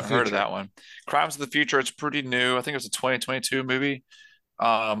 Crimes Yeah, I of the haven't heard of Future. that one. Crimes of the Future, it's pretty new. I think it was a 2022 movie.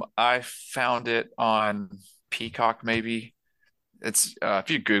 I found it on Peacock, maybe. It's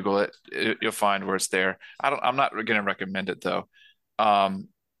if you Google it, you'll find where it's there. I'm not going to recommend it though. Um,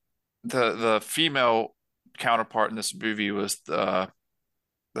 the female counterpart in this movie was the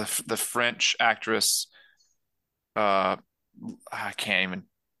French actress. Uh, I can't even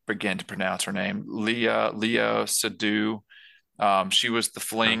begin to pronounce her name. Leah Seydoux. She was the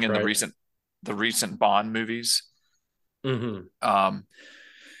fling That's in right. the recent Bond movies. Mm-hmm.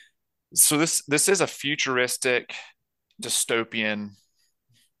 So this is a futuristic dystopian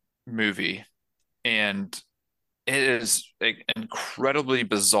movie, and it is incredibly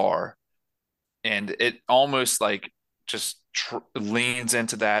bizarre, and it almost like just leans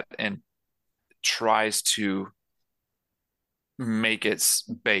into that and tries to make its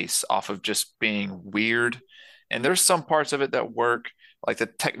base off of just being weird. And there's some parts of it that work. Like the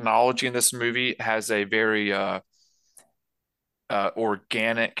technology in this movie has a very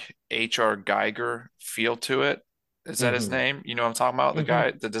organic H.R. Geiger feel to it. Is that his Mm-hmm. name? You know what I'm talking about? The Mm-hmm.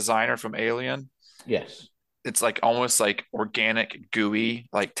 guy, the designer from Alien. Yes. It's like almost like organic, gooey,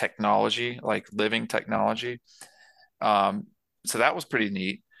 like technology, like living technology. So that was pretty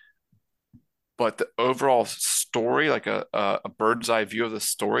neat. But the overall story, like a bird's eye view of the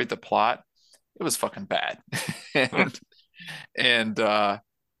story, the plot, it was fucking bad. and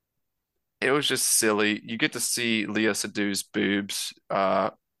it was just silly. You get to see Leah Sedu's boobs,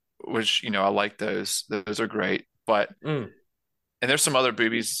 which I like those. Those are great. But Mm. and there's some other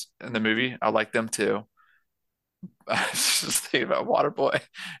boobies in the movie. I like them too. I was just thinking about Waterboy,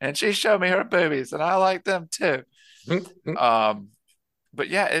 and she showed me her boobies, and I like them too. Mm-hmm. But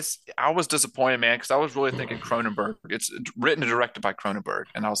yeah, I was disappointed, man, because I was really thinking Cronenberg. It's written and directed by Cronenberg,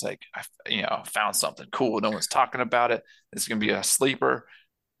 and I was like, I found something cool. No one's talking about it. It's gonna be a sleeper,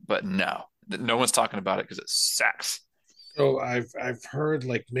 but no one's talking about it because it sucks. So I've heard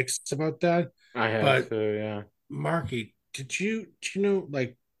like mixed about that. I have But to, yeah. Marky, do you know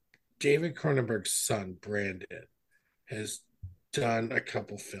like David Cronenberg's son Brandon has done a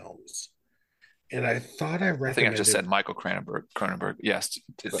couple films, and I thought I I think I just recommended. said Michael Cronenberg. Cronenberg, yes,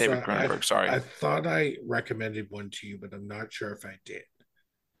 So David Cronenberg. Sorry, I thought I recommended one to you, but I'm not sure if I did.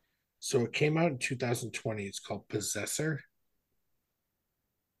 So it came out in 2020. It's called Possessor,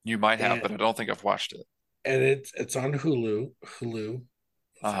 you might have, and but I don't think I've watched it. it's on Hulu. Hulu.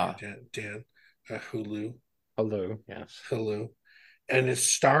 Uh-huh. Sorry, Dan. Hulu. Hello. Yes. Hulu, and it's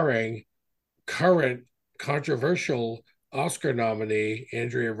starring current controversial Oscar nominee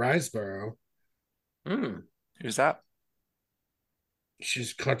Andrea Riseborough. Mm. Who's that?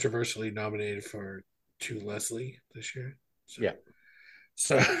 She's controversially nominated for To Leslie this year. Yeah.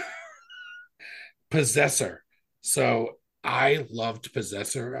 So Possessor. I loved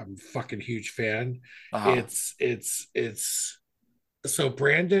Possessor. I'm a fucking huge fan. Uh-huh. It's so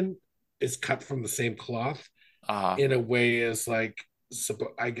Brandon is cut from the same cloth Uh-huh. in a way as like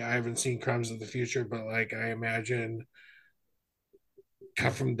I haven't seen Crimes of the Future, but like I imagine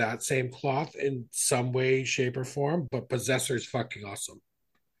cut from that same cloth in some way, shape, or form. But Possessor is fucking awesome.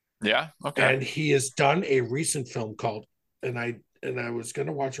 Yeah. Okay. And he has done a recent film called, and I was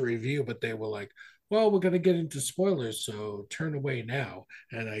gonna watch a review, but they were like, well, we're gonna get into spoilers, so turn away now.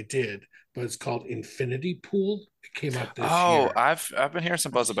 And I did, but it's called Infinity Pool. It came out this year. I've been hearing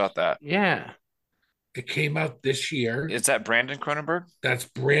some buzz about that. Yeah. It came out this year. Is that Brandon Cronenberg? That's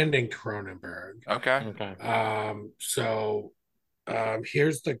Brandon Cronenberg. Okay. Okay.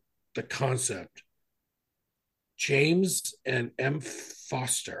 Here's the concept. James and M.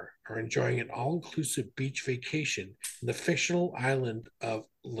 Foster are enjoying an all-inclusive beach vacation in the fictional island of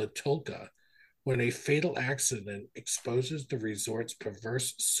Latulga when a fatal accident exposes the resort's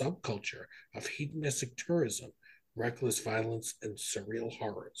perverse subculture of hedonistic tourism, reckless violence, and surreal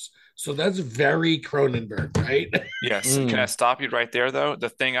horrors. So that's very Cronenberg, right? Yes. Can I stop you right there, though? The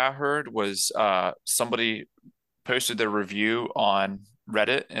thing I heard was somebody posted their review on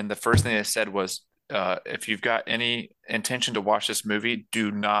Reddit, and the first thing they said was, if you've got any intention to watch this movie,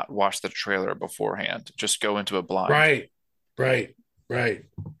 do not watch the trailer beforehand. Just go into it blind. Right.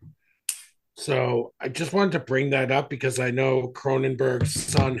 So I just wanted to bring that up because I know Cronenberg's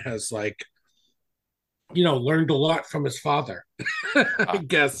son has learned a lot from his father, I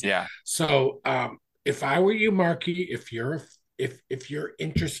guess. Yeah. So if I were you, Marky, if you're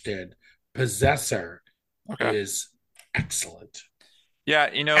interested, Possessor Okay. is excellent. Yeah,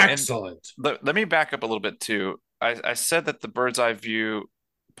 and Excellent. let me back up a little bit too. I said that the bird's eye view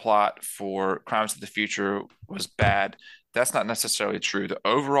plot for Crimes of the Future was bad. That's not necessarily true. The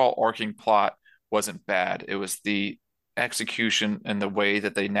overall arcing plot wasn't bad. It was the execution and the way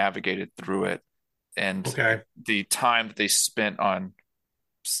that they navigated through it and Okay. the time that they spent on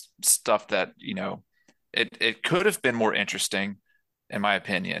stuff that, it could have been more interesting, in my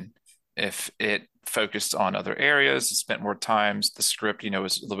opinion, if it focused on other areas, spent more times. The script,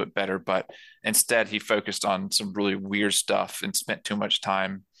 was a little bit better, but instead he focused on some really weird stuff and spent too much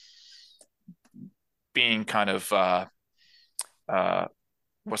time being kind of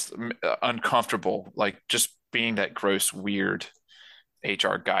what's uncomfortable, like just being that gross, weird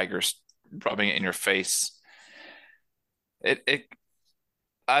HR Geiger rubbing it in your face. It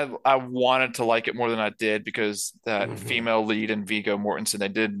I wanted to like it more than I did because that female lead and Viggo Mortensen, they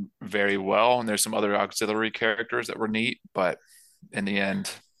did very well, and there's some other auxiliary characters that were neat, but in the end,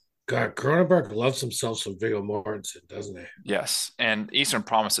 God, Cronenberg loves himself some Viggo Mortensen, doesn't he? yes. And Eastern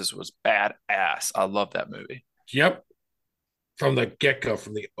Promises was badass. I love that movie. Yep. From the get-go,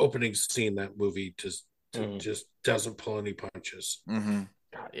 from the opening scene, that movie just doesn't pull any punches. Mm-hmm.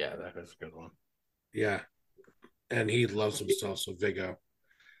 God, yeah, that is a good one. Yeah. And he loves himself some Viggo.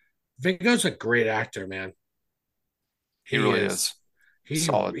 Viggo's a great actor, man. He really is.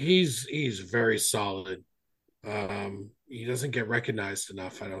 Solid. He's very solid. He doesn't get recognized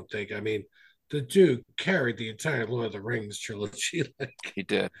enough, I don't think. I mean, the dude carried the entire Lord of the Rings trilogy. Like, He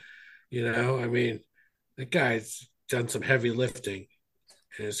did. I mean, the guy's done some heavy lifting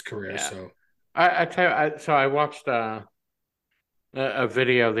in his career. Yeah. So I tell you, so I watched a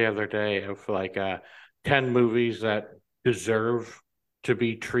video the other day of 10 movies that deserve to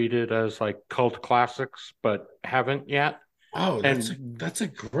be treated as like cult classics, but haven't yet. oh, that's a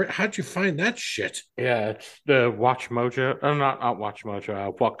great. How'd you find that shit? Yeah, it's the Watch Mojo. Not Watch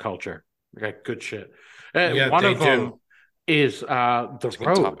Mojo. What Culture. Okay, good shit. Yeah, one they of them do. is The Good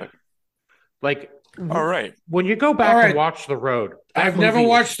Road. topic. Like, All right. when you go back All right. and watch The Road, that I've never movie is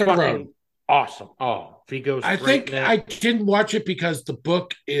watched The fucking Road. Awesome. Oh, Vigo's I great think in it. I didn't watch it because the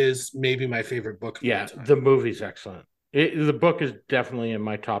book is maybe my favorite book of all Yeah, time. the movie's excellent. The book is definitely in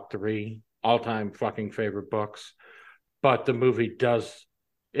my top 3 all-time fucking favorite books, but the movie does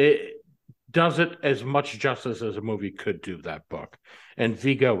it as much justice as a movie could do, that book. And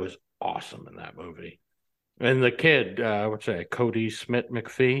Vigo was awesome in that movie. And the kid, what's that, Cody Smith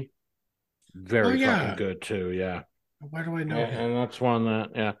McPhee, very fucking good too. Yeah. Why do I know him? And that's one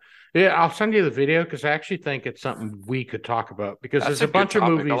that, yeah, I'll send you the video because I actually think it's something we could talk about because That's there's a bunch of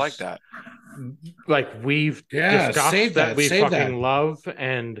topic. movies I like that. like we've discussed save that we save fucking that. love,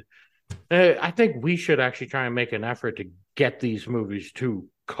 and I think we should actually try and make an effort to get these movies to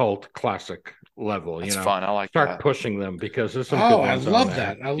cult classic level. That's fun. I like start that. pushing them because there's some good Oh, I ones on love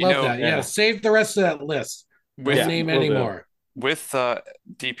there. that. I love that. Yeah, save the rest of that list. Don't name we'll any do. more. With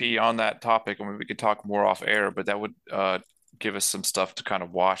DP on that topic, I mean, we could talk more off air, but that would give us some stuff to kind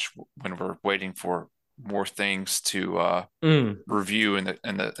of watch when we're waiting for more things to review in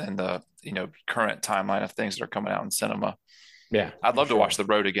the current timeline of things that are coming out in cinema. Yeah, I'd love to watch The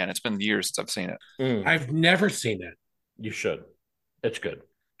Road again. It's been years since I've seen it. I've never seen it. You should. It's good.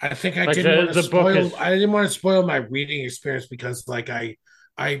 I think I Like didn't want to the book spoil. is- I didn't want to spoil my reading experience because,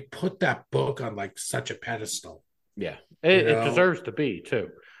 I put that book on such a pedestal. Yeah, it deserves to be too.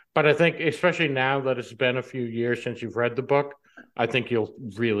 But I think, especially now that it's been a few years since you've read the book, I think you'll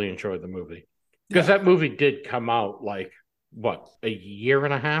really enjoy the movie because that movie did come out a year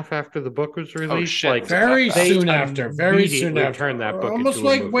and a half after the book was released. Oh shit! Like Very soon after. Turned that book almost into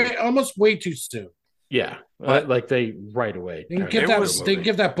a movie. almost way too soon. Yeah, they right away. They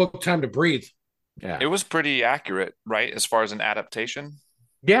give that book time to breathe. Yeah, it was pretty accurate, right, as far as an adaptation.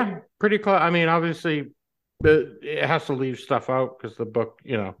 Yeah, pretty close. I mean, obviously, it has to leave stuff out because the book,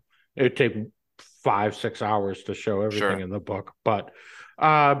 it would take 5-6 hours to show everything in the book. But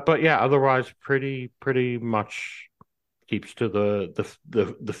yeah, otherwise, pretty much keeps to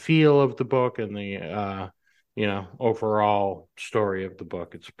the feel of the book and the overall story of the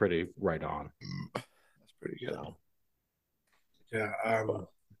book. It's pretty right on. That's pretty good. Yeah.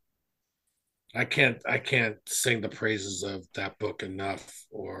 I can't sing the praises of that book enough,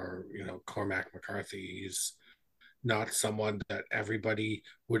 or Cormac McCarthy. He's not someone that everybody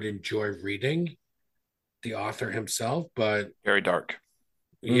would enjoy reading, the author himself, but Very dark.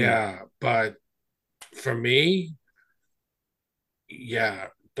 Yeah, but for me, yeah,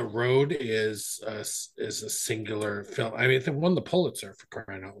 The Road is a singular film. I mean, it won the Pulitzer for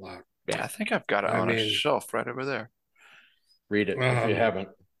crying out loud. Yeah, I think I've got it I on a mean, shelf right over there. read it if you um, haven't.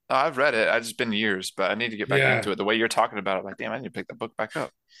 Oh, I've read it. It's just been years, but I need to get back yeah, into it. The way you're talking about it, like, damn, I need to pick the book back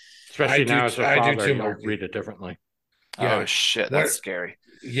up. Especially now as a I do father, too, you'll Marky. read it differently. Oh Yeah, shit, that's what? scary.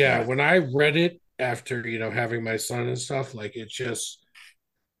 Yeah, Yeah. when I read it after having my son and stuff, like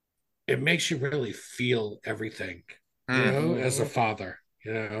it makes you really feel everything, Hmm. as a Hmm. father.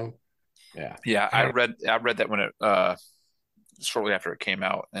 Yeah. Yeah, I don't. I read that when it shortly after it came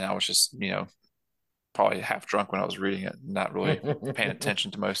out, and I was just, probably half drunk when I was reading it, not really paying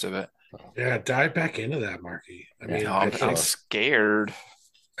attention to most of it. Yeah, dive back into that, Marky. I Yeah, No, mean, for I'm sure. scared.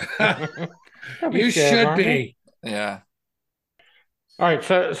 Don't be you scared, should Marky. be. Yeah. All right,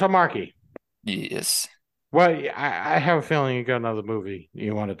 so Marky, Yes. well, I have a feeling you got another movie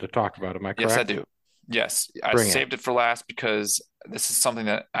you wanted to talk about. Am I Yes, I correct? do. Yes, I Bring it. saved it for last because this is something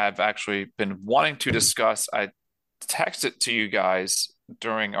that I've actually been wanting to discuss. I texted to you guys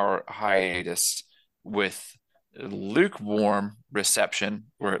during our hiatus with lukewarm reception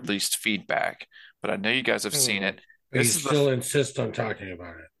or at least feedback, but I know you guys have seen Hmm. it. But you This is the still insist on talking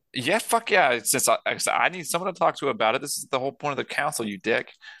about it. Yeah, fuck yeah. Since I need someone to talk to about it. This is the whole point of the council, you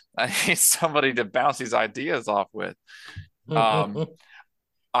dick. I need somebody to bounce these ideas off with. Um,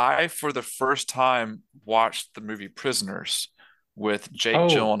 I, for the first time, watched the movie Prisoners with Jake Oh,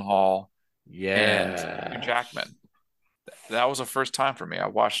 Gyllenhaal and Hugh yes. Jackman. That was the first time for me. I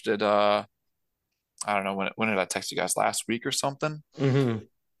watched it. I don't know when did I text you guys last week or something? Hmm.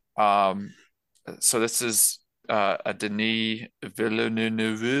 Um, so this is a Denis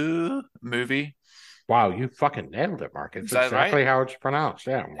Villeneuve movie. Wow, you fucking nailed it, Mark. Is It's that right? exactly how it's pronounced.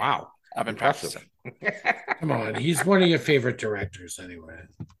 Yeah, wow. I've been Impressive. practicing. Come on, he's one of your favorite directors, anyway.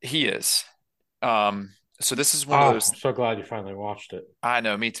 He is. Um, so this is one of Oh, those. I'm so glad you finally watched it. I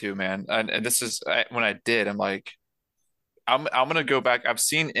know, me too, man. And this is when I did. I'm like, I'm gonna go back. I've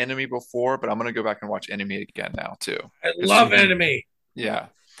seen Enemy before, but I'm gonna go back and watch Enemy again now too. I Because love Enemy. yeah.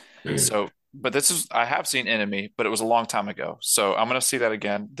 So, but this is I have seen Enemy, but it was a long time ago. So I'm gonna see that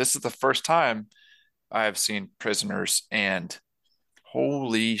again. This is the first time I have seen Prisoners, and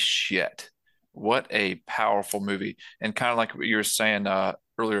holy shit, what a powerful movie! And kind of like what you were saying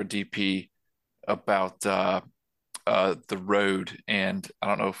earlier, DP, about the road. And I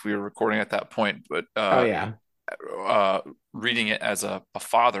don't know if we were recording at that point, but Oh yeah. uh, reading it as a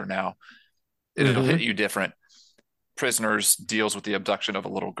father now, it'll hit Hmm. you different. Prisoners deals with the abduction of a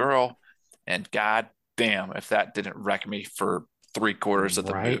little girl, and god damn if that didn't wreck me for 3/4 of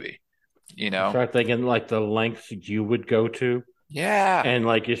the Right. movie, You start thinking like the lengths you would go to, yeah. and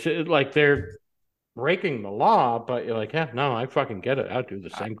like you said, like they're breaking the law, but you're like, yeah, no, I fucking get it. I'll do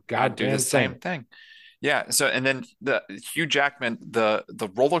the I, same I'd do the goddamn same thing. thing. Yeah. So, and then the Hugh Jackman, the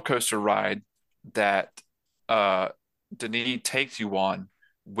roller coaster ride that uh Denis takes you on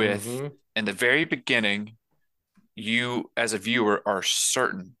with Hmm. in the very beginning, you as a viewer are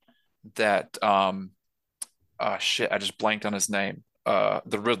certain that shit, I just blanked on his name.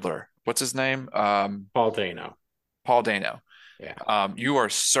 The Riddler. What's his name? Paul Dano. Paul Dano. Yeah. You are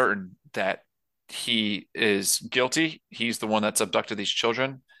certain that he is guilty. He's the one that's abducted these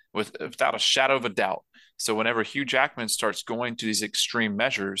children without a shadow of a doubt. So whenever Hugh Jackman starts going to these extreme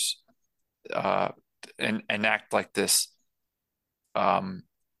measures, uh, and enact like this um,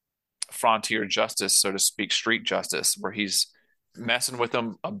 frontier justice, so to speak, street justice, where he's messing with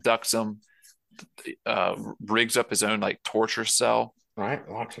them, abducts them, rigs up his own like torture cell. Right.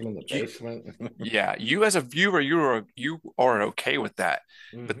 Locks him in the You, basement. yeah, you as a viewer, you are okay with that,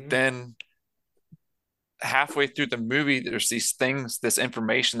 but Hmm. then halfway through the movie, there's these things, this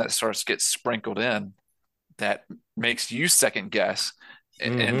information that starts to get sprinkled in that makes you second guess.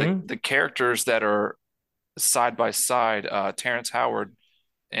 And Hmm. the characters that are side by side, Terrence Howard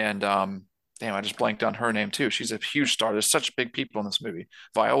and damn, I just blanked on her name too. She's a huge star. There's such big people in this movie.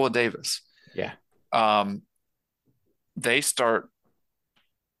 Viola Davis. Yeah. Um, they start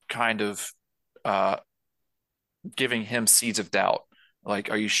kind of uh, giving him seeds of doubt. Like,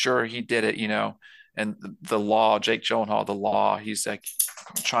 are you sure he did it? And the law, Jake Gyllenhaal, the law, he's like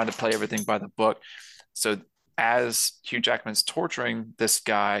trying to play everything by the book. So as Hugh Jackman's torturing this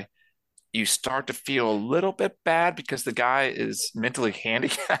guy, you start to feel a little bit bad because the guy is mentally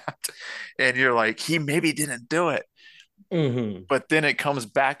handicapped, and you're like, he maybe didn't do it. Hmm. But then it comes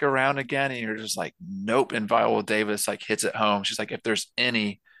back around again, and you're just like, nope. And Viola Davis like hits it home. She's like, if there's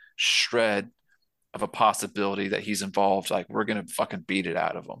any shred of a possibility that he's involved, like we're gonna fucking beat it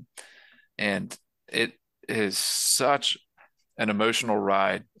out of him. And it is such an emotional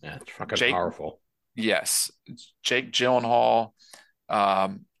ride. Yeah, it's fucking Jake, powerful. yes, Jake Gyllenhaal.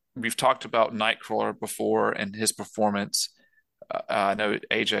 We've talked about Nightcrawler before and his performance. I know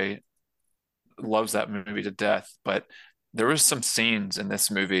AJ loves that movie to death, but there was some scenes in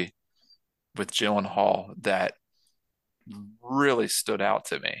this movie with Gyllenhaal that really stood out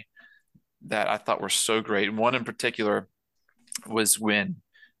to me that I thought were so great. One in particular was when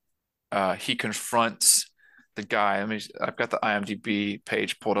he confronts the guy. I've got the IMDb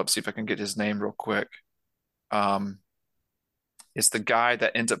page pulled up, see if I can get his name real quick. Um, it's the guy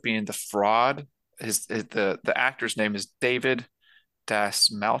that ends up being the fraud. The actor's name is David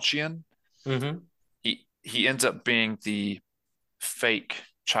Dasmalchian. Mm-hmm. He ends up being the fake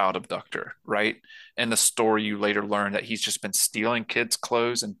child abductor, right? In the story, you later learn that he's just been stealing kids'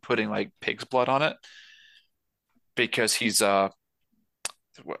 clothes and putting like pig's blood on it because he's I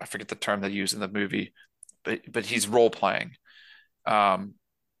forget the term they use in the movie, but he's role playing. Um,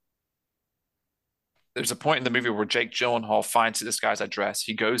 there's a point in the movie where Jake Gyllenhaal finds this guy's address.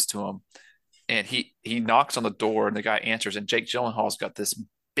 He goes to him and he knocks on the door and the guy answers and Jake Gyllenhaal's got this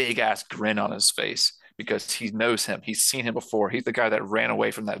big ass grin on his face because he knows him. He's seen him before. He's the guy that ran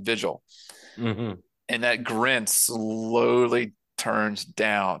away from that vigil. Mm-hmm. And that grin slowly turns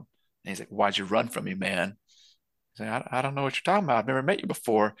down. And he's like, "Why'd you run from me, man?" He's like, I don't know what you're talking about. I've never met you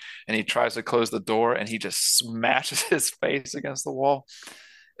before. And he tries to close the door and he just smashes his face against the wall.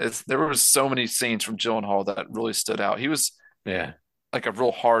 There was so many scenes from Gyllenhaal that really stood out. He was Yeah. like a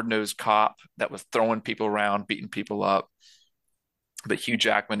real hard-nosed cop that was throwing people around, beating people up. But Hugh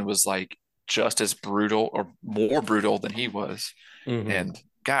Jackman was like just as brutal or more brutal than he was. Mm-hmm. And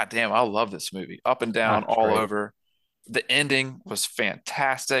goddamn, I love this movie. Up and down, That's all great. over. The ending was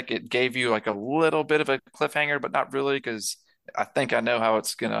fantastic. It gave you like a little bit of a cliffhanger, but not really, because I think I know how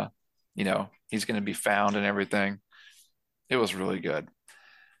it's gonna, he's gonna be found and everything. It was really good.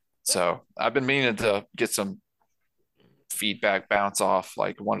 So I've been meaning to get some feedback bounce off.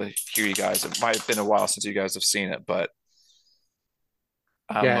 Like, want to hear you guys. It might have been a while since you guys have seen it, but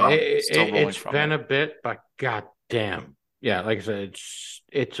I'm Yeah, still rolling it's from been it. a bit, but goddamn, yeah, like I said,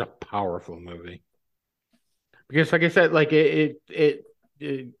 it's a powerful movie. Because, like I said, like you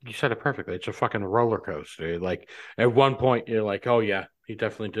said it perfectly. It's a fucking roller coaster. Like at one point, you're like, "Oh yeah, he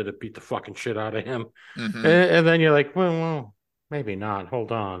definitely did it. Beat the fucking shit out of him," Hmm. and then you're like, "Well, maybe not.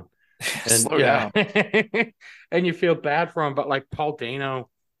 Hold on." And Slow yeah, down. and you feel bad for him, but like Paul Dano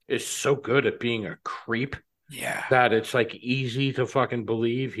is so good at being a creep Yeah. that it's like easy to fucking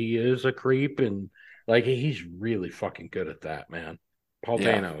believe he is a creep, and like he's really fucking good at that, man. Paul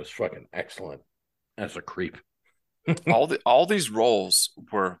Yeah. Dano is fucking excellent as a creep. All these roles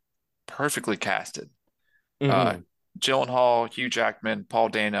were perfectly casted. Uh, Hmm. Gyllenhaal, Hugh Jackman, Paul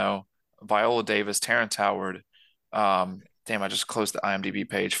Dano, Viola Davis, Terrence Howard. Damn, I just closed the IMDb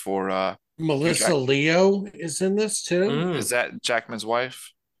page for Hugh Melissa Jack. Leo is in this too. Is Mm. that Jackman's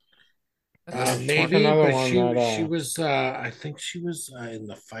wife in this That's one? Maybe, another but one she that was I think she was in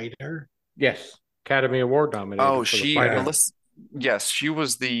The Fighter. yes, Academy Award Oh, nominated for the she fighter. Yeah. Melissa. Yes, she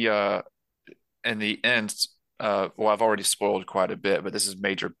was the in the end. Well, I've already spoiled quite a bit, but this is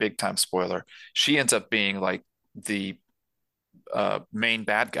major big time spoiler. She ends up being like the main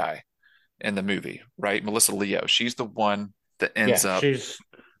bad guy in the movie, right? Melissa Leo. She's the one that ends Yeah, up she's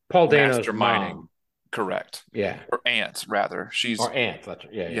Paul Dano's masterminding. mom. Correct. Yeah, Or aunt, rather. or She's, aunt. That's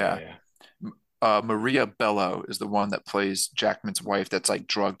yeah. yeah. Maria Bello is the one that plays Jackman's wife that's like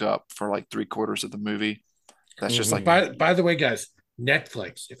drugged up for like three-quarters of the movie. That's just like, Hmm. By the way, guys,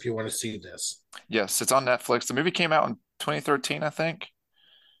 Netflix, if you want to see this. yes, it's on Netflix. The movie came out in 2013, I think.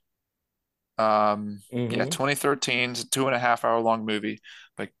 Yeah, Hmm. 2013. It's a 2.5 hour long movie,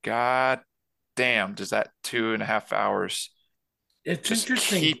 but god damn, does that 2.5 hours It's just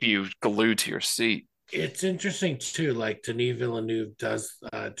interesting. keep you glued to your seat? It's interesting too. Like Denis Villeneuve does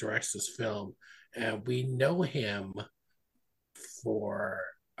directs this film, and we know him for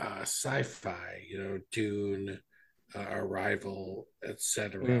sci-fi, Dune, Arrival,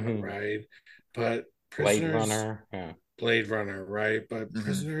 etc. Hmm. Right? But Blade Prisoners, Runner. Yeah. Blade Runner, right? But Hmm.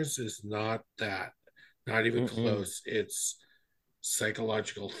 Prisoners is not that, not even Mm-mm. close. It's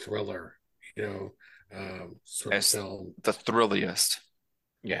psychological thriller, sort of As film. the thrilliest.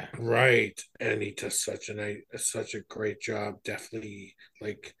 Yeah. Right, and he does such a great job. Definitely,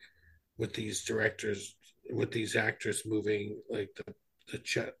 like with these directors, with these actors moving like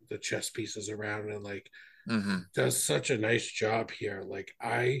the chess pieces around, and like Hmm. does such a nice job here. Like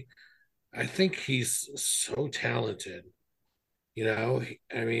I think he's so talented. I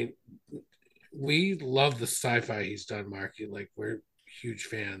mean, we love the sci-fi he's done, Marky. Like we're huge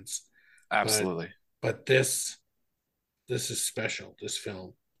fans, but Absolutely. but is special. This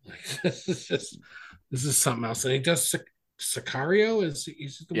film, like this is something else. And he does Sicario.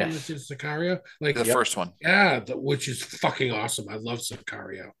 He's the one that did Sicario? Like The first one. Yeah, which is fucking awesome. I love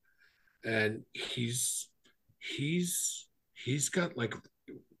Sicario, and he's got like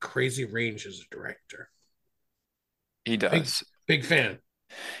crazy range as a director. He does. Big fan.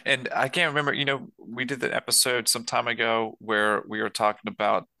 And I can't remember, we did the episode some time ago where we were talking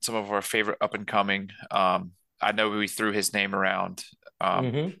about some of our favorite up and coming. I know we threw his name around.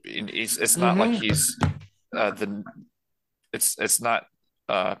 It's not like he's it's not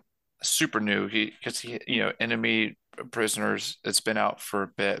super new. Because Enemy Prisoners, it's been out for a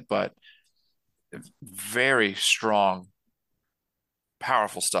bit, but very strong,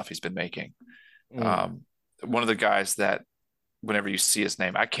 powerful stuff he's been making. One of the guys that whenever you see his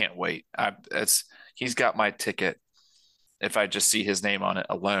name, I can't wait. He's got my ticket if I just see his name on it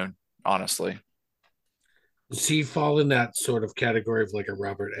alone, honestly. Does he fall in that sort of category of like a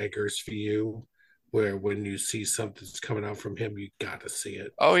Robert Eggers for you, where when you see something's coming out from him, you got to see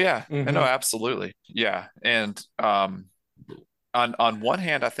it? Oh yeah, no, absolutely, yeah. And on one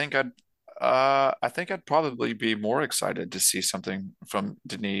hand, I think I'd probably be more excited to see something from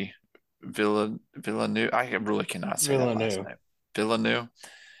Denis Villeneuve. I really cannot say that last name. Villeneuve.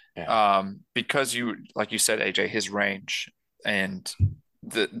 Yeah. Because like you said, AJ, his range and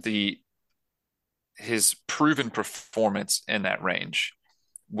his proven performance in that range,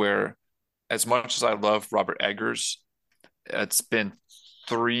 where as much as I love Robert Eggers, it's been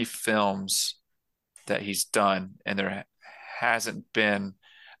 3 films that he's done, and there hasn't been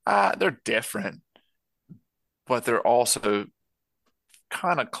they're different, but they're also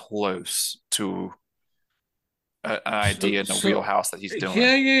kind of close to an idea in the wheelhouse that he's doing.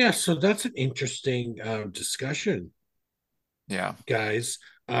 Yeah. So that's an interesting discussion. Yeah, guys.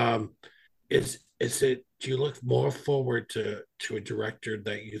 Is it? Do you look more forward to a director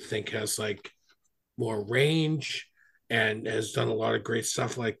that you think has like more range and has done a lot of great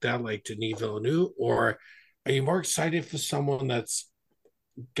stuff like that, like Denis Villeneuve, or are you more excited for someone that's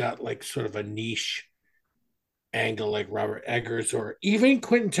got like sort of a niche angle like Robert Eggers or even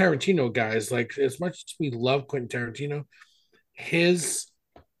Quentin Tarantino, guys? Like, as much as we love Quentin Tarantino, his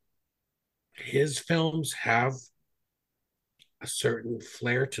films have a certain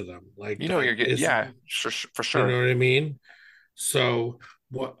flair to them. Like, you're getting, for sure. You know what I mean? So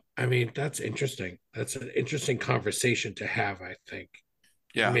that's interesting. That's an interesting conversation to have, I think.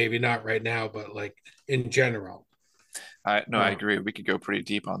 Yeah. Maybe not right now, but like in general. I agree. We could go pretty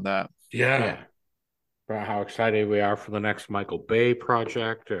deep on that. Yeah. About how excited we are for the next Michael Bay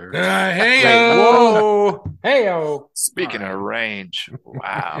project. Or hey-o. Speaking of range,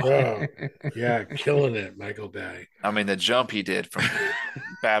 wow. Yeah, killing it, Michael Bay. I mean, the jump he did from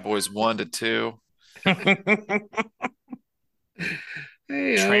Bad Boys 1 to 2.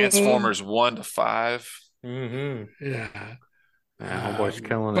 Transformers 1 to 5. Yeah. Homeboy's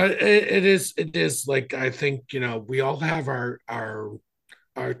killing it. But it is like, I think, we all have our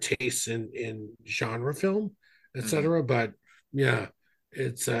tastes in genre film, etc. But yeah,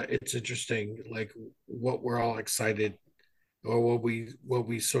 it's interesting, like what we're all excited or what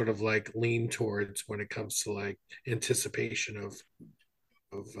we sort of like lean towards when it comes to like anticipation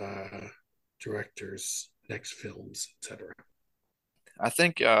of directors' next films, etc. I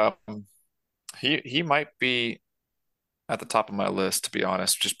think he might be at the top of my list, to be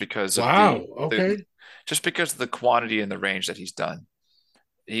honest, just because of just because of the quantity and the range that he's done.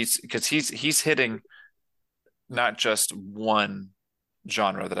 He's hitting not just one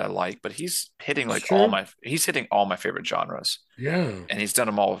genre that I like, but he's hitting like all my favorite genres. Yeah, and he's done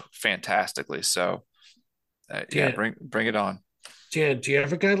them all fantastically. So bring it on. Dan, do you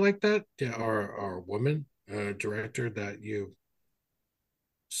have a guy like that, or a woman director that you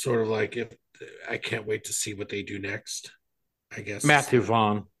sort of like? If I can't wait to see what they do next. I guess Matthew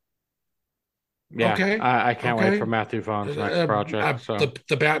Vaughn. Yeah, okay. I can't wait for Matthew Vaughn's next project.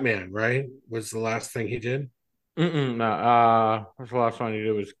 The Batman, right, was the last thing he did. No, the last one he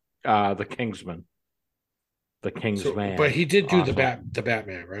did was the Kingsman. The Kingsman. But he did do the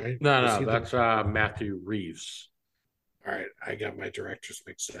Batman, right? No, that's Matthew Reeves. All right, I got my directors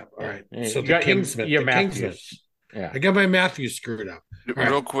mixed up. All right, so the Kingsman. Your Matthews. Yeah, I got my Matthews screwed up.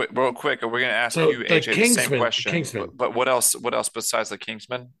 Real quick, we're going to ask you, AJ, the same question. But what else besides the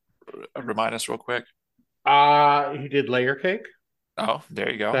Kingsman? Remind us real quick. He did Layer Cake. Oh,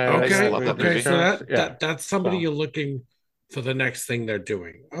 there you go. Okay. So that's somebody you're looking for the next thing they're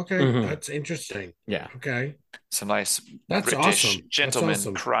doing. Okay, that's interesting. Yeah. Okay. It's a nice British awesome.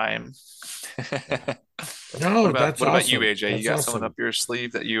 Gentleman crime. No, what about you, AJ? You got something up your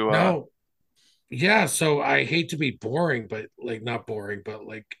sleeve that you? Yeah, so I hate to be boring, but like not boring, but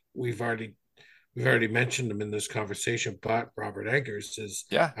like we've already mentioned him in this conversation, but Robert Eggers is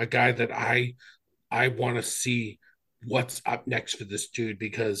Yeah. a guy that I want to see what's up next for this dude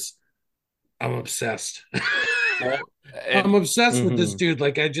because I'm obsessed. Well, I'm and obsessed with this Mhm. dude.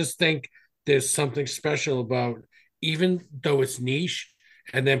 Like I just think there's something special about, even though it's niche.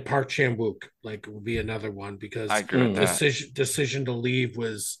 And then Park Chan Wook like will be another one I because agree with that. Decision to Leave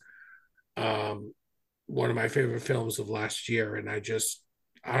was um one of my favorite films of last year, and I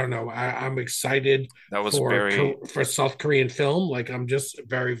don't know. I'm excited That was for very, for South Korean film. Like I'm just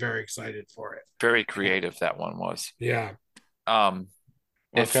very very excited for it. very And creative that one was. yeah, Um,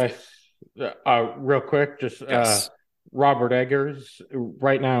 if Okay. Real quick, just yes, Robert Eggers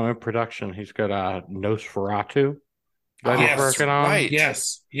right now in production. He's got Nosferatu that oh, he's that's yes, working on. right.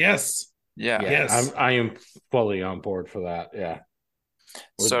 yes, Yeah. Yeah, yes. I am fully on board for that. Yeah,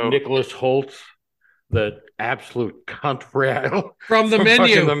 with So Nicholas Holt, the absolute cunt rattle From The from fucking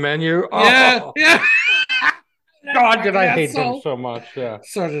Menu. the menu. Yeah, Oh yeah. God, did Fucking I hate him asshole. so much? Yeah.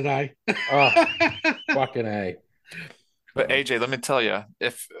 So did I. Oh, fucking a. but AJ, let me tell you,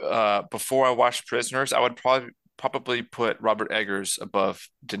 if before I watched Prisoners, I would probably put Robert Eggers above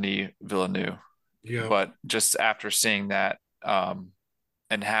Denis Villeneuve. Yeah, But just after seeing that,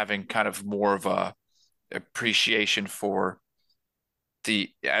 and having kind of more of a appreciation for the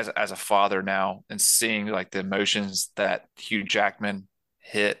as a father now, and seeing like the emotions that Hugh Jackman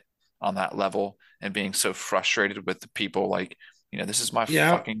hit on that level, and being so frustrated with the people, like, this is my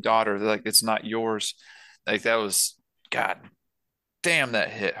yeah. fucking daughter, like it's not yours. Like that was, God damn, that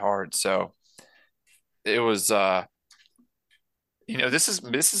hit hard. So it was,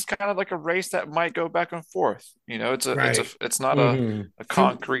 this is kind of like a race that might go back and forth. Right. It's not Hmm. a For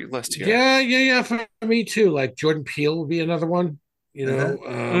concrete list here. Yeah, yeah, yeah. For me too. Like Jordan Peele will be another one. Hmm.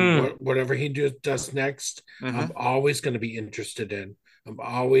 Mm. Whatever he does next, I'm Hmm. always going to be interested in.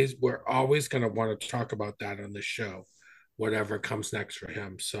 We're always going to want to talk about that on the show, whatever comes next for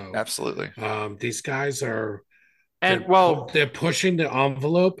him. So, Absolutely. these guys are And well, they're pushing the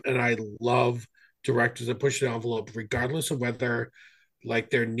envelope, and I love directors that push the envelope, regardless of whether like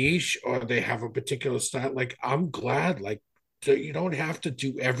they're niche or they have a particular style. Like I'm glad, like so you don't have to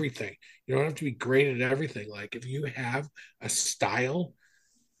do everything. You don't have to be great at everything. Like if you have a style,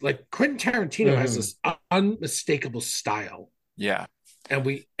 like Quentin Tarantino has mhm. this unmistakable style, Yeah.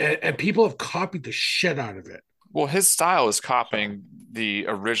 and people have copied the shit out of it. Well, his style is Sorry. copying the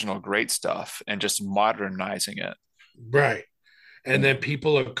original great stuff and just modernizing it. Right. And then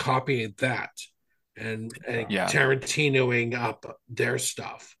people are copying that and So, Yeah. Tarantinoing up their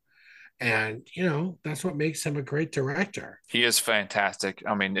stuff. And that's what makes him a great director. He is fantastic.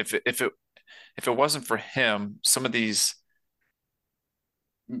 I mean, if it wasn't for him, some of these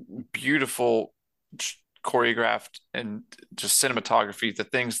beautiful choreographed and just cinematography, the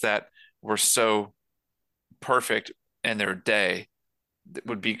things that were so perfect in their day,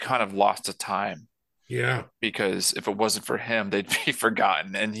 would be kind of lost to time, Yeah. because if it wasn't for him, they'd be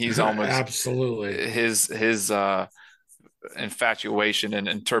forgotten. And he's almost, Absolutely. his infatuation and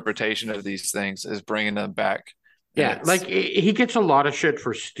interpretation of these things is bringing them back. And yeah, like he gets a lot of shit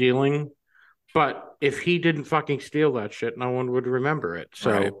for stealing, but if he didn't fucking steal that shit, no one would remember it.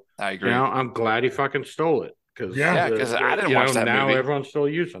 right. So, I agree. I'm glad he fucking stole it because Yeah. Yeah, because I didn't watch that now movie. everyone's still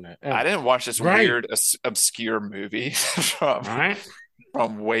using it. I Yeah, didn't watch this Right. weird, obscure movie from right.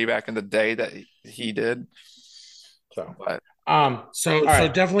 way back in the day that he did. So, But So all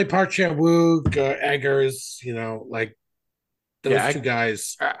right, definitely Park Chan Wook, Eggers, like yeah, those two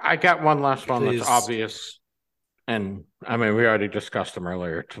guys, I got one last one that's please. obvious, and I mean we already discussed him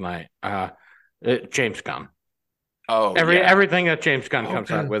earlier tonight. James Gunn. oh yeah, Everything that James Gunn comes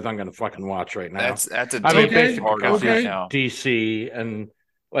out Okay. with, I'm going to fucking watch right now. that's a I mean, deep Okay. basically hard because on right he's Okay. now. DC and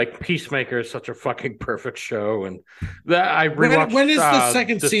like Peacemaker is such a fucking perfect show, and that I When rewatched is the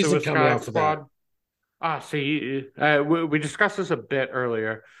second the season coming Suicide out for that? Squad. See, we discussed this a bit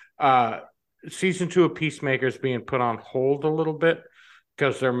earlier. Season 2 of Peacemaker is being put on hold a little bit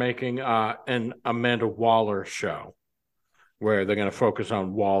because they're making an Amanda Waller show where they're going to focus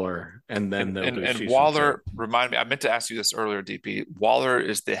on Waller and then And they'll and do and season 2. Waller, remind me, I meant to ask you this earlier, DP. Waller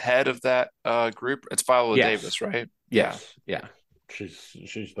is the head of that group. It's Viola Yes. Davis, right? Yeah, Yes. Yeah.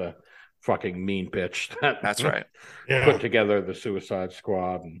 She's the fucking mean bitch that that's right. Yeah. put together the Suicide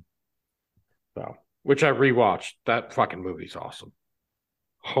Squad, and so which I rewatched. That fucking movie's awesome.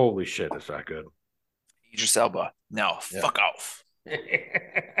 Holy shit, is that good? Idris Elba. Now Yeah. fuck off.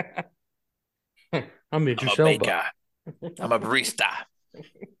 I'm I'm Idris a Elba. baker. I'm a barista.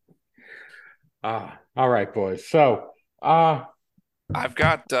 All right, boys. So I've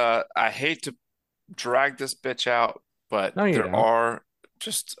got I hate to drag this bitch out, but No, you there don't. are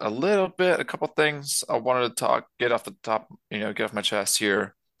just a couple things I wanted to get off the top, get off my chest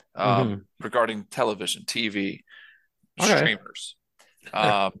here, Mm-hmm. regarding television, TV, Okay. streamers,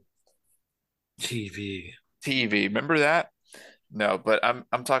 um, TV. TV. Remember that? No, but I'm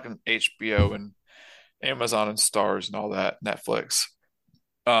talking HBO and Amazon and Stars and all that, Netflix.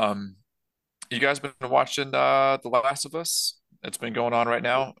 Um, you guys been watching The Last of Us? It's been going on right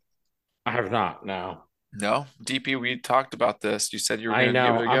now. I have not. No. No, DP, we talked about this. You said you were I going to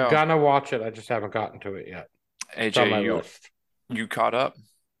give know. it a I'm go. gonna watch it. I just haven't gotten to it yet. It's on AJ, my you list. you caught up?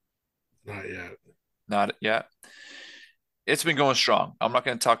 Not yet. Not yet. It's been going strong. I'm not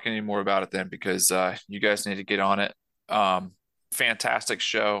going to talk any more about it then because you guys need to get on it. Um, Fantastic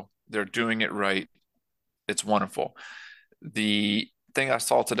show. They're doing it right. It's wonderful. The thing I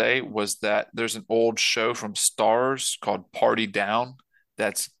saw today was that there's an old show from Stars called Party Down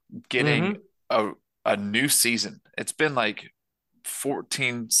that's getting Mm-hmm. a a new season. It's been like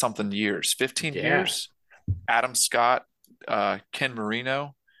 14 something years, 15 Yeah. years. Adam Scott, Ken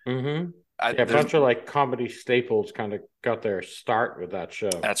Marino. Mm-hmm. I, Yeah, a there's bunch of like comedy staples kind of got their start with that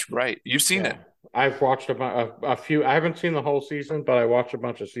show. That's right. You've seen Yeah, it. I've watched a few. I haven't seen the whole season, but I watched a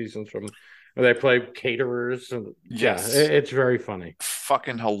bunch of seasons from where they play caterers, and yeah, Yes. it's very funny.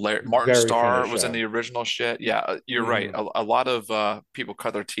 Fucking hilarious. Martin Very funny Starr was in show. the original shit. Yeah, you're right. Mm-hmm. A lot of people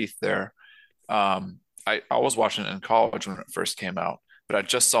cut their teeth there. I was watching it in college when it first came out, but I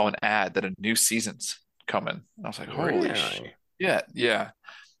just saw an ad that a new season's coming. And I was like, holy shit. Really? Yeah, yeah. Huh.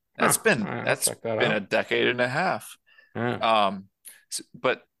 That's All been right, I'll that's check that been a out. decade and a half. Yeah.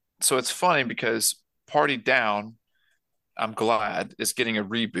 But so it's funny because Party Down, I'm glad, is getting a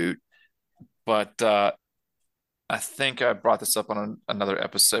reboot, but I think I brought this up on another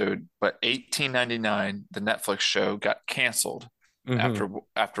episode, but 1899, the Netflix show, got canceled Mm-hmm.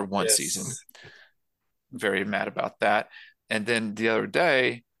 after one season. Yes. Very mad about that. And then the other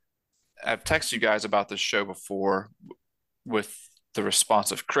day, I've texted you guys about this show before with the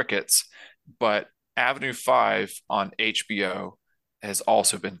response of crickets, but Avenue 5 on HBO has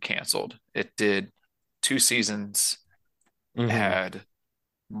also been canceled. It did 2 seasons, Mm-hmm. had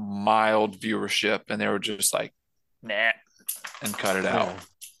mild viewership, and they were just like, nah, and cut it out.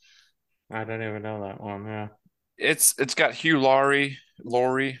 Yeah. I don't even know that one. Yeah. It's got Hugh Laurie,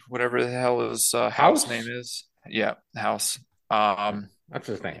 whatever the hell his house name House? is. Yeah, House. That's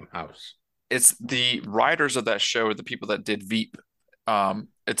his name. House. It's the writers of that show are the people that did Veep.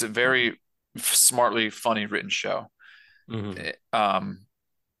 It's a very smartly funny written show. Mm-hmm.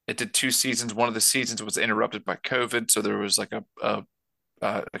 It did 2 seasons. One of the seasons was interrupted by COVID, so there was like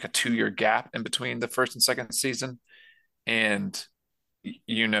a 2 year gap in between the first and second season. And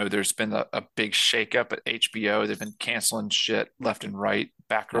there's been a big shakeup at HBO. They've been canceling shit left and right.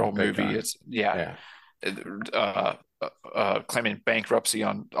 Oh, Batgirl big movie. time. It's yeah, Yeah. uh, claiming bankruptcy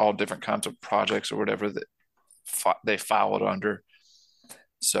on all different kinds of projects or whatever that they file it under.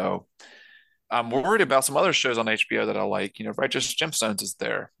 So I'm worried about some other shows on HBO that I like. Righteous Gemstones is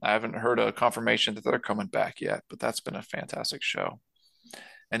there. I haven't heard a confirmation that they're coming back yet, but that's been a fantastic show.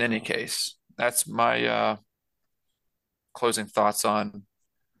 In any case, that's my closing thoughts on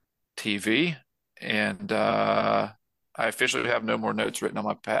TV. And I officially have no more notes written on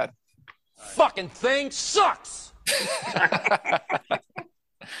my pad. Fucking thing sucks!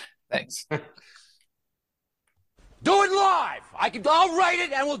 Thanks. Do it live! I'll write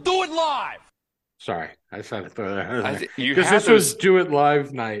it and we'll do it live! Sorry, I just had to throw that out there. You Because had this was those. Do It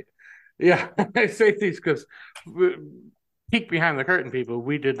Live night. Yeah, I say these because peek behind the curtain, people.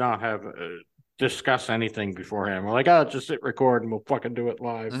 We did not have discuss anything beforehand. We're like, oh, just hit record and we'll fucking do it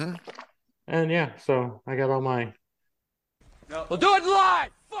live. Mhm. And yeah, so I got all my We'll do it live!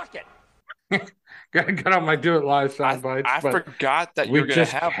 Fuck it! got all my Do It Live sound bites. I but forgot that you we were going to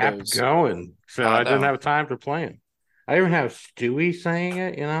just have kept those. going, so I I didn't know. have time to play them. I even have Stewie saying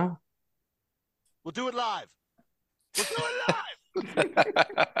it. We'll do it live. We'll do it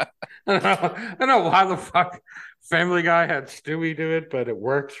live. I don't know why the fuck Family Guy had Stewie do it, but it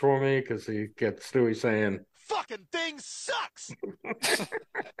works for me because he gets Stewie saying, Fucking thing sucks.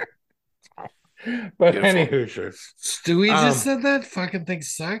 but Beautiful. any Hoosiers. Stewie just said that? Fucking thing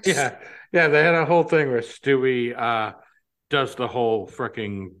sucks. Yeah. Yeah, they had a whole thing where Stewie does the whole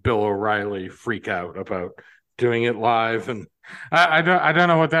freaking Bill O'Reilly freak out about doing it live, and I don't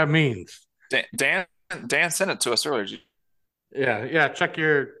know what that means. Dan sent it to us earlier. Yeah, check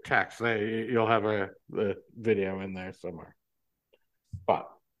your text. You'll have the video in there somewhere. But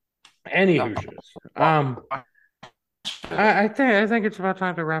any Hoosiers. I think it's about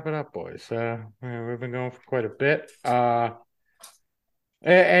time to wrap it up, boys. We've been going for quite a bit.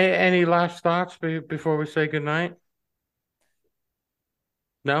 Any last thoughts before we say goodnight?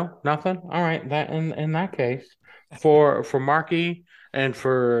 No, nothing. All right. That in that case, for Marky and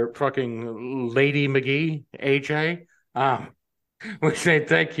for fucking Lady McGee, AJ, we say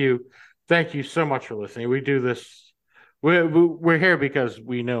thank you so much for listening. We do this. We're here because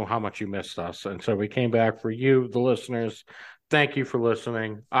we know how much you missed us, and so we came back for you, the listeners. Thank you for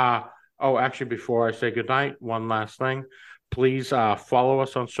listening. Oh, actually, before I say goodnight, one last thing. Please follow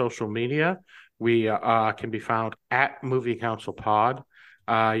us on social media. We can be found at Movie Council Pod.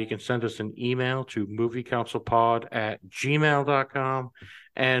 You can send us an email to moviecouncilpod@gmail.com,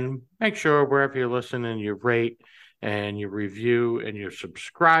 and make sure wherever you're listening, you rate and you review and you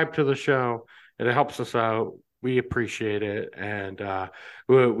subscribe to the show. It helps us out. We appreciate it. And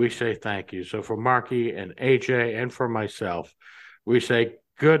we say thank you. So for Marky and AJ and for myself, we say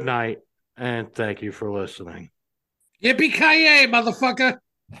good night and thank you for listening. Yippee-ki-yay, motherfucker!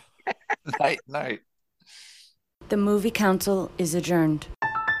 Night, night. The movie council is adjourned.